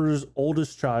Endeavor's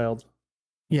oldest child.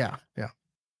 Yeah.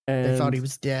 And they thought he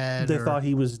was dead. Thought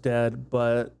he was dead,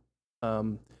 but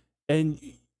and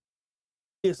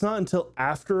it's not until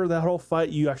after that whole fight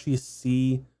you actually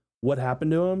see what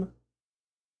happened to him.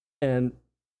 And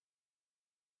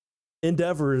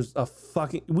Endeavor is a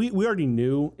fucking... We already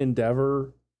knew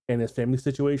Endeavor and his family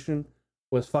situation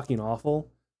was fucking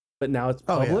awful, but now it's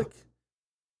public.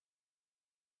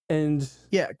 And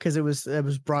yeah, because it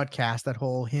was broadcast, that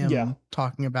whole him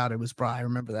talking about it was I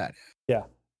remember that. Yeah.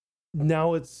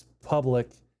 Now it's public,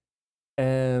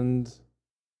 and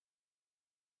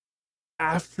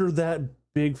after that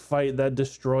big fight that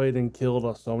destroyed and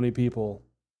killed so many people,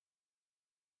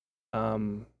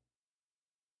 the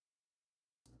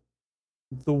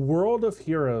world of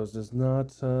heroes is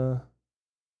not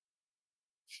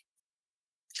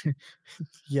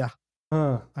yeah.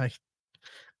 Like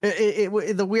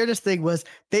the weirdest thing was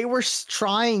they were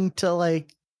trying to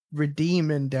like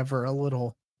redeem Endeavor a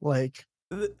little. Like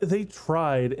They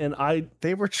tried, and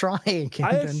they were trying.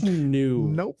 I actually knew.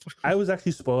 Nope. I was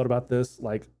actually spoiled about this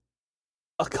like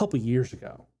a couple years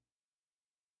ago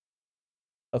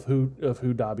of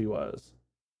who Dobby was.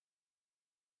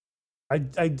 I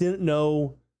didn't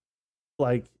know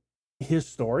like his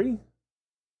story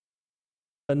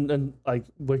and like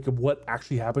what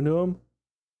actually happened to him.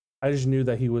 I just knew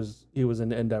that he was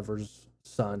an Endeavor's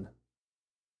son.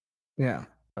 Yeah.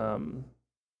 And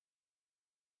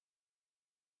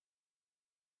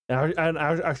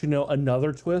I actually know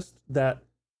another twist that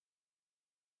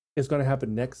is going to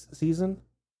happen next season.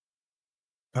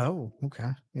 Oh, okay,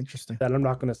 interesting. That I'm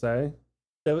not going to say.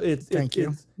 Thank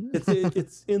you.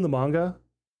 It's in the manga,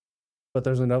 but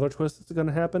there's another twist that's going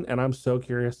to happen, and I'm so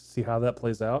curious to see how that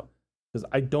plays out because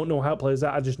I don't know how it plays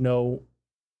out. I just know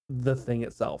the thing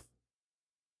itself.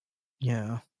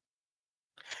 Yeah.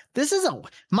 This is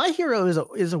My Hero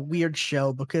is a weird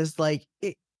show because like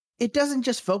it doesn't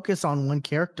just focus on one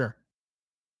character.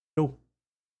 No.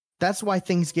 That's why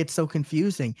things get so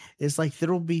confusing. It's like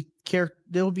there'll be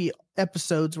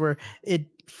episodes where you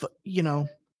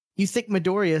think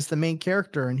Midoriya is the main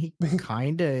character and he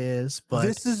kind of is, but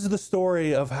this is the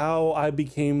story of how I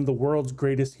became the world's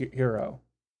greatest hero.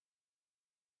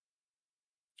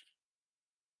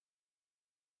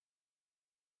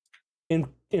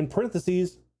 In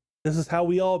parentheses, this is how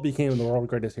we all became the world's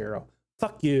greatest hero.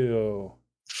 Fuck you.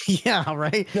 Yeah,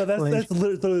 right. No, that's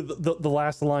literally the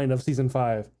last line of season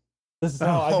 5. This is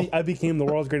how I became the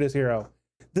world's greatest hero.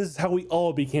 This is how we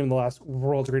all became the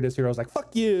world's greatest heroes. Like,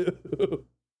 fuck you.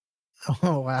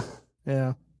 Oh wow.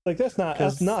 Yeah. Like that's not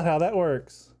how that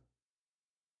works.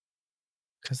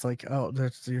 Because like, oh,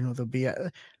 there'll be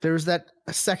there was that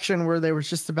section where they was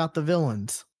just about the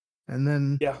villains, and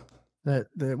then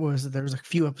there was a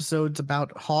few episodes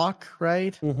about Hawk,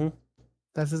 right? Mm-hmm.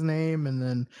 That's his name, and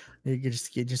then it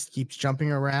just keeps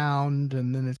jumping around,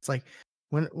 and then it's like,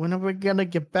 when are we gonna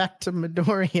get back to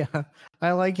Midoriya?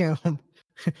 I like him.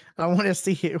 I want to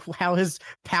see how his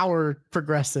power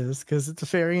progresses because it's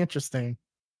very interesting.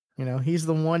 He's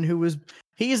the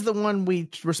one we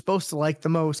were supposed to like the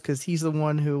most because he's the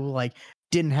one who like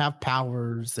didn't have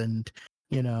powers and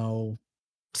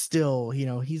still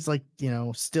he's like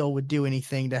still would do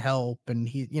anything to help, and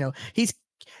he's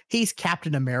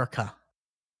Captain America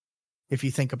if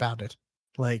you think about it,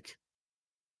 like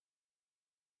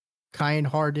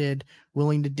kind-hearted,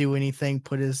 willing to do anything,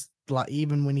 put his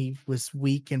even when he was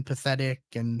weak and pathetic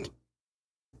and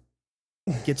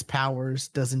gets powers,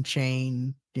 doesn't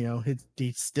change.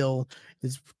 He still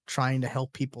is trying to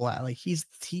help people out. Like he's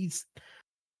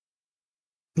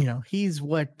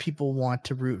what people want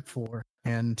to root for.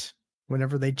 And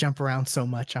whenever they jump around so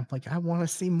much, I'm like, I want to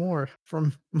see more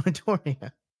from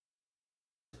Midoriya.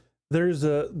 There's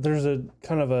a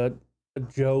kind of a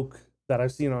joke that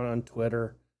I've seen on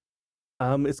Twitter.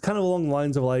 It's kind of along the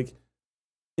lines of like,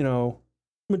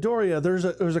 Midoriya,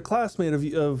 there's a classmate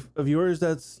of yours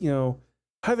that's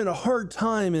having a hard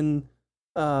time and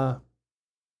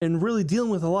really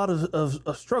dealing with a lot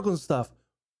of struggle and stuff.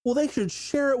 Well, they should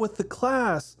share it with the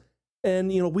class, and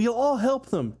we'll all help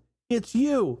them. It's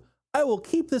you. I will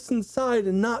keep this inside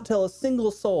and not tell a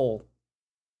single soul.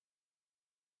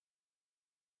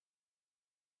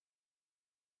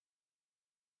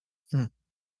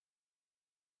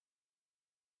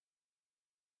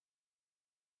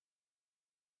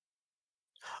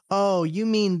 Oh, you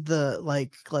mean the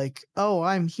like, oh,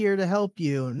 I'm here to help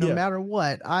you no matter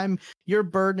what. I'm your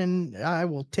burden. I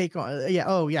will take on. Yeah.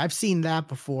 Oh, yeah. I've seen that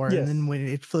before. Yes. And then when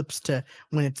it flips to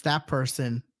when it's that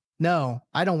person, no,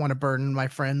 I don't want to burden my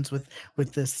friends with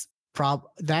this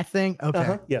that thing.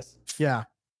 Okay. Yes. Yeah.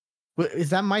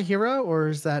 Is that My Hero or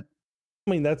is that?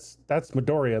 I mean, that's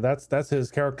Midoriya. That's his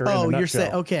character. Oh, in a you're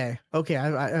saying nutshell. okay.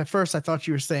 I at first I thought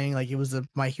you were saying like it was a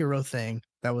My Hero thing.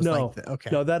 That was okay.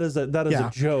 No, that is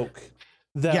a joke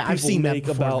that people I've seen make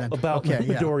that before, about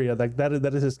Midoriya. Yeah. Like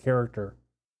that is his character.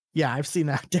 Yeah, I've seen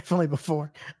that definitely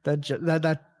before.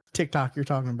 That TikTok you're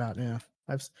talking about. Yeah,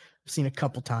 I've seen a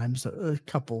couple times, a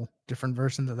couple different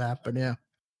versions of that. But yeah,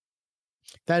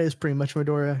 that is pretty much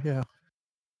Midoriya. Yeah,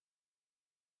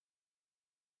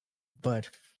 but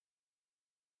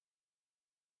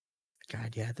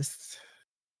God, yeah,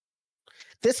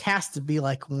 this has to be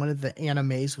like one of the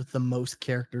animes with the most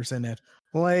characters in it.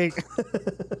 Like,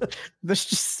 there's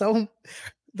just so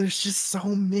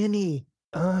many.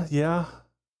 Yeah.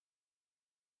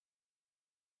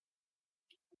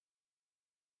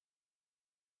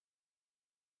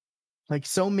 Like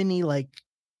so many, like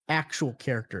actual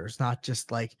characters, not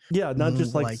just like not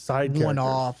just like side one characters.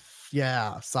 off.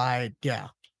 Yeah, side. Yeah,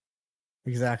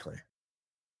 exactly.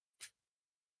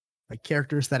 Like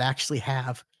characters that actually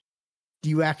have,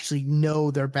 you actually know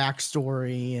their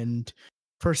backstory and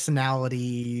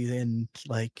personality, and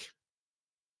like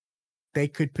they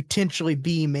could potentially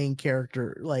be main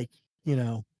character. Like, you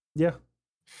know, Yeah.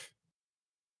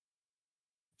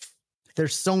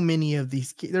 there's so many of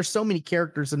these. There's so many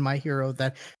characters in My Hero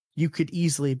that you could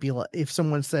easily be like, if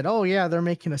someone said, "Oh yeah, they're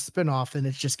making a spinoff and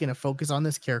it's just going to focus on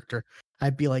this character,"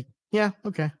 I'd be like, "Yeah,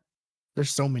 okay."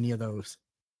 There's so many of those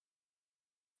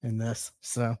in this,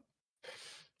 so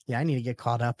yeah, I need to get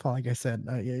caught up. Like I said,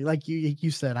 like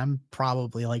you said, I'm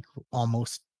probably like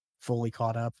almost fully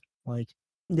caught up. Like,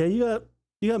 Yeah, you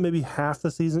got maybe half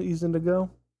the season to go.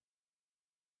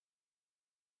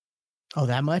 oh,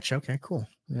 that much? Okay, cool.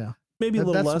 Yeah, Maybe a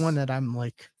little that's less. one that I'm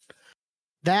like,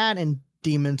 that and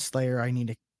Demon Slayer. I need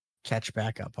to catch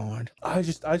back up on. I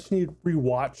just need to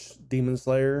rewatch Demon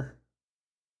Slayer.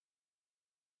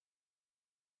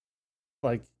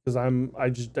 Like, because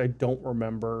I don't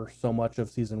remember so much of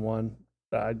season 1.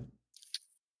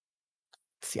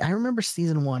 See, I remember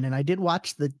season 1, and I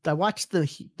watched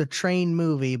the train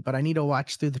movie, but I need to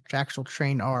watch through the actual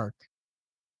train arc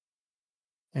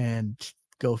and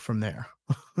go from there.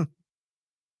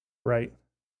 Right.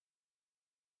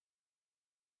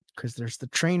 Because there's the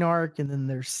train arc, and then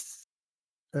there's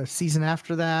a season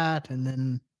after that, and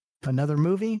then another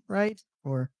movie, right?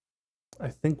 Or I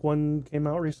think one came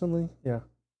out recently. Yeah.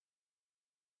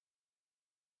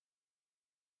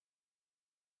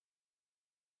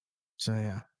 so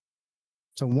yeah.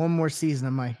 So one more season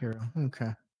of My Hero.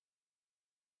 Okay.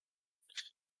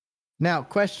 Now,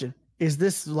 question. Is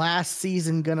this last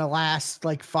season gonna last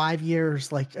like 5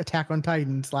 years like Attack on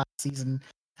Titan's last season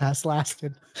has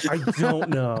lasted? I don't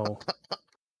know.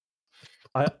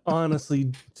 I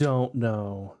honestly don't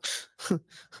know.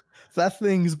 That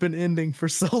thing's been ending for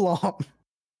so long.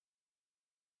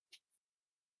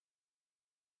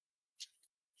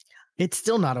 It's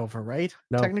still not over, right?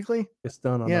 No. Technically? It's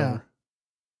done on Yeah. over.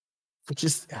 It's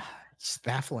just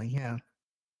baffling, yeah.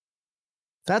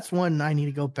 That's one I need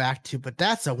to go back to, but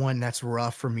that's a one that's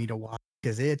rough for me to watch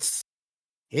because it's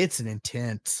an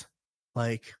intense,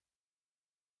 like,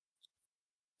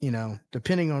 you know,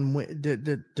 depending on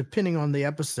depending on the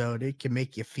episode, it can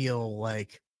make you feel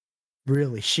like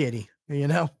really shitty, you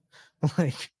know,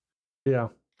 like Yeah.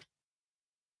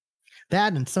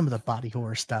 that and some of the body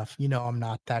horror stuff. You know, I'm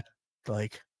not that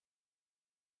like,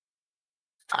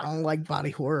 I don't like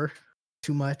body horror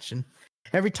too much, and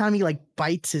every time he like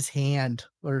bites his hand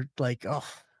or like, oh,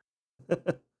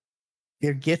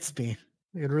 it gets me.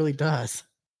 It really does.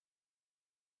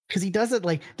 Because he does it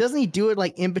like, doesn't he do it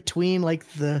like in between like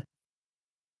the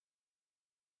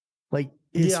like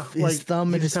his like,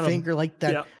 thumb and his finger, like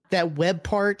that that web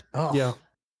part? Oh Yeah.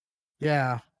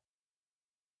 yeah.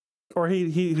 Or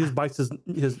he just bites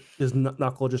his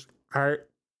knuckle just hard.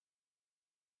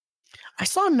 I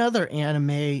saw another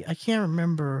anime. I can't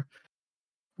remember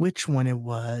which one it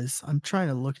was. I'm trying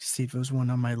to look to see if it was one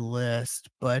on my list,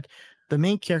 but the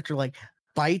main character like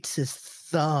bites his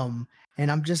thumb, and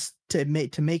I'm just to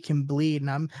make him bleed, and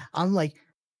I'm like,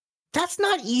 that's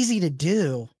not easy to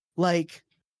do. Like,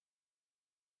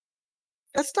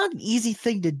 that's not an easy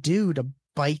thing to do, to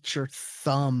bite your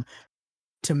thumb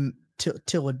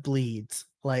till it bleeds.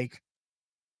 Like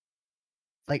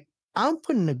I'm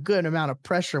putting a good amount of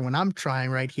pressure when I'm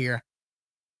trying right here.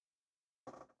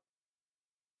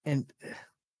 And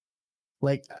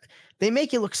like they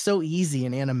make it look so easy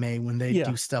in anime when they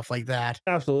do stuff like that.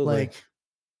 Absolutely.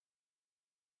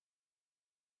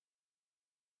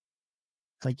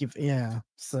 Like if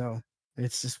so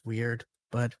it's just weird,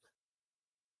 but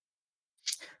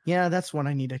yeah, that's one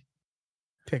I need to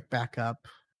pick back up.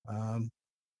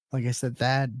 Like I said,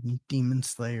 that and Demon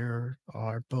Slayer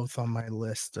are both on my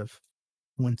list of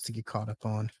ones to get caught up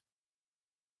on.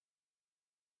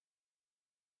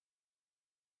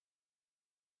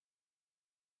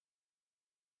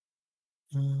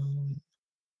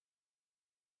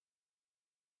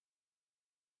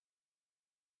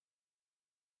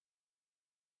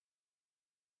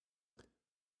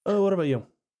 Oh, what about you?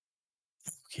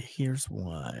 Okay, here's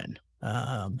one.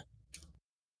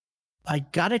 I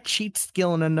got a cheat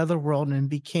skill in another world and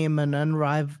became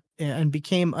unrivaled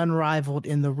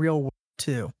in the real world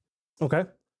too. Okay.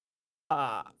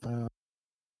 Have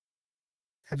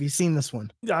you seen this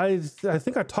one? I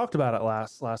think I talked about it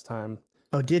last time.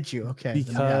 Oh, did you? Okay.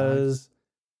 Because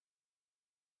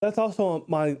that's also on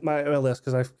my list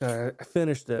because I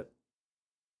finished it.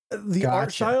 The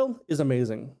art style is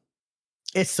amazing.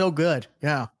 It's so good.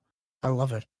 Yeah. I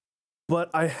love it. But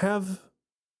I have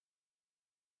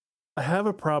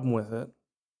a problem with it.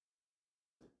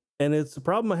 And it's a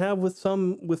problem I have with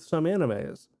some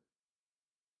animes.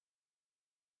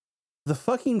 The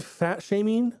fucking fat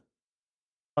shaming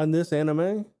on this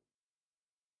anime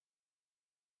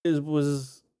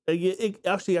it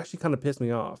actually kind of pissed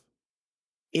me off.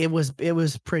 It was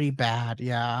pretty bad.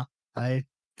 Yeah, I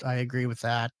agree with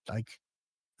that. Like,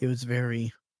 it was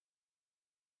very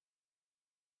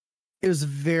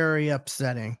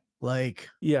upsetting. Like,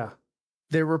 Yeah.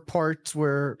 there were parts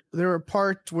where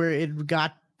it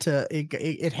got to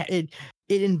it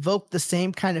invoked the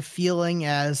same kind of feeling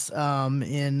as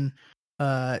in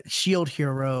Shield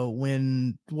Hero,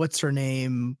 when what's her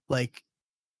name, like,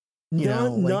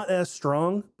 Not as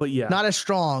strong, but yeah. Not as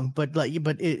strong, but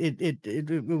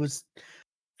it was,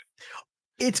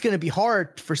 it's going to be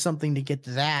hard for something to get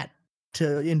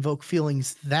to invoke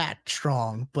feelings that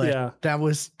strong, but yeah, that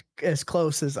was as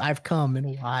close as I've come in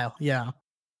a while. Yeah.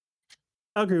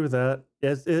 I agree with that.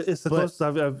 It's the closest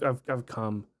I've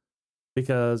come,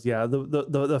 because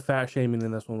the fat shaming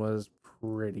in this one was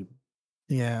pretty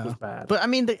was bad. But I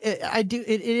mean, it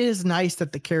is nice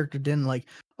that the character didn't, like,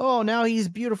 oh, now he's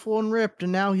beautiful and ripped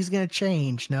and now he's gonna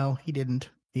change. No, he didn't.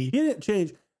 He didn't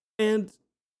change,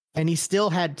 and he still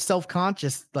had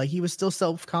self-conscious, like, he was still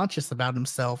self-conscious about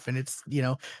himself, and it's,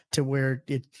 to where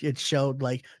it showed,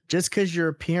 like, just because your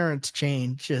appearance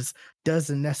changes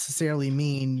doesn't necessarily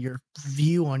mean your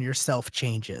view on yourself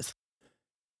changes.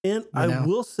 And I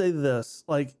will say this,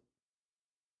 like,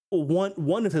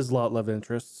 one of his love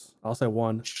interests, I'll say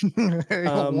one,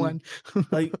 one,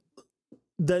 like,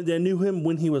 that knew him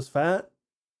when he was fat,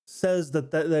 says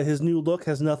that his new look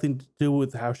has nothing to do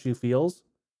with how she feels,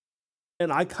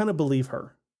 and I kind of believe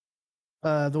her.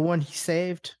 The one he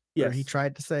saved, yes, or he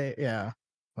tried to say, yeah,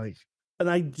 like, and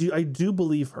I do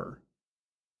believe her.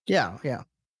 Yeah.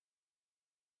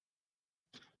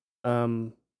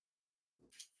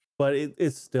 But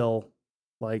it's still,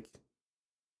 like,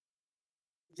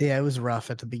 yeah, it was rough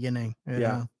at the beginning.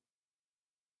 Yeah.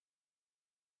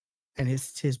 And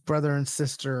his brother and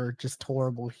sister are just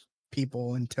horrible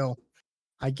people until,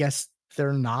 I guess,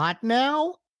 they're not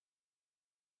now.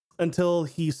 Until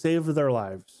he saved their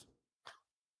lives.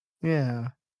 Yeah,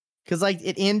 because, like,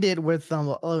 it ended with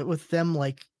them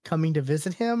like coming to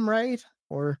visit him, right?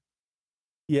 Or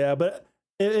yeah, but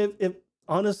if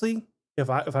honestly, if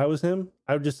I was him,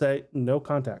 I would just say no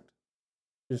contact.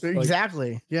 Just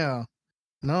exactly, like, yeah,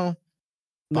 no,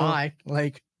 bye,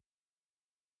 like,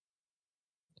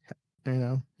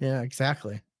 yeah,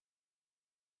 exactly.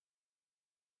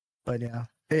 But yeah,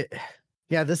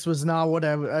 this was not what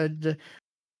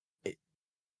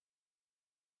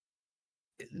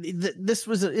this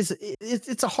was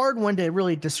it's a hard one to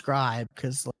really describe,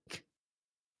 because, like,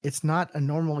 it's not a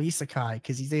normal isekai,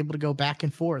 because he's able to go back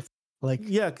and forth, like,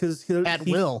 yeah, because at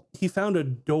will. He found a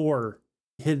door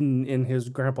hidden in his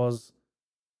grandpa's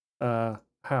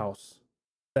house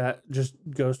that just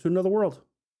goes to another world.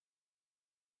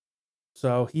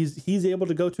 So he's able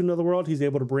to go to another world. He's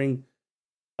able to bring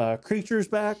creatures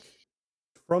back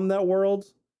from that world,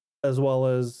 as well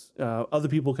as other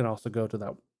people can also go to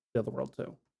the other world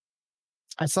too.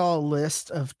 I saw a list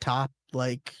of top,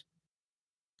 like,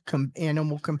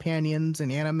 animal companions in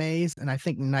animes, and I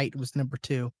think Knight was number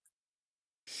 2.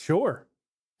 Sure.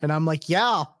 And I'm like,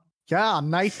 yeah,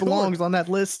 Knight belongs on that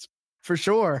list for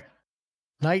sure.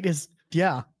 Knight is,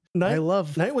 I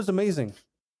love Knight was amazing.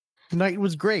 Knight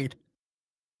was great.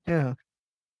 Yeah.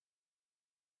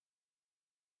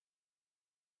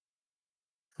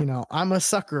 I'm a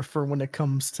sucker for when it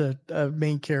comes to a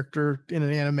main character in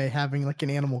an anime having, like,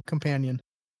 an animal companion.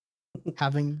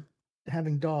 having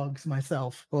dogs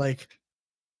myself, like.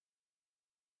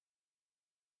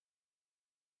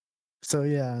 So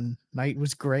yeah, and Knight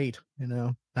was great.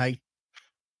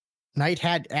 Knight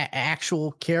had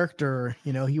actual character.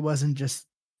 He wasn't just,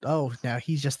 oh, now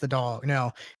he's just the dog.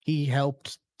 No, he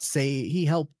helped save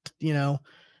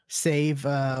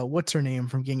what's her name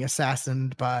from getting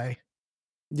assassinated by.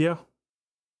 Yeah.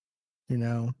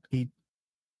 They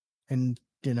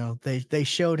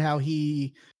showed how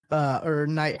he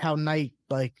how Knight,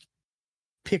 like,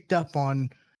 picked up on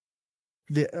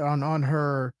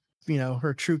her,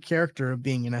 her true character of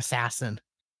being an assassin,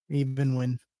 even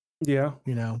when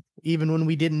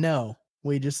we didn't know.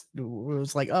 It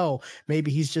was like, oh,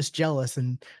 maybe he's just jealous,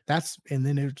 and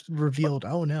then it revealed,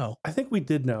 oh no. I think we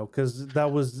did know, because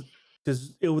that was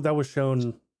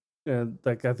shown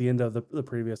like at the end of the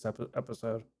previous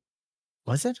episode.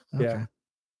 Was it? Okay. Yeah.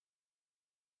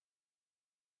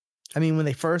 I mean, when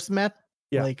they first met,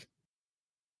 yeah, like,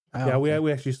 we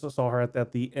actually saw her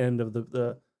at the end of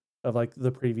the of like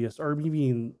the previous, or maybe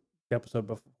in the episode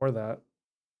before that.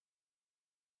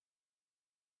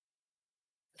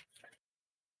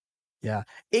 Yeah,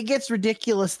 it gets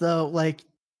ridiculous though. Like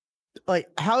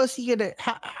how is he gonna?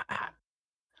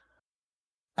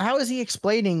 How is he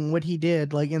explaining what he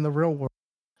did like in the real world?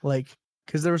 Like,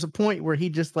 because there was a point where he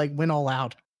just like went all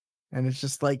out, and it's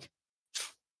just like,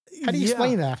 how do you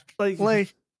explain that? Like,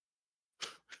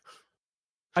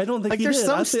 I don't think like he there's did.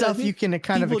 some I stuff think you can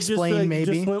kind of people explain,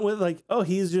 maybe. just went with like, oh,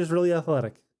 he's just really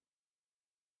athletic.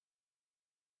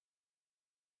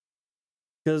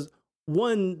 Because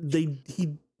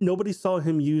nobody saw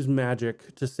him use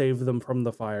magic to save them from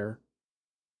the fire.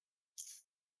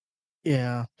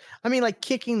 Yeah, I mean, like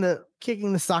kicking the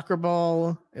soccer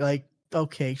ball, like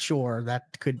okay, sure,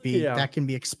 that can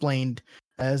be explained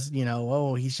as, you know,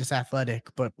 oh, he's just athletic,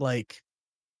 but like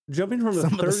jumping from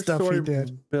some of the stuff he story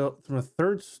did, built from a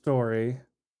third story,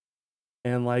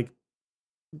 and like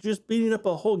just beating up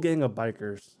a whole gang of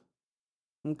bikers.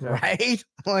 Okay. right?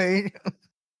 Like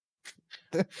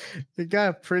it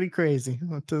got pretty crazy.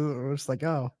 It was like,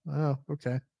 oh,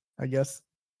 okay, I guess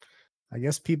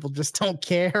people just don't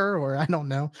care, or I don't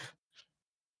know.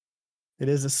 It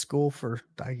is a school for,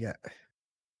 I get,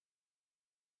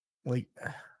 like,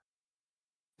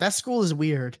 that school is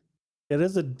weird. It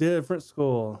is a different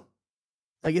school.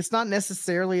 Like, it's not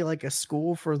necessarily like a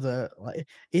school for the, like,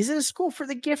 is it a school for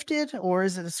the gifted, or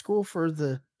is it a school for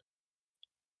the,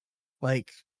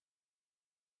 like,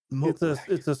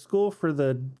 It's a school for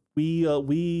the we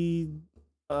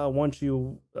want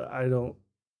you. I don't.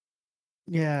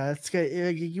 Yeah, it's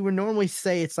good. You would normally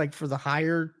say it's like for the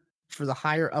higher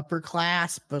upper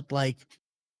class, but like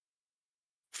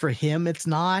for him, it's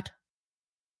not,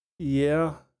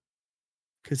 Yeah.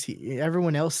 because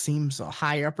everyone else seems a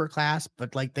high upper class,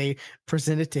 but like they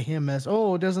present it to him as,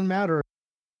 oh, it doesn't matter,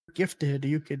 gifted,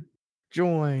 you could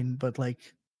join, but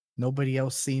like nobody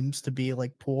else seems to be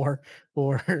like poor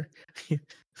or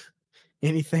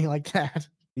anything like that.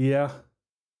 Yeah.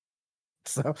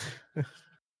 So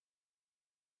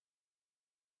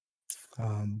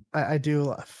I do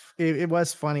love it. It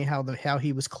was funny how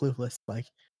he was clueless. Like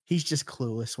he's just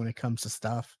clueless when it comes to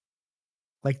stuff.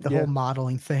 Like the whole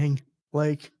modeling thing.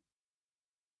 Like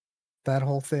that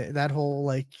whole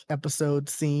like episode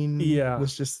scene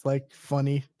was just like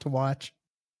funny to watch.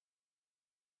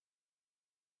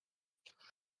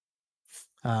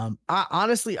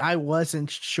 I wasn't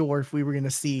sure if we were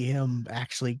gonna see him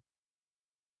actually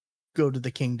go to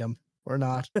the kingdom or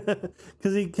not.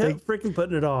 Because he kept freaking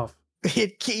putting it off.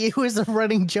 It was a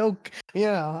running joke.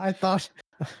 Yeah, I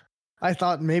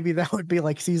thought maybe that would be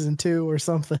like season 2 or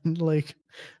something, like,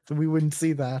 so we wouldn't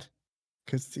see that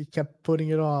because he kept putting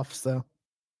it off. So,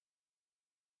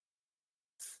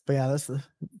 but yeah, this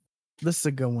is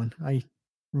a good one. I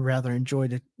rather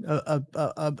enjoyed it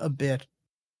a bit.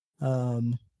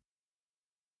 And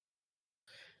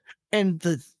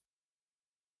the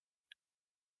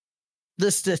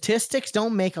statistics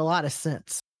don't make a lot of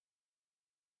sense,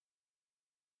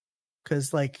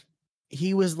 because like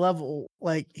he was able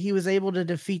to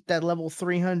defeat that level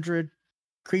 300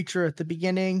 creature at the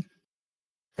beginning,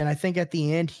 and I think at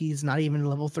the end he's not even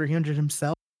level 300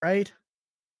 himself, right?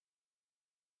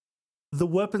 The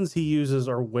weapons he uses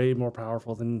are way more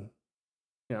powerful than,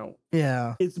 you know.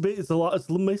 Yeah, it's a lot. It's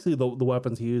basically the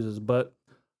weapons he uses, but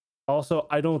also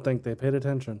I don't think they paid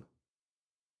attention.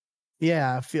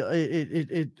 Yeah, I feel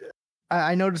it.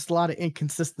 I noticed a lot of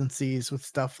inconsistencies with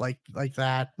stuff like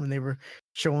that when they were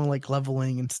showing like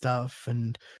leveling and stuff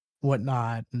and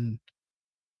whatnot, and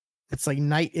it's like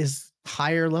Knight is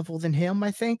higher level than him,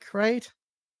 I think, right?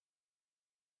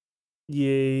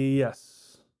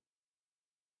 Yes,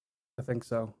 I think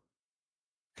so.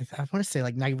 I want to say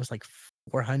like Knight was like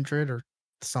 400 or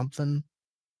something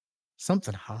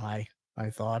high, I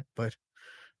thought, but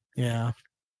yeah.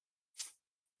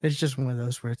 It's just one of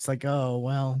those where it's like, oh,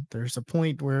 well, there's a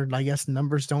point where I guess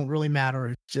numbers don't really matter.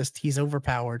 It's just he's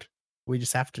overpowered. We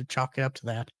just have to chalk it up to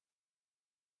that.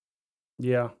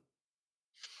 Yeah.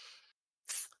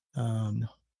 But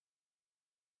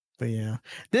yeah,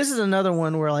 this is another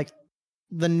one where like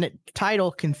the title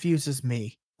confuses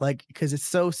me, like, because it's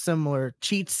so similar.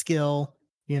 Cheat skill,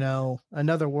 you know,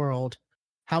 another world.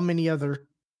 How many other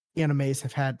animes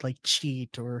have had like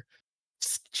cheat or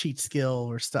cheat skill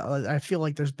or stuff? I feel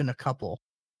like there's been a couple,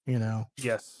 you know.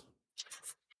 Yes.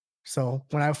 So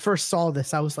when I first saw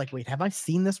this, I was like, wait, have I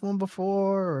seen this one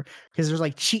before? Because there's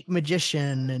like cheat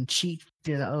magician and cheat,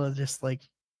 you know, just like,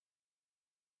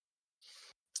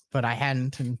 but I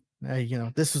hadn't. And, you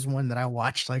know, this was one that I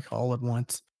watched like all at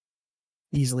once,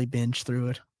 easily binged through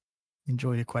it,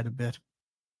 enjoyed it quite a bit.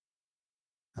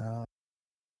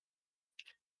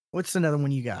 What's another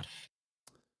one you got?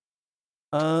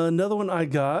 Another one I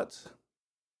got.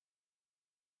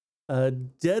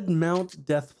 Dead Mount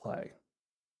Deathplay.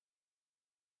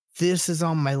 This is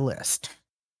on my list.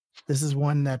 This is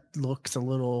one that looks a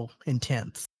little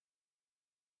intense.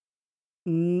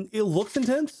 It looks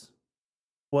intense,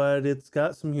 but it's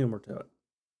got some humor to it.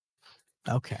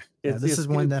 Okay. Yeah, this is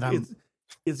one that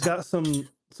it's got some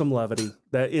levity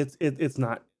that it's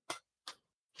not.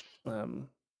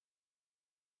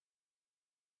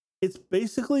 It's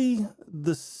basically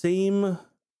the same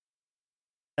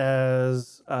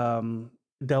as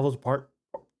Devil's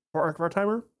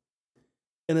Part-Timer,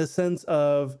 in a sense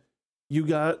of you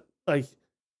got like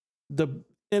the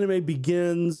anime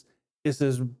begins. It's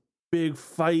this big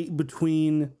fight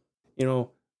between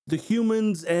the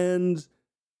humans and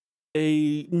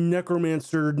a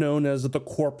necromancer known as the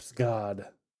Corpse God.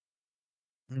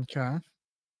 Okay.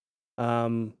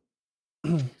 And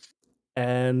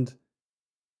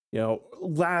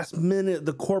last minute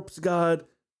the Corpse God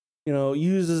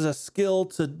uses a skill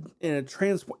to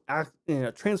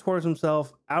transports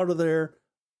himself out of there,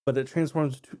 but it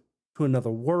transforms to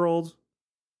another world.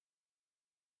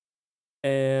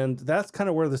 And that's kind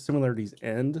of where the similarities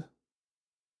end,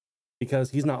 because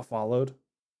he's not followed.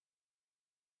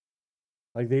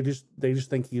 Like they just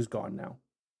think he's gone now.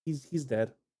 He's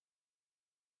dead.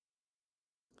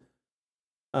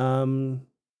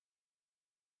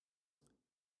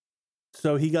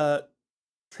 So he got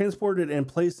transported and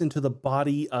placed into the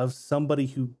body of somebody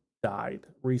who died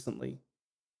recently.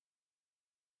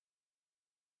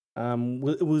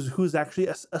 Who's actually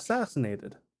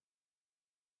assassinated.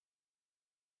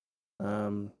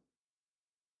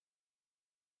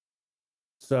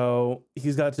 So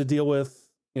he's got to deal with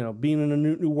being in a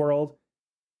new world.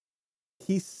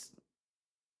 Because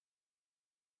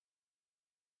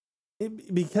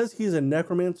he's a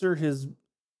necromancer, his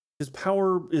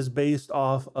power is based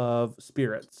off of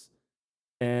spirits,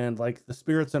 and like the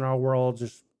spirits in our world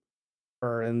just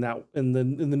or in the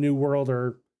new world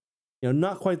are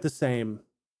not quite the same.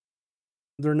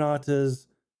 They're not as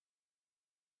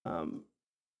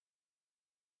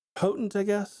potent, I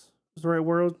guess is the right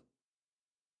word.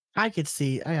 I could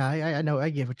see. I know. I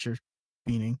get what you're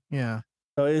meaning. Yeah.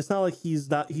 So it's not like he's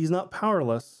not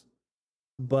powerless,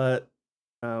 but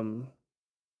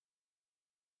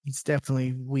he's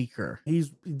definitely weaker. He's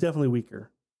definitely weaker.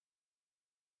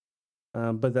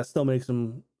 But that still makes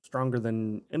him stronger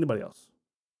than anybody else.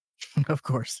 Of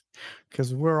course,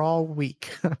 because we're all weak.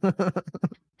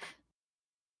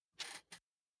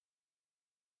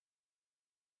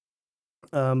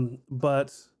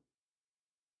 But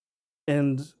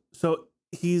and so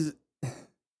he's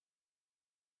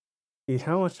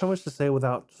how much to say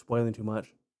without spoiling too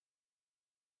much?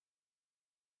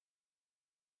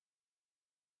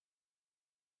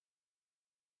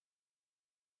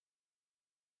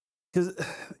 Because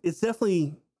it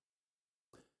definitely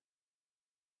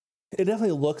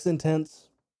looks intense,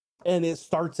 and it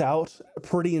starts out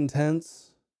pretty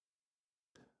intense,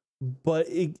 but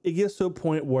it gets to a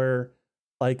point where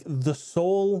like the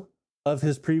soul of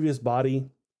his previous body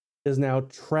is now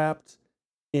trapped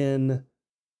in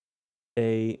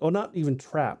not even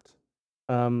trapped,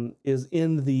 is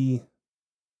in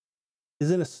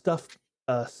a stuffed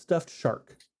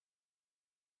shark.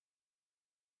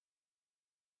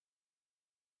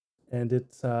 And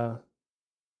it's kind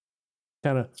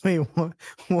of wait, what?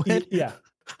 Yeah.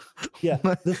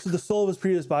 The soul of his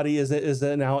previous body is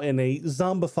now in a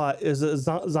zombie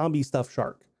stuffed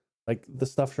shark. Like the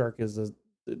stuffed shark is a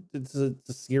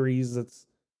series that's.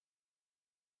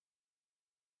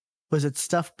 Was it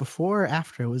stuffed before or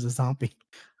after it was a zombie?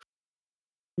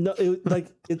 No, it's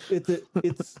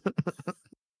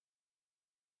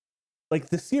like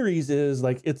the series is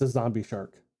like it's a zombie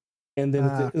shark, and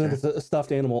then it's a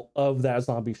stuffed animal of that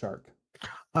zombie shark.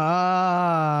 Okay.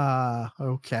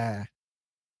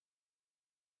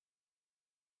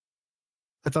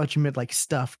 I thought you meant like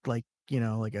stuffed, like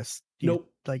like nope,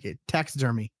 like a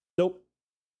taxidermy. Nope.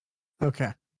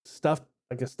 Okay. Stuffed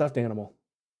like a stuffed animal.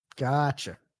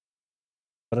 Gotcha.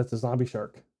 But it's a zombie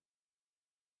shark.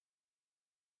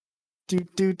 Do.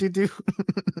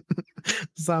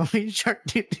 Zombie shark.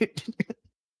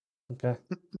 Okay.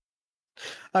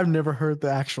 I've never heard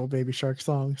the actual Baby Shark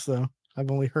song, so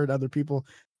I've only heard other people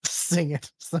sing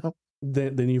it. So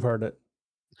then you've heard it.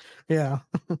 Yeah.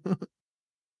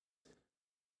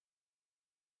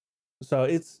 So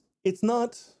it's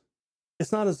not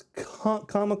as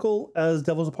comical as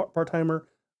Devil's Part-Timer,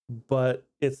 but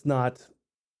it's not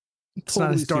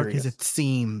not as dark serious as it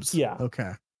seems. Yeah.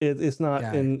 Okay. It's not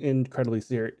incredibly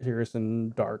serious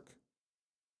and dark.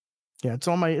 Yeah, it's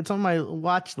on my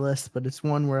watch list, but it's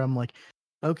one where I'm like,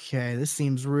 okay, this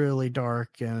seems really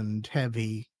dark and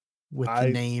heavy with the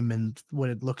I name and what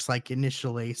it looks like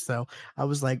initially. So I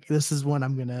was like, this is one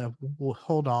I'm gonna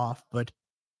hold off. But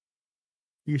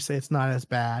you say it's not as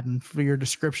bad, and for your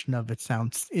description of it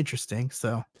sounds interesting.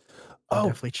 So I'll Oh,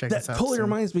 definitely check this that out totally soon.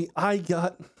 reminds me. I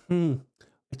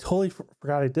totally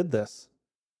forgot I did this.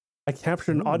 I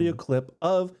captured an audio Ooh. clip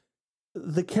of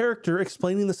the character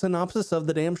explaining the synopsis of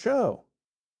the damn show.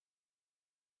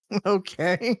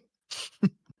 Okay.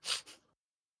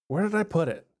 Where did I put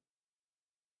it?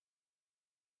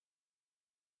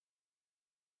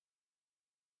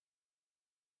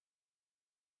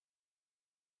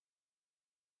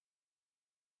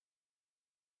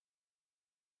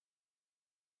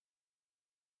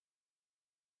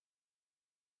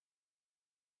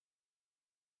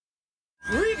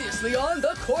 Previously on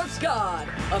The Corpse God,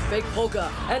 a fake polka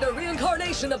and a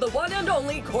reincarnation of the one and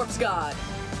only Corpse God.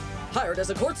 Hired as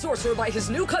a court sorcerer by his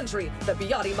new country, the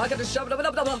Biati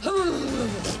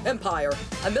Empire,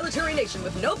 a military nation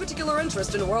with no particular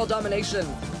interest in world domination.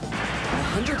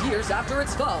 100 years after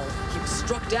its fall, he was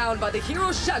struck down by the hero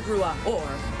Shagrua, or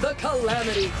the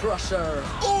Calamity Crusher.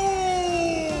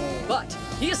 Oh! But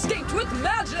he escaped with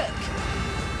magic!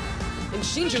 In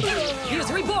Shinjuku, he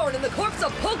is reborn in the corpse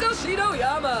of Poko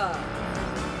Shinoyama.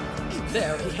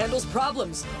 There, he handles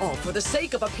problems, all for the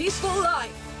sake of a peaceful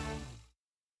life.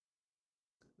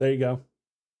 There you go.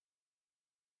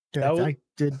 Yeah, I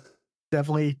did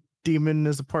definitely demon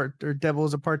as a part or devil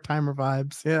as a part-timer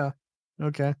vibes. Yeah.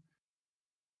 Okay.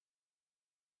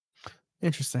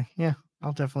 Interesting. Yeah,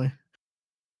 I'll definitely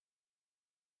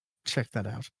check that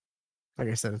out. Like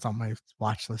I said, it's on my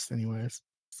watch list anyways.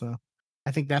 So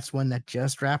I think that's one that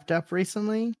just wrapped up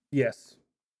recently. Yes.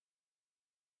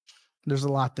 There's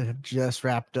a lot that have just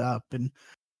wrapped up, and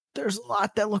there's a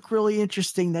lot that look really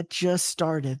interesting that just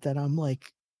started that I'm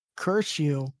like, curse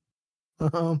you.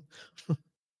 Um,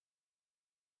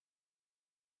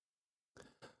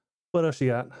 What else you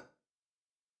got?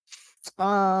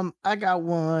 I got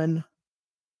one.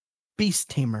 Beast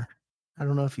Tamer. I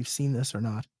don't know if you've seen this or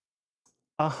not.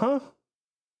 Uh-huh.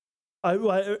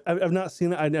 I've not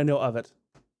seen it. I know of it.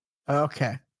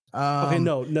 Okay. Okay,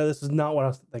 no, this is not what I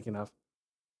was thinking of.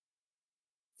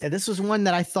 Yeah, this was one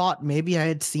that I thought maybe I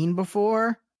had seen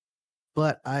before,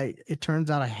 but it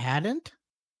turns out I hadn't.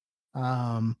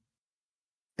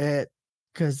 It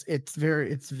because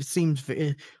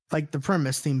like the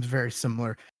premise seems very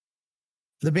similar.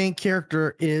 The main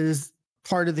character is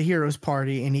part of the hero's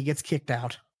party and he gets kicked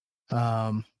out.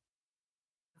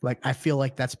 Like I feel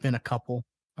like that's been a couple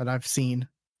that I've seen,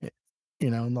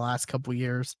 in the last couple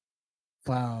years.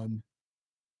 There's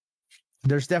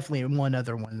definitely one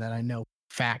other one that I know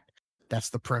fact that's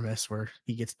the premise where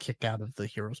he gets kicked out of the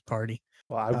hero's party.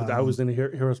 Well, I was in a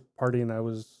hero's party and I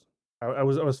was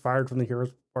fired from the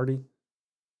hero's party.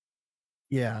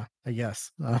 Yeah, I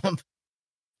guess.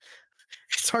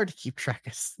 It's hard to keep track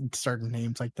of certain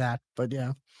names like that, but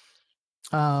yeah.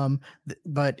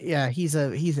 But yeah, he's a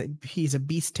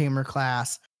beast tamer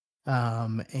class,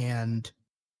 and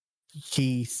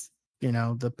he's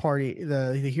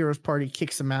the hero's party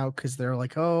kicks him out because they're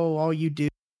like, oh,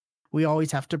 we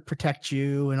always have to protect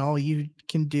you, and all you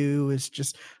can do is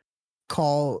just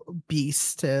call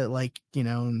beasts to, like,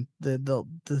 they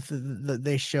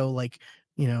show, like,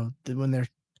 when they're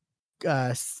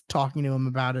talking to him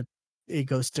about it, it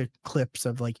goes to clips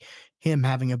of like him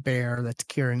having a bear that's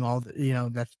carrying all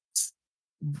the, that's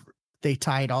they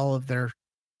tied all of their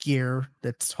gear,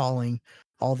 that's hauling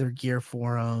all their gear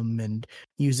for them, and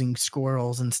using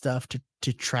squirrels and stuff to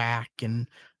track and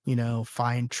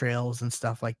find trails and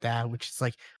stuff like that, which is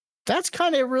like, that's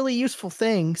kind of really useful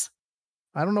things.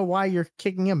 I don't know why you're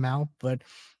kicking him out, but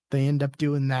they end up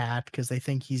doing that because they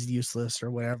think he's useless or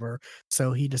whatever.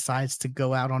 So he decides to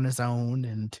go out on his own,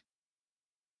 and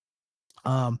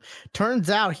turns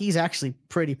out he's actually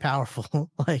pretty powerful.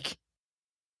 Like,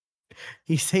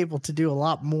 he's able to do a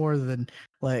lot more than,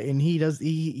 like, and he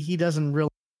doesn't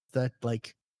realize that,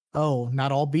 like, oh,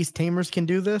 not all beast tamers can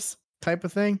do this type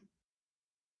of thing.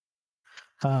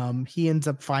 He ends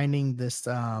up finding this,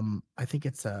 I think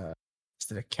is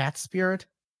it a cat spirit?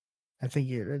 I think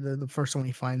the first one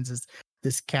he finds is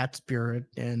this cat spirit,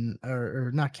 and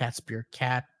or not cat spirit,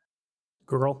 cat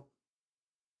Girl.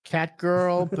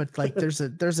 girl, but like there's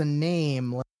a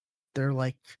name. Like, they're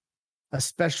like a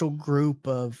special group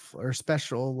of, or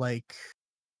special, like,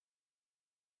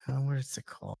 what is it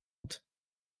called?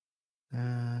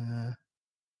 I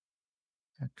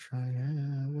try.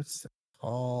 What's it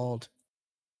called?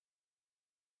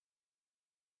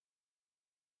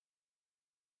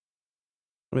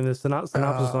 I mean, the synopsis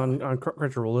on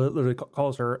Crunchyroll literally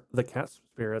calls her the cat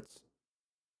spirits.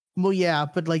 Well, yeah,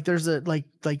 but like there's a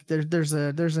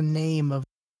there's a name of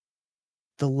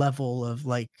the level of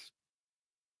like,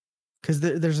 because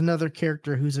there's another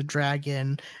character who's a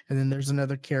dragon, and then there's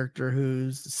another character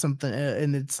who's something,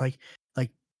 and it's like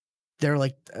they're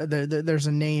like there's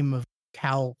a name of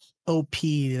how OP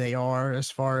they are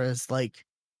as far as like,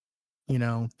 you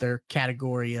know, their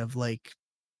category of like,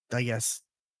 I guess,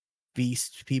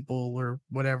 beast people or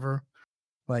whatever.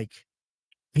 Like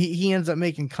he ends up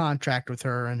making contract with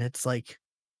her, and it's like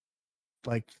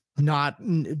not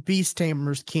beast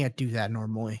tamers can't do that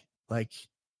normally. Like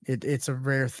it's a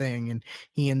rare thing, and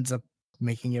he ends up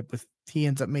making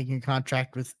a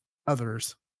contract with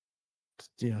others.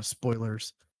 You know,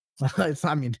 spoilers.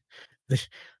 I mean, the,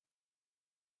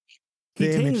 He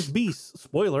the tames image, beasts.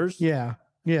 Spoilers. yeah,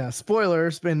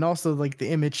 spoilers, and also like the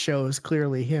image shows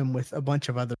clearly him with a bunch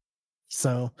of others.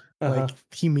 So like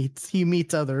he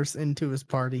meets others into his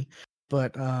party,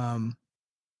 but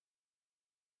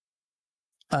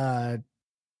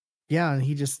yeah, and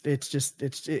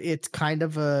it's kind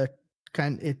of a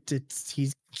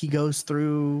he goes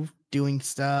through doing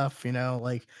stuff, you know,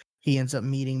 like he ends up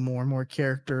meeting more and more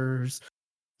characters,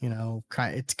 you know,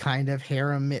 it's kind of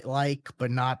harem like,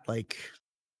 but not like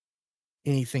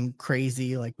anything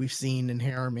crazy like we've seen in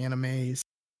harem animes.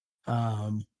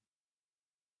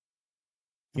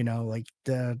 You know, like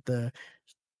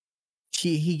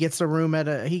he gets a room at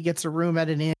an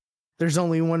inn. There's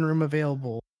only one room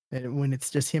available, and when it's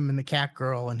just him and the cat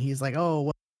girl, and he's like, "Oh,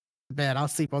 well, bed, I'll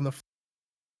sleep on the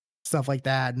stuff like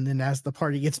that." And then as the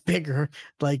party gets bigger,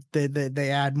 like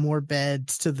they add more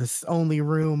beds to this only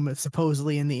room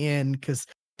supposedly in the inn, because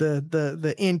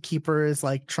the innkeeper is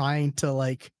like trying to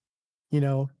like, you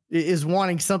know, is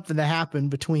wanting something to happen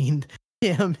between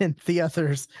him and the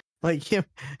others, like him.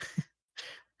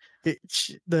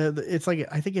 It's like,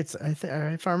 I think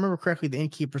if I remember correctly, the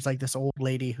innkeeper's like this old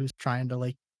lady who's trying to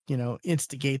like, you know,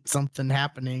 instigate something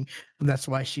happening, and that's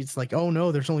why she's like, "Oh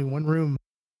no, there's only one room,"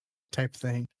 type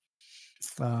thing.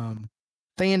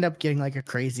 They end up getting like a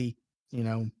crazy, you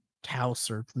know, house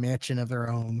or mansion of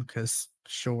their own, because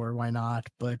sure, why not?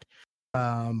 But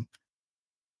um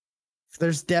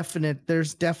there's definite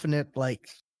like,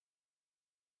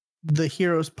 the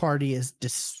hero's party is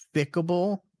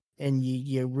despicable, and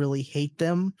you really hate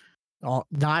them.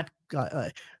 Not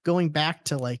going back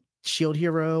to like Shield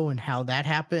Hero and how that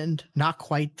happened, not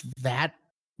quite that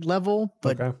level,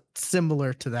 but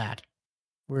similar to that,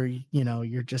 where you know,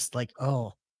 you're just like,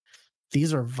 oh,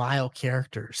 these are vile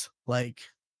characters. Like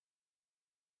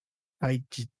I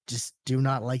just do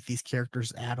not like these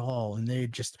characters at all, and they're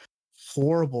just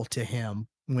horrible to him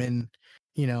when,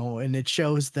 you know, and it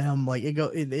shows them like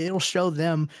it'll show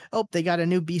them, oh, they got a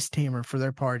new beast tamer for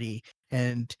their party,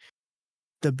 and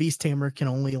the beast tamer can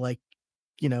only like,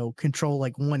 you know, control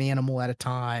like one animal at a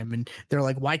time, and they're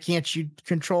like, why can't you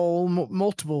control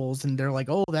multiples? And they're like,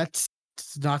 oh, that's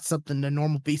not something a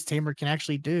normal beast tamer can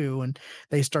actually do. And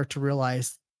they start to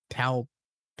realize how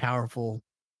powerful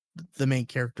the main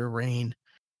character Rain,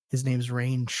 his name's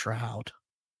Rain Shroud,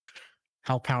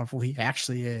 how powerful he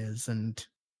actually is. And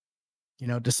you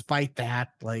know, despite that,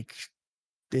 like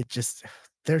they're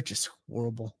just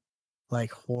horrible,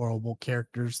 like horrible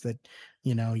characters that,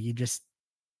 you know,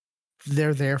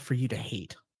 they're there for you to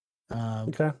hate.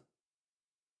 Okay.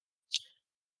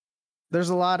 There's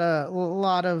a lot of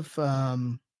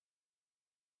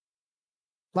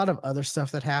other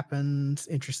stuff that happens,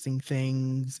 interesting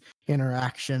things,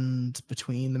 interactions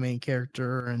between the main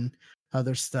character and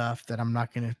other stuff that I'm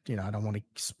not gonna, you know, I don't want to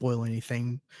spoil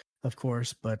anything, of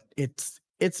course, but it's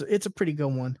a pretty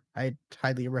good one. I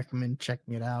highly recommend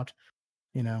checking it out.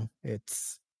 You know,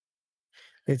 it's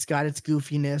got its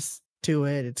goofiness to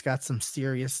it. It's got some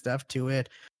serious stuff to it.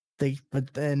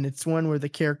 But then it's one where the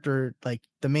character, like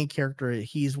the main character,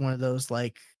 he's one of those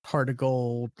like heart of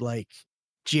gold, like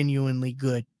genuinely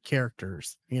good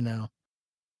characters, you know.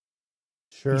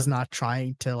 Sure. He's not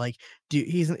trying to like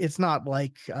it's not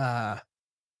like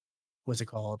what's it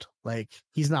called? Like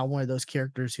he's not one of those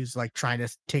characters who's like trying to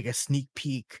take a sneak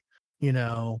peek, you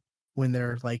know, when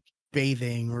they're like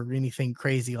bathing or anything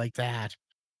crazy like that.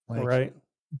 Like, right.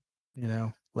 you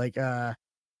know, like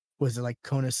was it like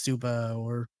Konosuba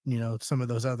or, you know, some of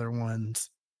those other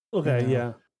ones. Okay, You know?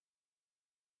 yeah.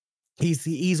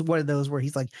 He's one of those where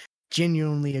he's like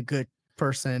genuinely a good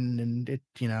person, and it,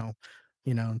 you know,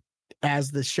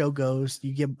 as the show goes,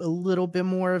 you get a little bit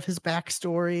more of his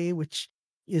backstory, which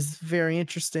is very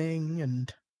interesting.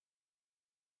 And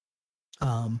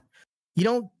you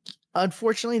don't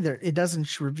unfortunately, it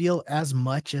doesn't reveal as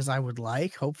much as I would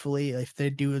like. Hopefully, if they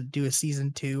do a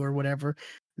season 2 or whatever,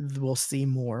 we'll see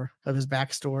more of his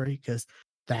backstory, because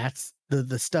that's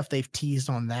the stuff they've teased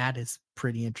on that is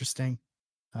pretty interesting.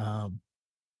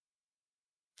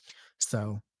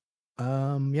 So,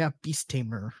 yeah, Beast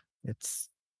Tamer. It's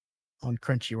on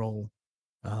Crunchyroll.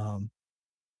 I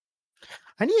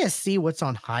need to see what's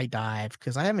on High Dive,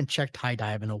 because I haven't checked High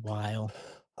Dive in a while.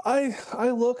 I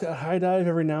look at High Dive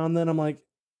every now and then. I'm like,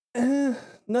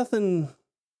 nothing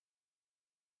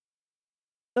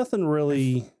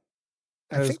really.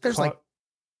 I think there's like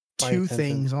my 2 attention.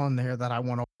 things on there that I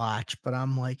want to watch, but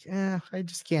I'm like, I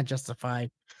just can't justify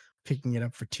picking it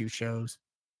up for 2 shows.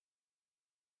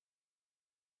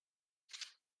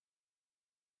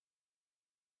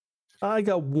 I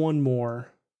got one more.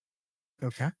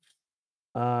 Okay.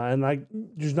 And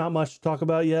there's not much to talk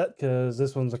about yet, because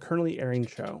this one's a currently airing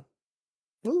show.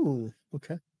 Ooh,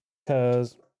 okay.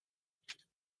 Because,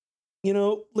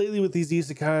 lately with these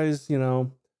isekais,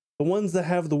 the ones that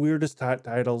have the weirdest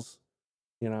titles,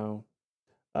 I know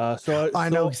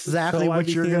exactly what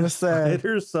you're gonna say.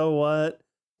 So what?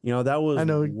 That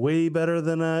was way better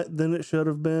than it should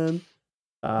have been.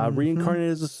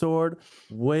 Reincarnated as a sword,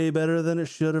 way better than it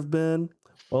should have been.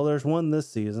 Well, there's one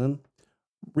this season.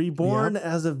 Reborn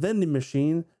as a vending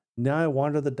machine. Now I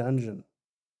wander the dungeon.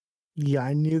 Yeah,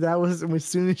 I knew that was as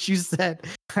soon as you said.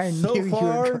 I so knew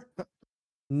far, you were...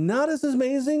 not as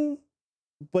amazing,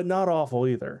 but not awful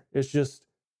either. It's just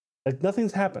like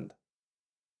nothing's happened.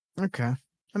 Okay.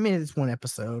 I mean, it's 1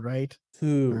 episode, right?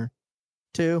 2. Or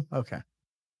 2? Okay.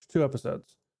 2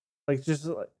 episodes. Like, just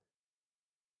like...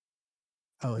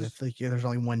 Oh, it's like, there's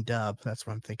only 1 dub. That's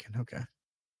what I'm thinking. Okay.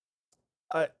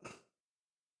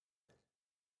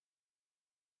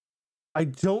 I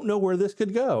don't know where this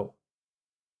could go,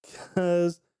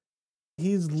 because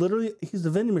he's a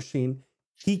vending machine.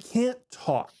 He can't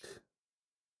talk.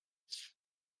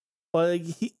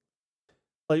 He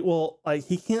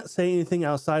can't say anything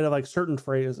outside of like certain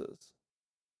phrases.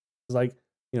 It's like,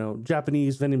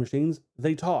 Japanese vending machines,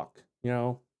 they talk,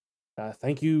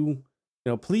 thank you,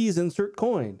 please insert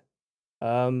coin.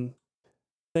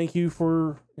 Thank you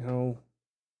for,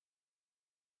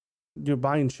 you're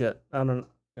buying shit. I don't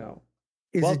know.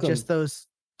 Is Welcome. it just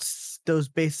those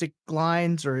basic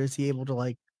lines, or is he able to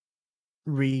like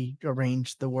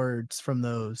rearrange the words from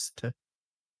those to...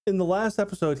 In the last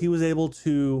episode, he was able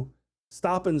to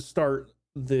stop and start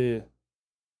the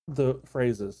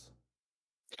phrases.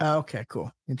 Oh, okay,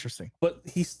 cool. Interesting. But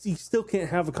he still can't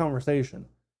have a conversation.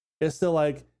 It's still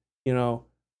like, does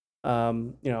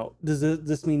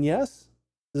this mean yes?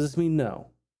 Does this mean no?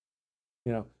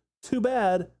 Too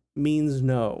bad means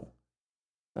no.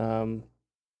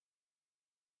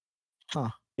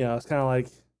 It's kind of like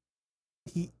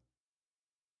he's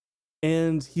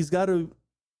got to,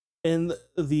 and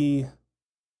the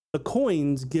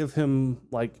coins give him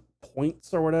like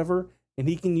points or whatever, and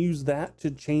he can use that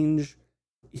to change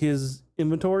his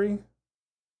inventory.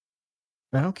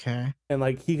 Okay. And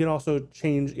like he can also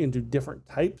change into different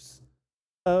types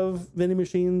of vending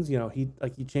machines. He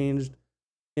changed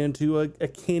into a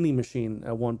candy machine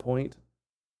at one point.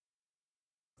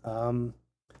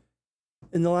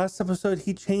 In the last episode,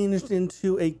 he changed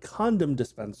into a condom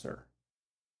dispenser.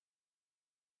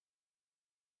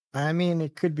 I mean,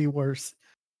 it could be worse.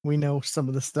 We know some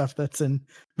of the stuff that's in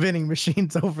vending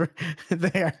machines over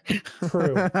there.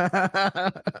 True.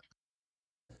 But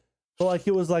like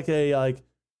it was like as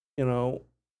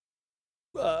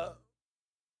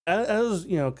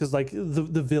because like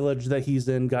the village that he's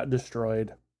in got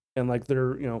destroyed, and like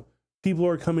they're people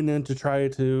are coming in to try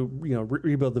to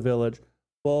rebuild the village.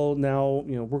 Well, now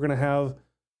we're gonna have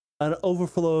an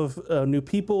overflow of new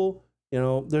people.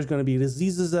 There's going to be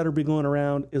diseases that are going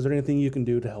around. Is there anything you can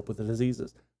do to help with the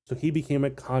diseases? So he became a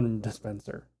condom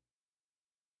dispenser.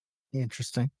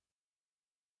 Interesting.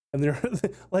 And they're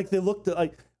like, they looked at,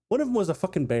 like, one of them was a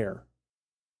fucking bear.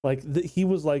 Like he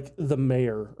was like the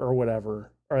mayor or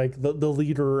whatever, or like the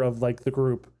leader of like the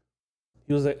group.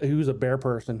 He was a bear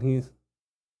person.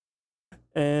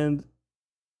 And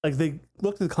like they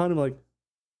looked at the condom like,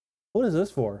 what is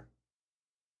this for?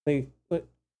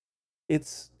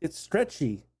 It's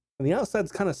stretchy and the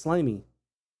outside's kind of slimy.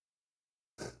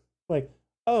 Like,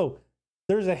 oh,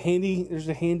 there's a handy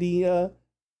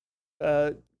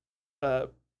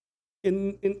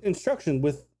instruction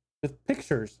with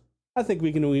pictures. I think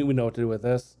we know what to do with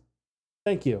this.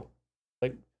 Thank you.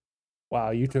 Like,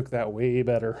 wow, you took that way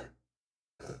better.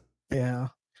 Yeah.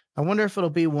 I wonder if it'll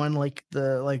be one like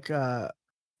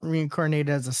reincarnated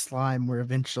as a slime, where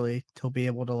eventually he'll be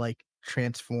able to like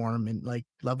transform and like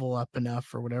level up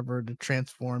enough or whatever to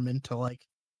transform into like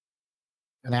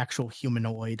an actual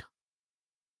humanoid,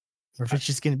 or if it's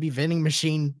just going to be vending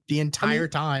machine the entire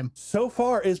time. So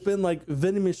far, it's been like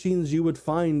vending machines you would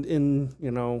find in,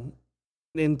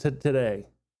 into today.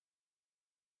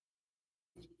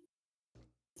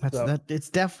 It's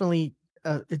definitely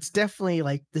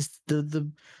like this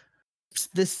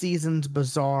season's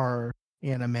bizarre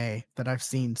anime that I've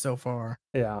seen so far.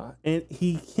 Yeah, and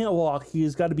he can't walk.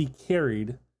 He's got to be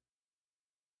carried,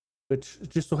 which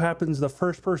just so happens the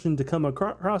first person to come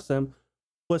across him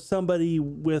was somebody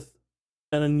with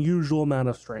an unusual amount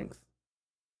of strength.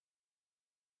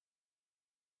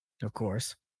 Of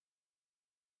course.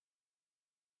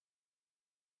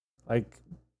 Like,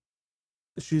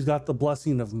 she's got the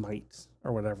blessing of might,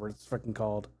 or whatever it's fucking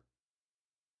called.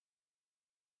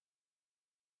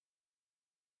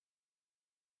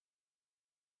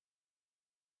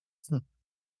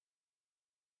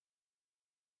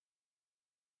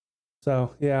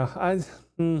 So yeah, I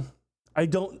don't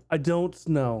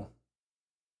know.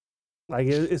 Like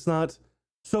it's not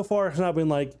so far. It's not been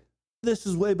like this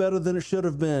is way better than it should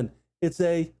have been. This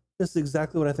is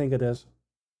exactly what I think it is.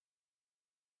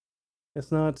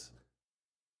 It's not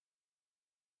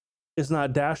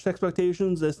dashed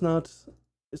expectations. It's not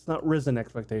risen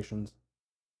expectations.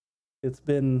 It's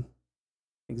been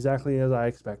exactly as I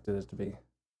expected it to be.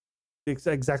 It's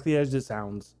exactly as it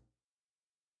sounds.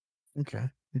 Okay,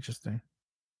 interesting.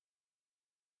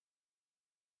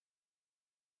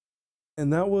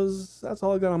 And that's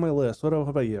all I got on my list. What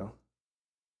about you?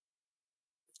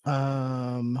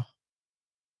 I'll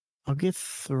get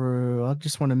through. I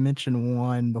just want to mention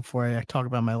one before I talk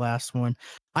about my last one.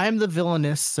 I am the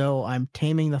villainess, so I'm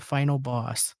taming the final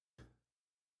boss.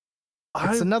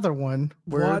 It's another one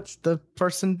where the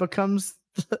person becomes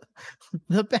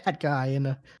the bad guy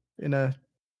in a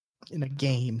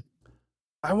game.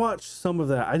 I watched some of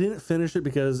that. I didn't finish it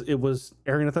because it was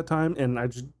airing at that time, and I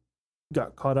just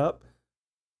got caught up.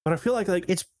 But I feel like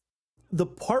it's the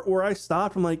part where I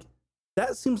stopped. I'm like,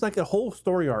 that seems like a whole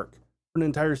story arc for an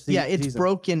entire season. Yeah, it's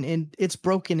broken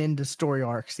into story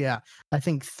arcs. Yeah, I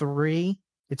think 3.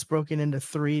 It's broken into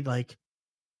 3 like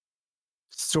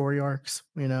story arcs.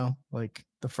 Like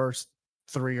the first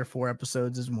 3 or 4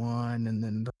 episodes is one, and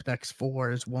then the next 4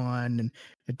 is one, and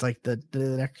it's like the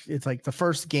next. It's like the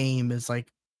first game is like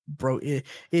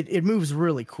it moves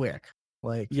really quick.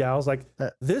 Like, yeah, I was like,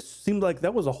 this seemed like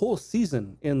that was a whole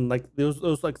season in like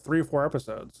those like 3 or 4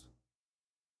 episodes.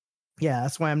 Yeah,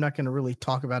 that's why I'm not going to really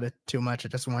talk about it too much. I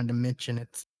just wanted to mention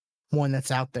it's one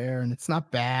that's out there, and it's not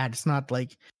bad.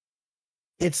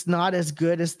 It's not as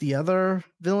good as the other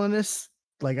villainous.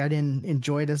 Like, I didn't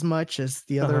enjoy it as much as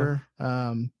the other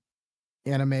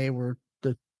anime where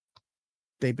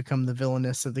they become the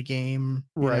villainous of the game,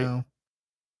 right?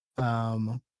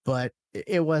 But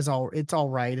it's all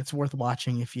right. It's worth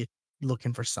watching if you're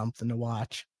looking for something to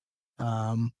watch.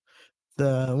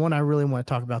 The one I really want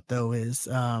to talk about though is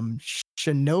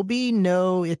Shinobi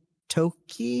no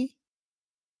Itoki.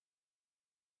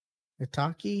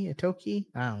 Itoki?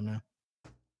 I don't know.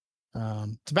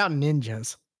 It's about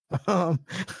ninjas.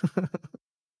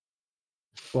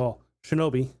 Well,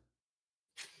 Shinobi.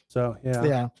 So yeah.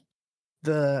 Yeah.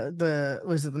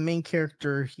 The main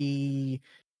character, he's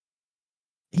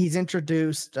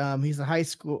introduced, he's a high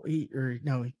school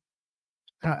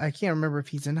I can't remember if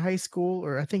he's in high school,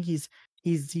 or I think he's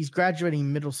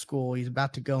graduating middle school. He's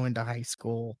about to go into high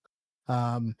school.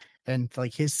 And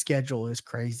like his schedule is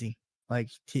crazy. Like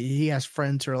he has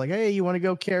friends who are like, "Hey, you want to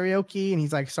go karaoke?" And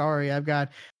he's like, "Sorry, I've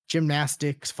got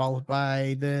gymnastics followed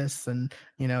by this." And,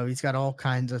 he's got all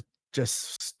kinds of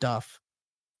just stuff,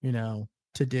 to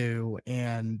do.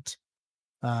 And,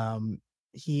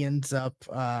 he ends up,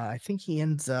 I think he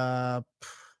ends up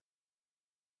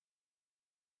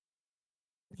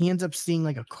seeing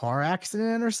like a car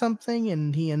accident or something,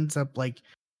 and he ends up like,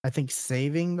 I think,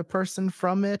 saving the person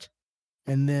from it.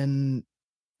 And then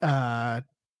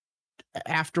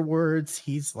afterwards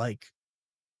he's like,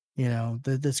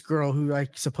 this girl who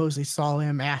like supposedly saw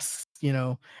him asks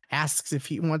if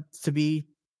he wants to be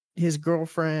his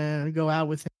girlfriend and go out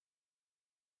with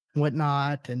him,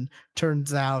 whatnot. And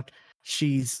turns out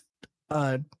she's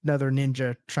another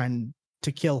ninja trying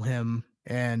to kill him,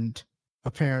 and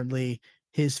apparently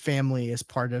his family is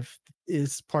part of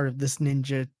this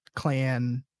ninja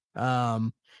clan,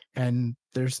 and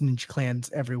there's ninja clans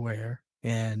everywhere.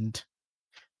 And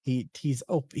he's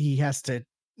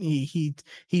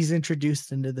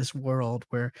introduced into this world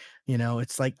where,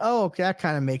 it's like, oh, okay, that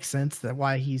kind of makes sense, that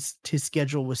why his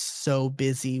schedule was so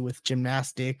busy with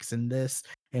gymnastics and this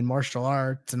and martial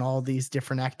arts and all these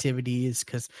different activities,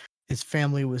 because his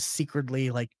family was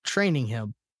secretly like training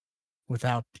him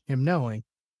without him knowing.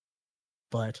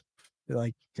 But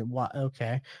like,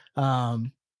 okay.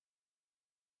 Um,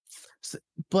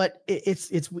 but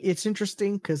it's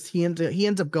interesting because he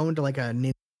ends up going to like a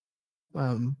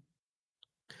um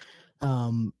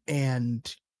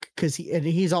and because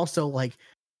he's also like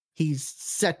he's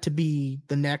set to be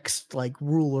the next like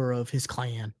ruler of his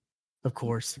clan, of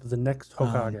course. The next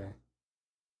Hokage.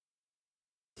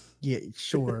 Yeah,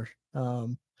 sure.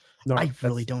 No, I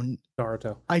really that's don't.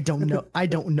 Naruto. I don't know. I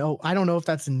don't know. I don't know if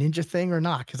that's a ninja thing or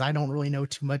not because I don't really know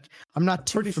too much. I'm not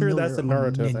too Pretty sure familiar that's a on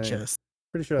Naruto ninjas. thing.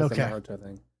 Pretty sure that's Okay. a Naruto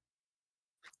thing.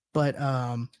 But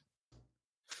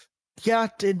yeah,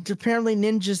 apparently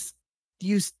ninjas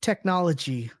use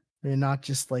technology and not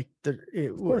just like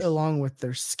along with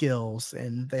their skills,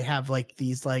 and they have like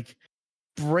these like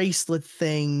bracelet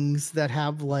things that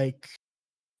have like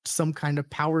some kind of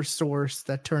power source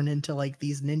that turn into like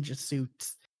these ninja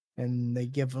suits, and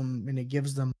it gives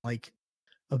them like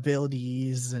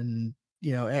abilities, and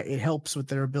you know it helps with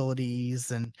their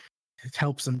abilities, and it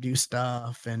helps them do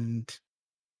stuff, and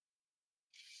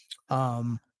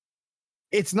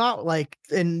it's not like,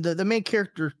 and the main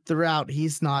character throughout,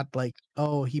 he's not like,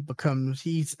 oh,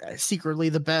 he's secretly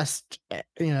the best,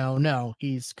 no,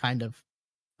 he's kind of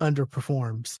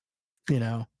underperforms, you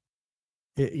know,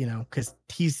 because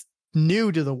he's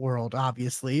new to the world,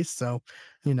 obviously. So,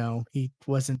 he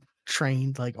wasn't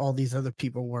trained like all these other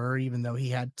people were, even though he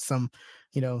had some,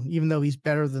 even though he's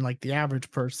better than like the average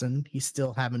person, he's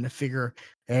still having to figure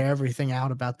everything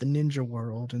out about the ninja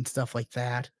world and stuff like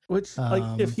that. Which,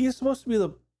 like, if he's supposed to be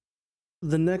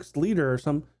the next leader or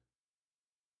some,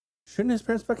 shouldn't his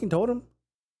parents fucking told him?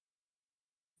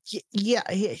 Yeah,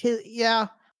 yeah.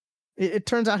 It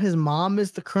turns out his mom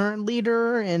is the current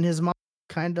leader, and his mom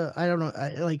kind of, I don't know,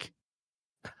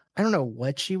 I don't know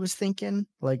what she was thinking,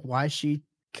 like why she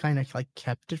kind of like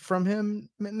kept it from him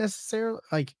necessarily.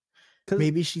 Like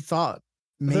maybe she thought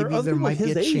maybe there might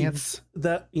be a chance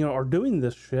that are doing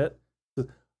this shit.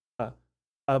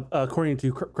 According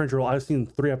to Crunchyroll, I've seen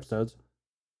 3 episodes,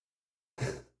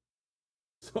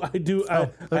 so I do. I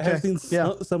have seen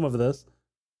some of this.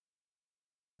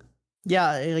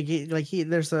 Yeah, he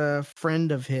there's a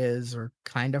friend of his, or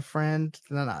kind of friend,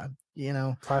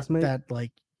 classmate, that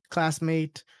like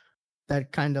classmate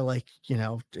that kind of like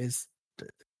is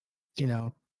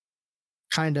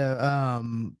kind of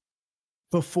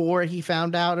before he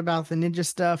found out about the ninja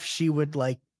stuff, she would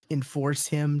like enforce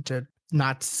him to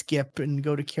not skip and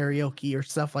go to karaoke or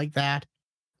stuff like that,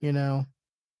 and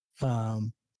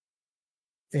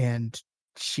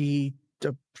she's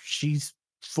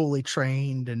fully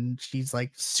trained, and she's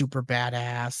like super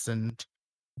badass and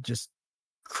just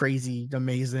crazy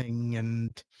amazing,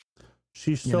 and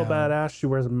she's so badass she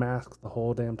wears a mask the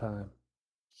whole damn time.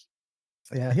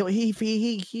 Yeah, he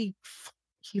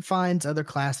finds other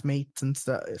classmates and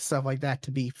stuff like that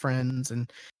to be friends,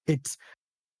 and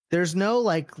there's no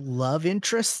like love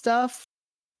interest stuff,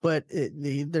 but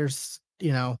there's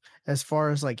as far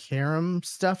as like harem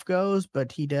stuff goes,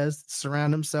 but he does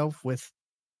surround himself with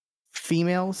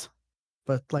females.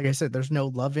 But like I said, there's no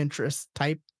love interest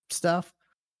type stuff.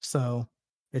 So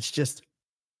it just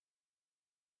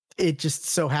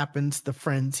so happens the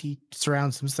friends he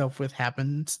surrounds himself with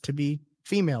happens to be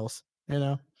females,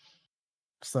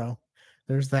 So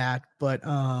there's that. But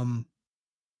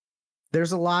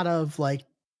there's a lot of like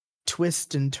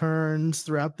twists and turns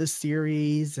throughout this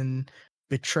series, and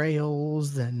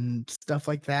betrayals and stuff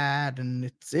like that,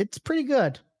 and it's pretty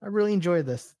good. I really enjoy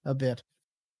this a bit.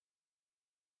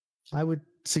 I would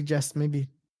suggest maybe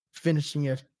finishing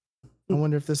it. I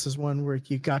wonder if this is one where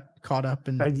you got caught up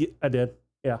in. I did.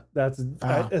 Yeah, that's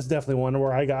definitely one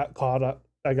where I got caught up.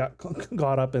 I got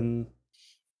caught up and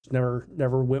never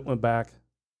went back.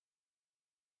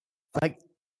 Like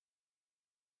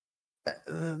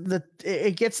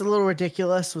it gets a little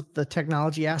ridiculous with the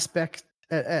technology aspect,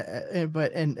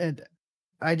 but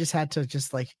I just had to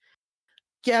just like,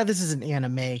 yeah, this is an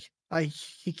anime.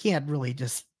 You can't really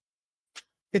just.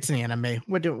 It's an anime.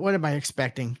 What am I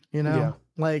expecting? Yeah.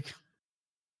 Like,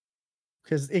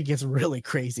 because it gets really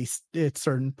crazy at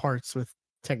certain parts with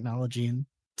technology and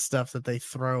stuff that they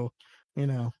throw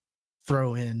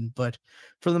in. But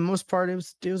for the most part, it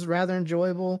was rather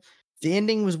enjoyable. The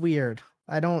ending was weird.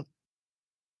 I don't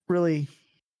really.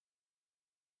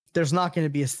 There's not going to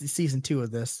be a season 2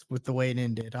 of this with the way it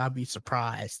ended. I'll be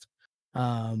surprised.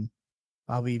 I'll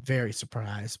be very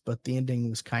surprised. But the ending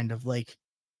was kind of like.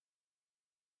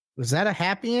 Was that a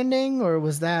happy ending, or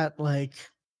was that like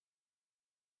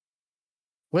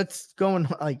what's going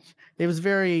on? Like it was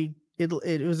very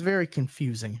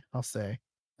confusing, I'll say.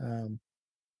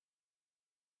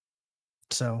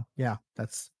 So yeah,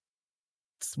 that's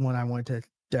one I wanted to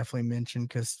definitely mention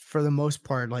because for the most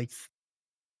part, like,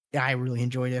 yeah, I really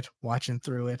enjoyed it watching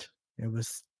through it. It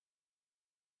was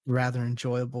rather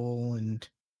enjoyable, and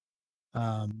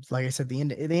like I said, the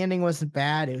ending wasn't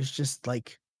bad. It was just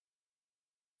like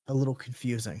a little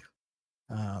confusing.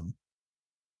 Um,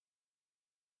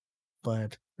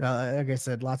 but like I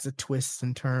said, lots of twists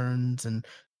and turns and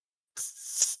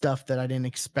stuff that I didn't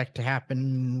expect to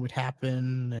happen would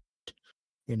happen. And,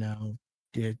 you know,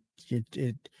 it,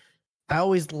 it I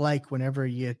always like whenever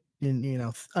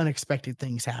unexpected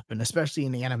things happen, especially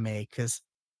in anime, because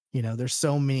there's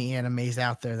so many animes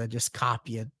out there that just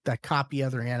copy other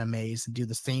animes and do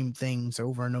the same things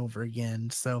over and over again.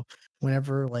 So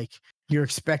whenever like you're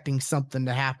expecting something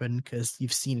to happen because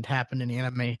you've seen it happen in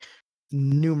anime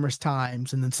numerous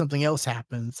times, and then something else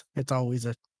happens, it's always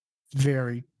a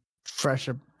very fresh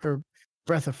or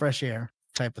breath of fresh air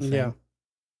type of thing. Yeah.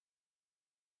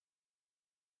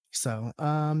 So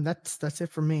that's it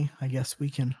for me. I guess we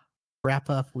can wrap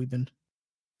up. We've been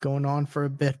going on for a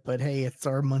bit, but hey, it's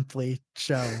our monthly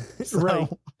show. So, Right.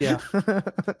 Yeah.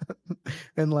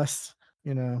 unless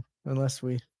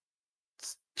we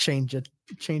change it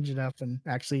up and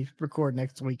actually record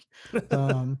next week.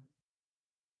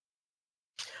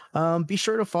 Be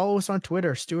sure to follow us on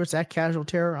Twitter. Stuart's at Casual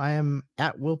Terror. I am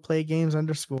at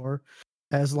WillPlayGames_.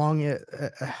 As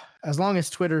long as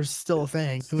Twitter's still a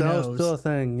thing, who knows? Still a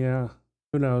thing, yeah.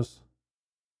 Who knows?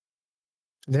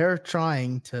 They're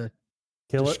trying to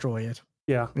Kill destroy it.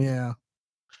 Yeah. Yeah.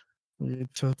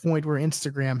 To the point where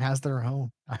Instagram has their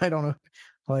own. I don't know.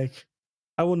 Like,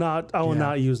 I will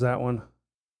not use that one.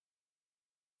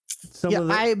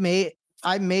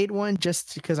 I made one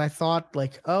just because I thought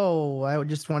like, oh, I would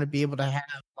just want to be able to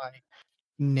have my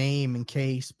name in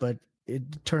case, but it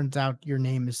turns out your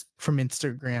name is from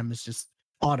Instagram is just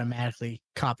automatically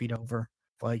copied over.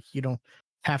 Like, you don't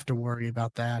have to worry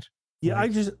about that. Yeah,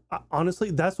 like, honestly,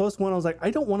 that's what's one I was like,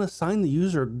 I don't want to sign the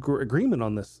user agreement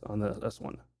on this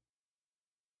one.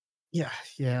 Yeah.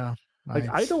 Like,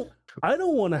 I don't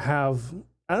want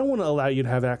to allow you to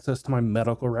have access to my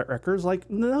medical records. Like,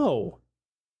 no.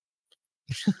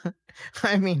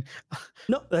 I mean,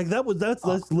 no, like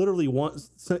that's literally one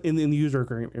in the user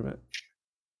agreement.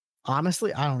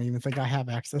 Honestly, I don't even think I have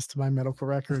access to my medical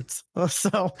records.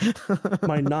 So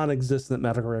my non-existent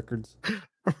medical records.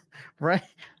 Right.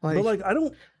 But like I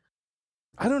don't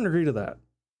agree to that.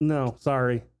 No,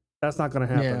 sorry. That's not gonna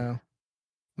happen.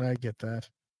 Yeah. I get that.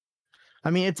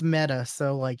 I mean, it's meta,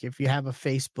 so like if you have a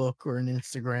Facebook or an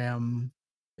Instagram,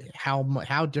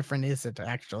 how different is it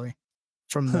actually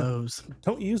from those?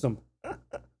 Don't use them.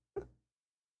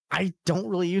 I don't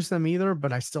really use them either,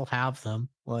 but I still have them.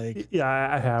 Like, yeah,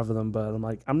 I have them, but I'm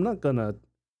like, I'm not gonna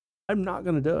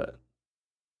do it.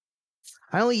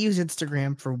 I only use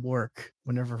Instagram for work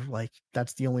whenever like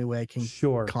that's the only way I can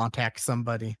contact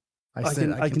somebody. I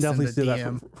can definitely see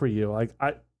that for you. Like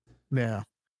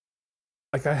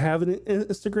like I have an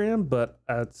Instagram, but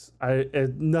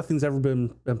nothing's ever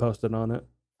been posted on it.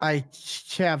 I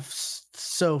have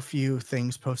so few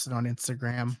things posted on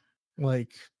Instagram.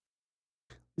 Like,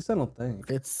 at least I don't think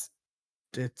it's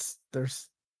there's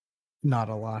not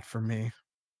a lot for me.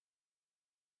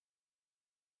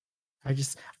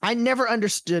 I never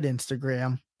understood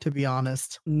Instagram, to be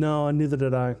honest. No, neither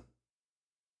did I.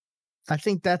 I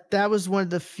think that was one of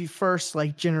the first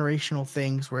like generational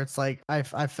things where it's like I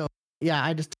felt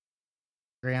I just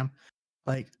Instagram.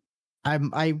 Like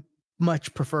I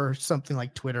much prefer something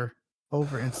like Twitter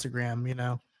over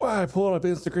Instagram, Well, I pulled up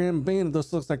Instagram, man,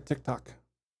 this looks like TikTok.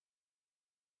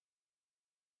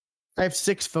 I have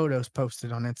 6 photos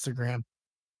posted on Instagram.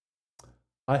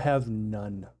 I have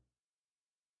none.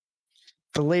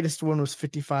 The latest one was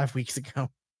 55 weeks ago.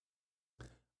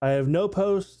 I have no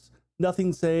posts,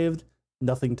 nothing saved,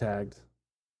 nothing tagged.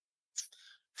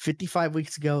 55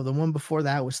 weeks ago. The one before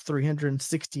that was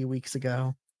 360 weeks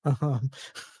ago.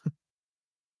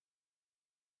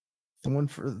 The one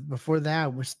before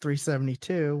that was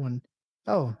 372. And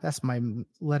that's my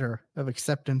letter of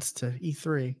acceptance to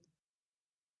E3.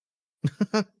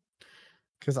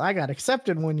 Because I got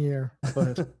accepted one year,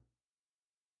 but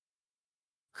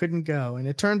couldn't go. And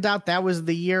it turned out that was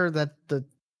the year that the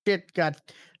shit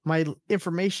my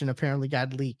information apparently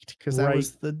got leaked. Because that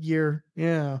was the year.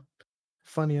 Yeah.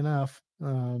 Funny enough.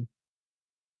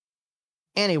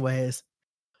 Anyways.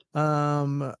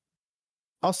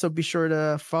 Also be sure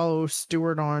to follow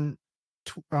Stuart on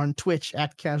Twitch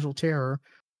at Casual Terror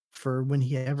for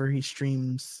whenever he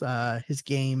streams his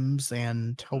games,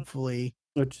 and hopefully,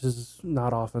 which is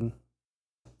not often.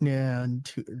 Yeah,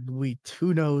 and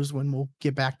who knows when we'll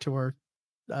get back to our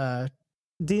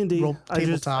D&D. I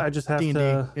just have D&D.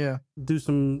 to do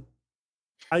some.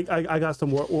 I got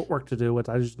some work to do.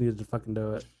 I just needed to fucking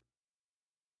do it.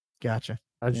 Gotcha.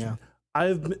 Be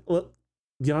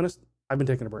honest, I've been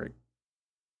taking a break.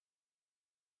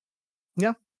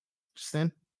 Yeah. Just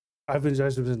then. I've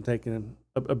just been taking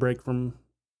a break from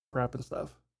crap and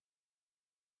stuff.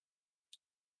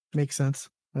 Makes sense.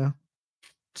 Yeah.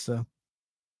 So,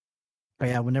 but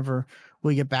yeah, whenever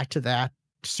we get back to that,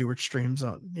 Stuart streams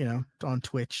on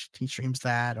Twitch. He streams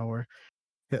that, or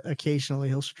occasionally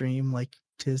he'll stream like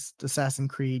his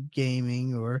Assassin's Creed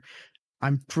gaming, or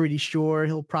I'm pretty sure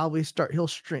he'll at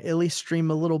least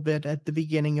stream a little bit at the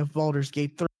beginning of Baldur's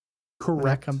Gate 3. Correct.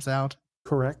 When that comes out.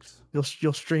 Correct.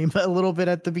 You'll stream a little bit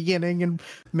at the beginning, and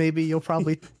maybe you'll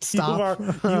probably stop.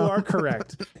 You are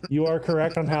correct. You are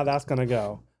correct on how that's gonna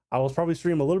go. I will probably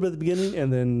stream a little bit at the beginning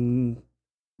and then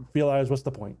realize what's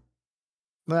the point.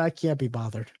 I can't be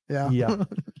bothered. Yeah. Yeah.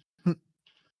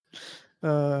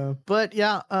 But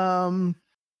yeah,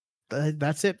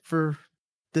 that's it for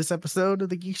this episode of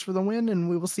the Geeks for the Win, and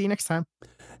we will see you next time.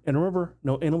 And remember,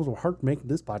 no animals were hurt making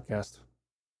this podcast.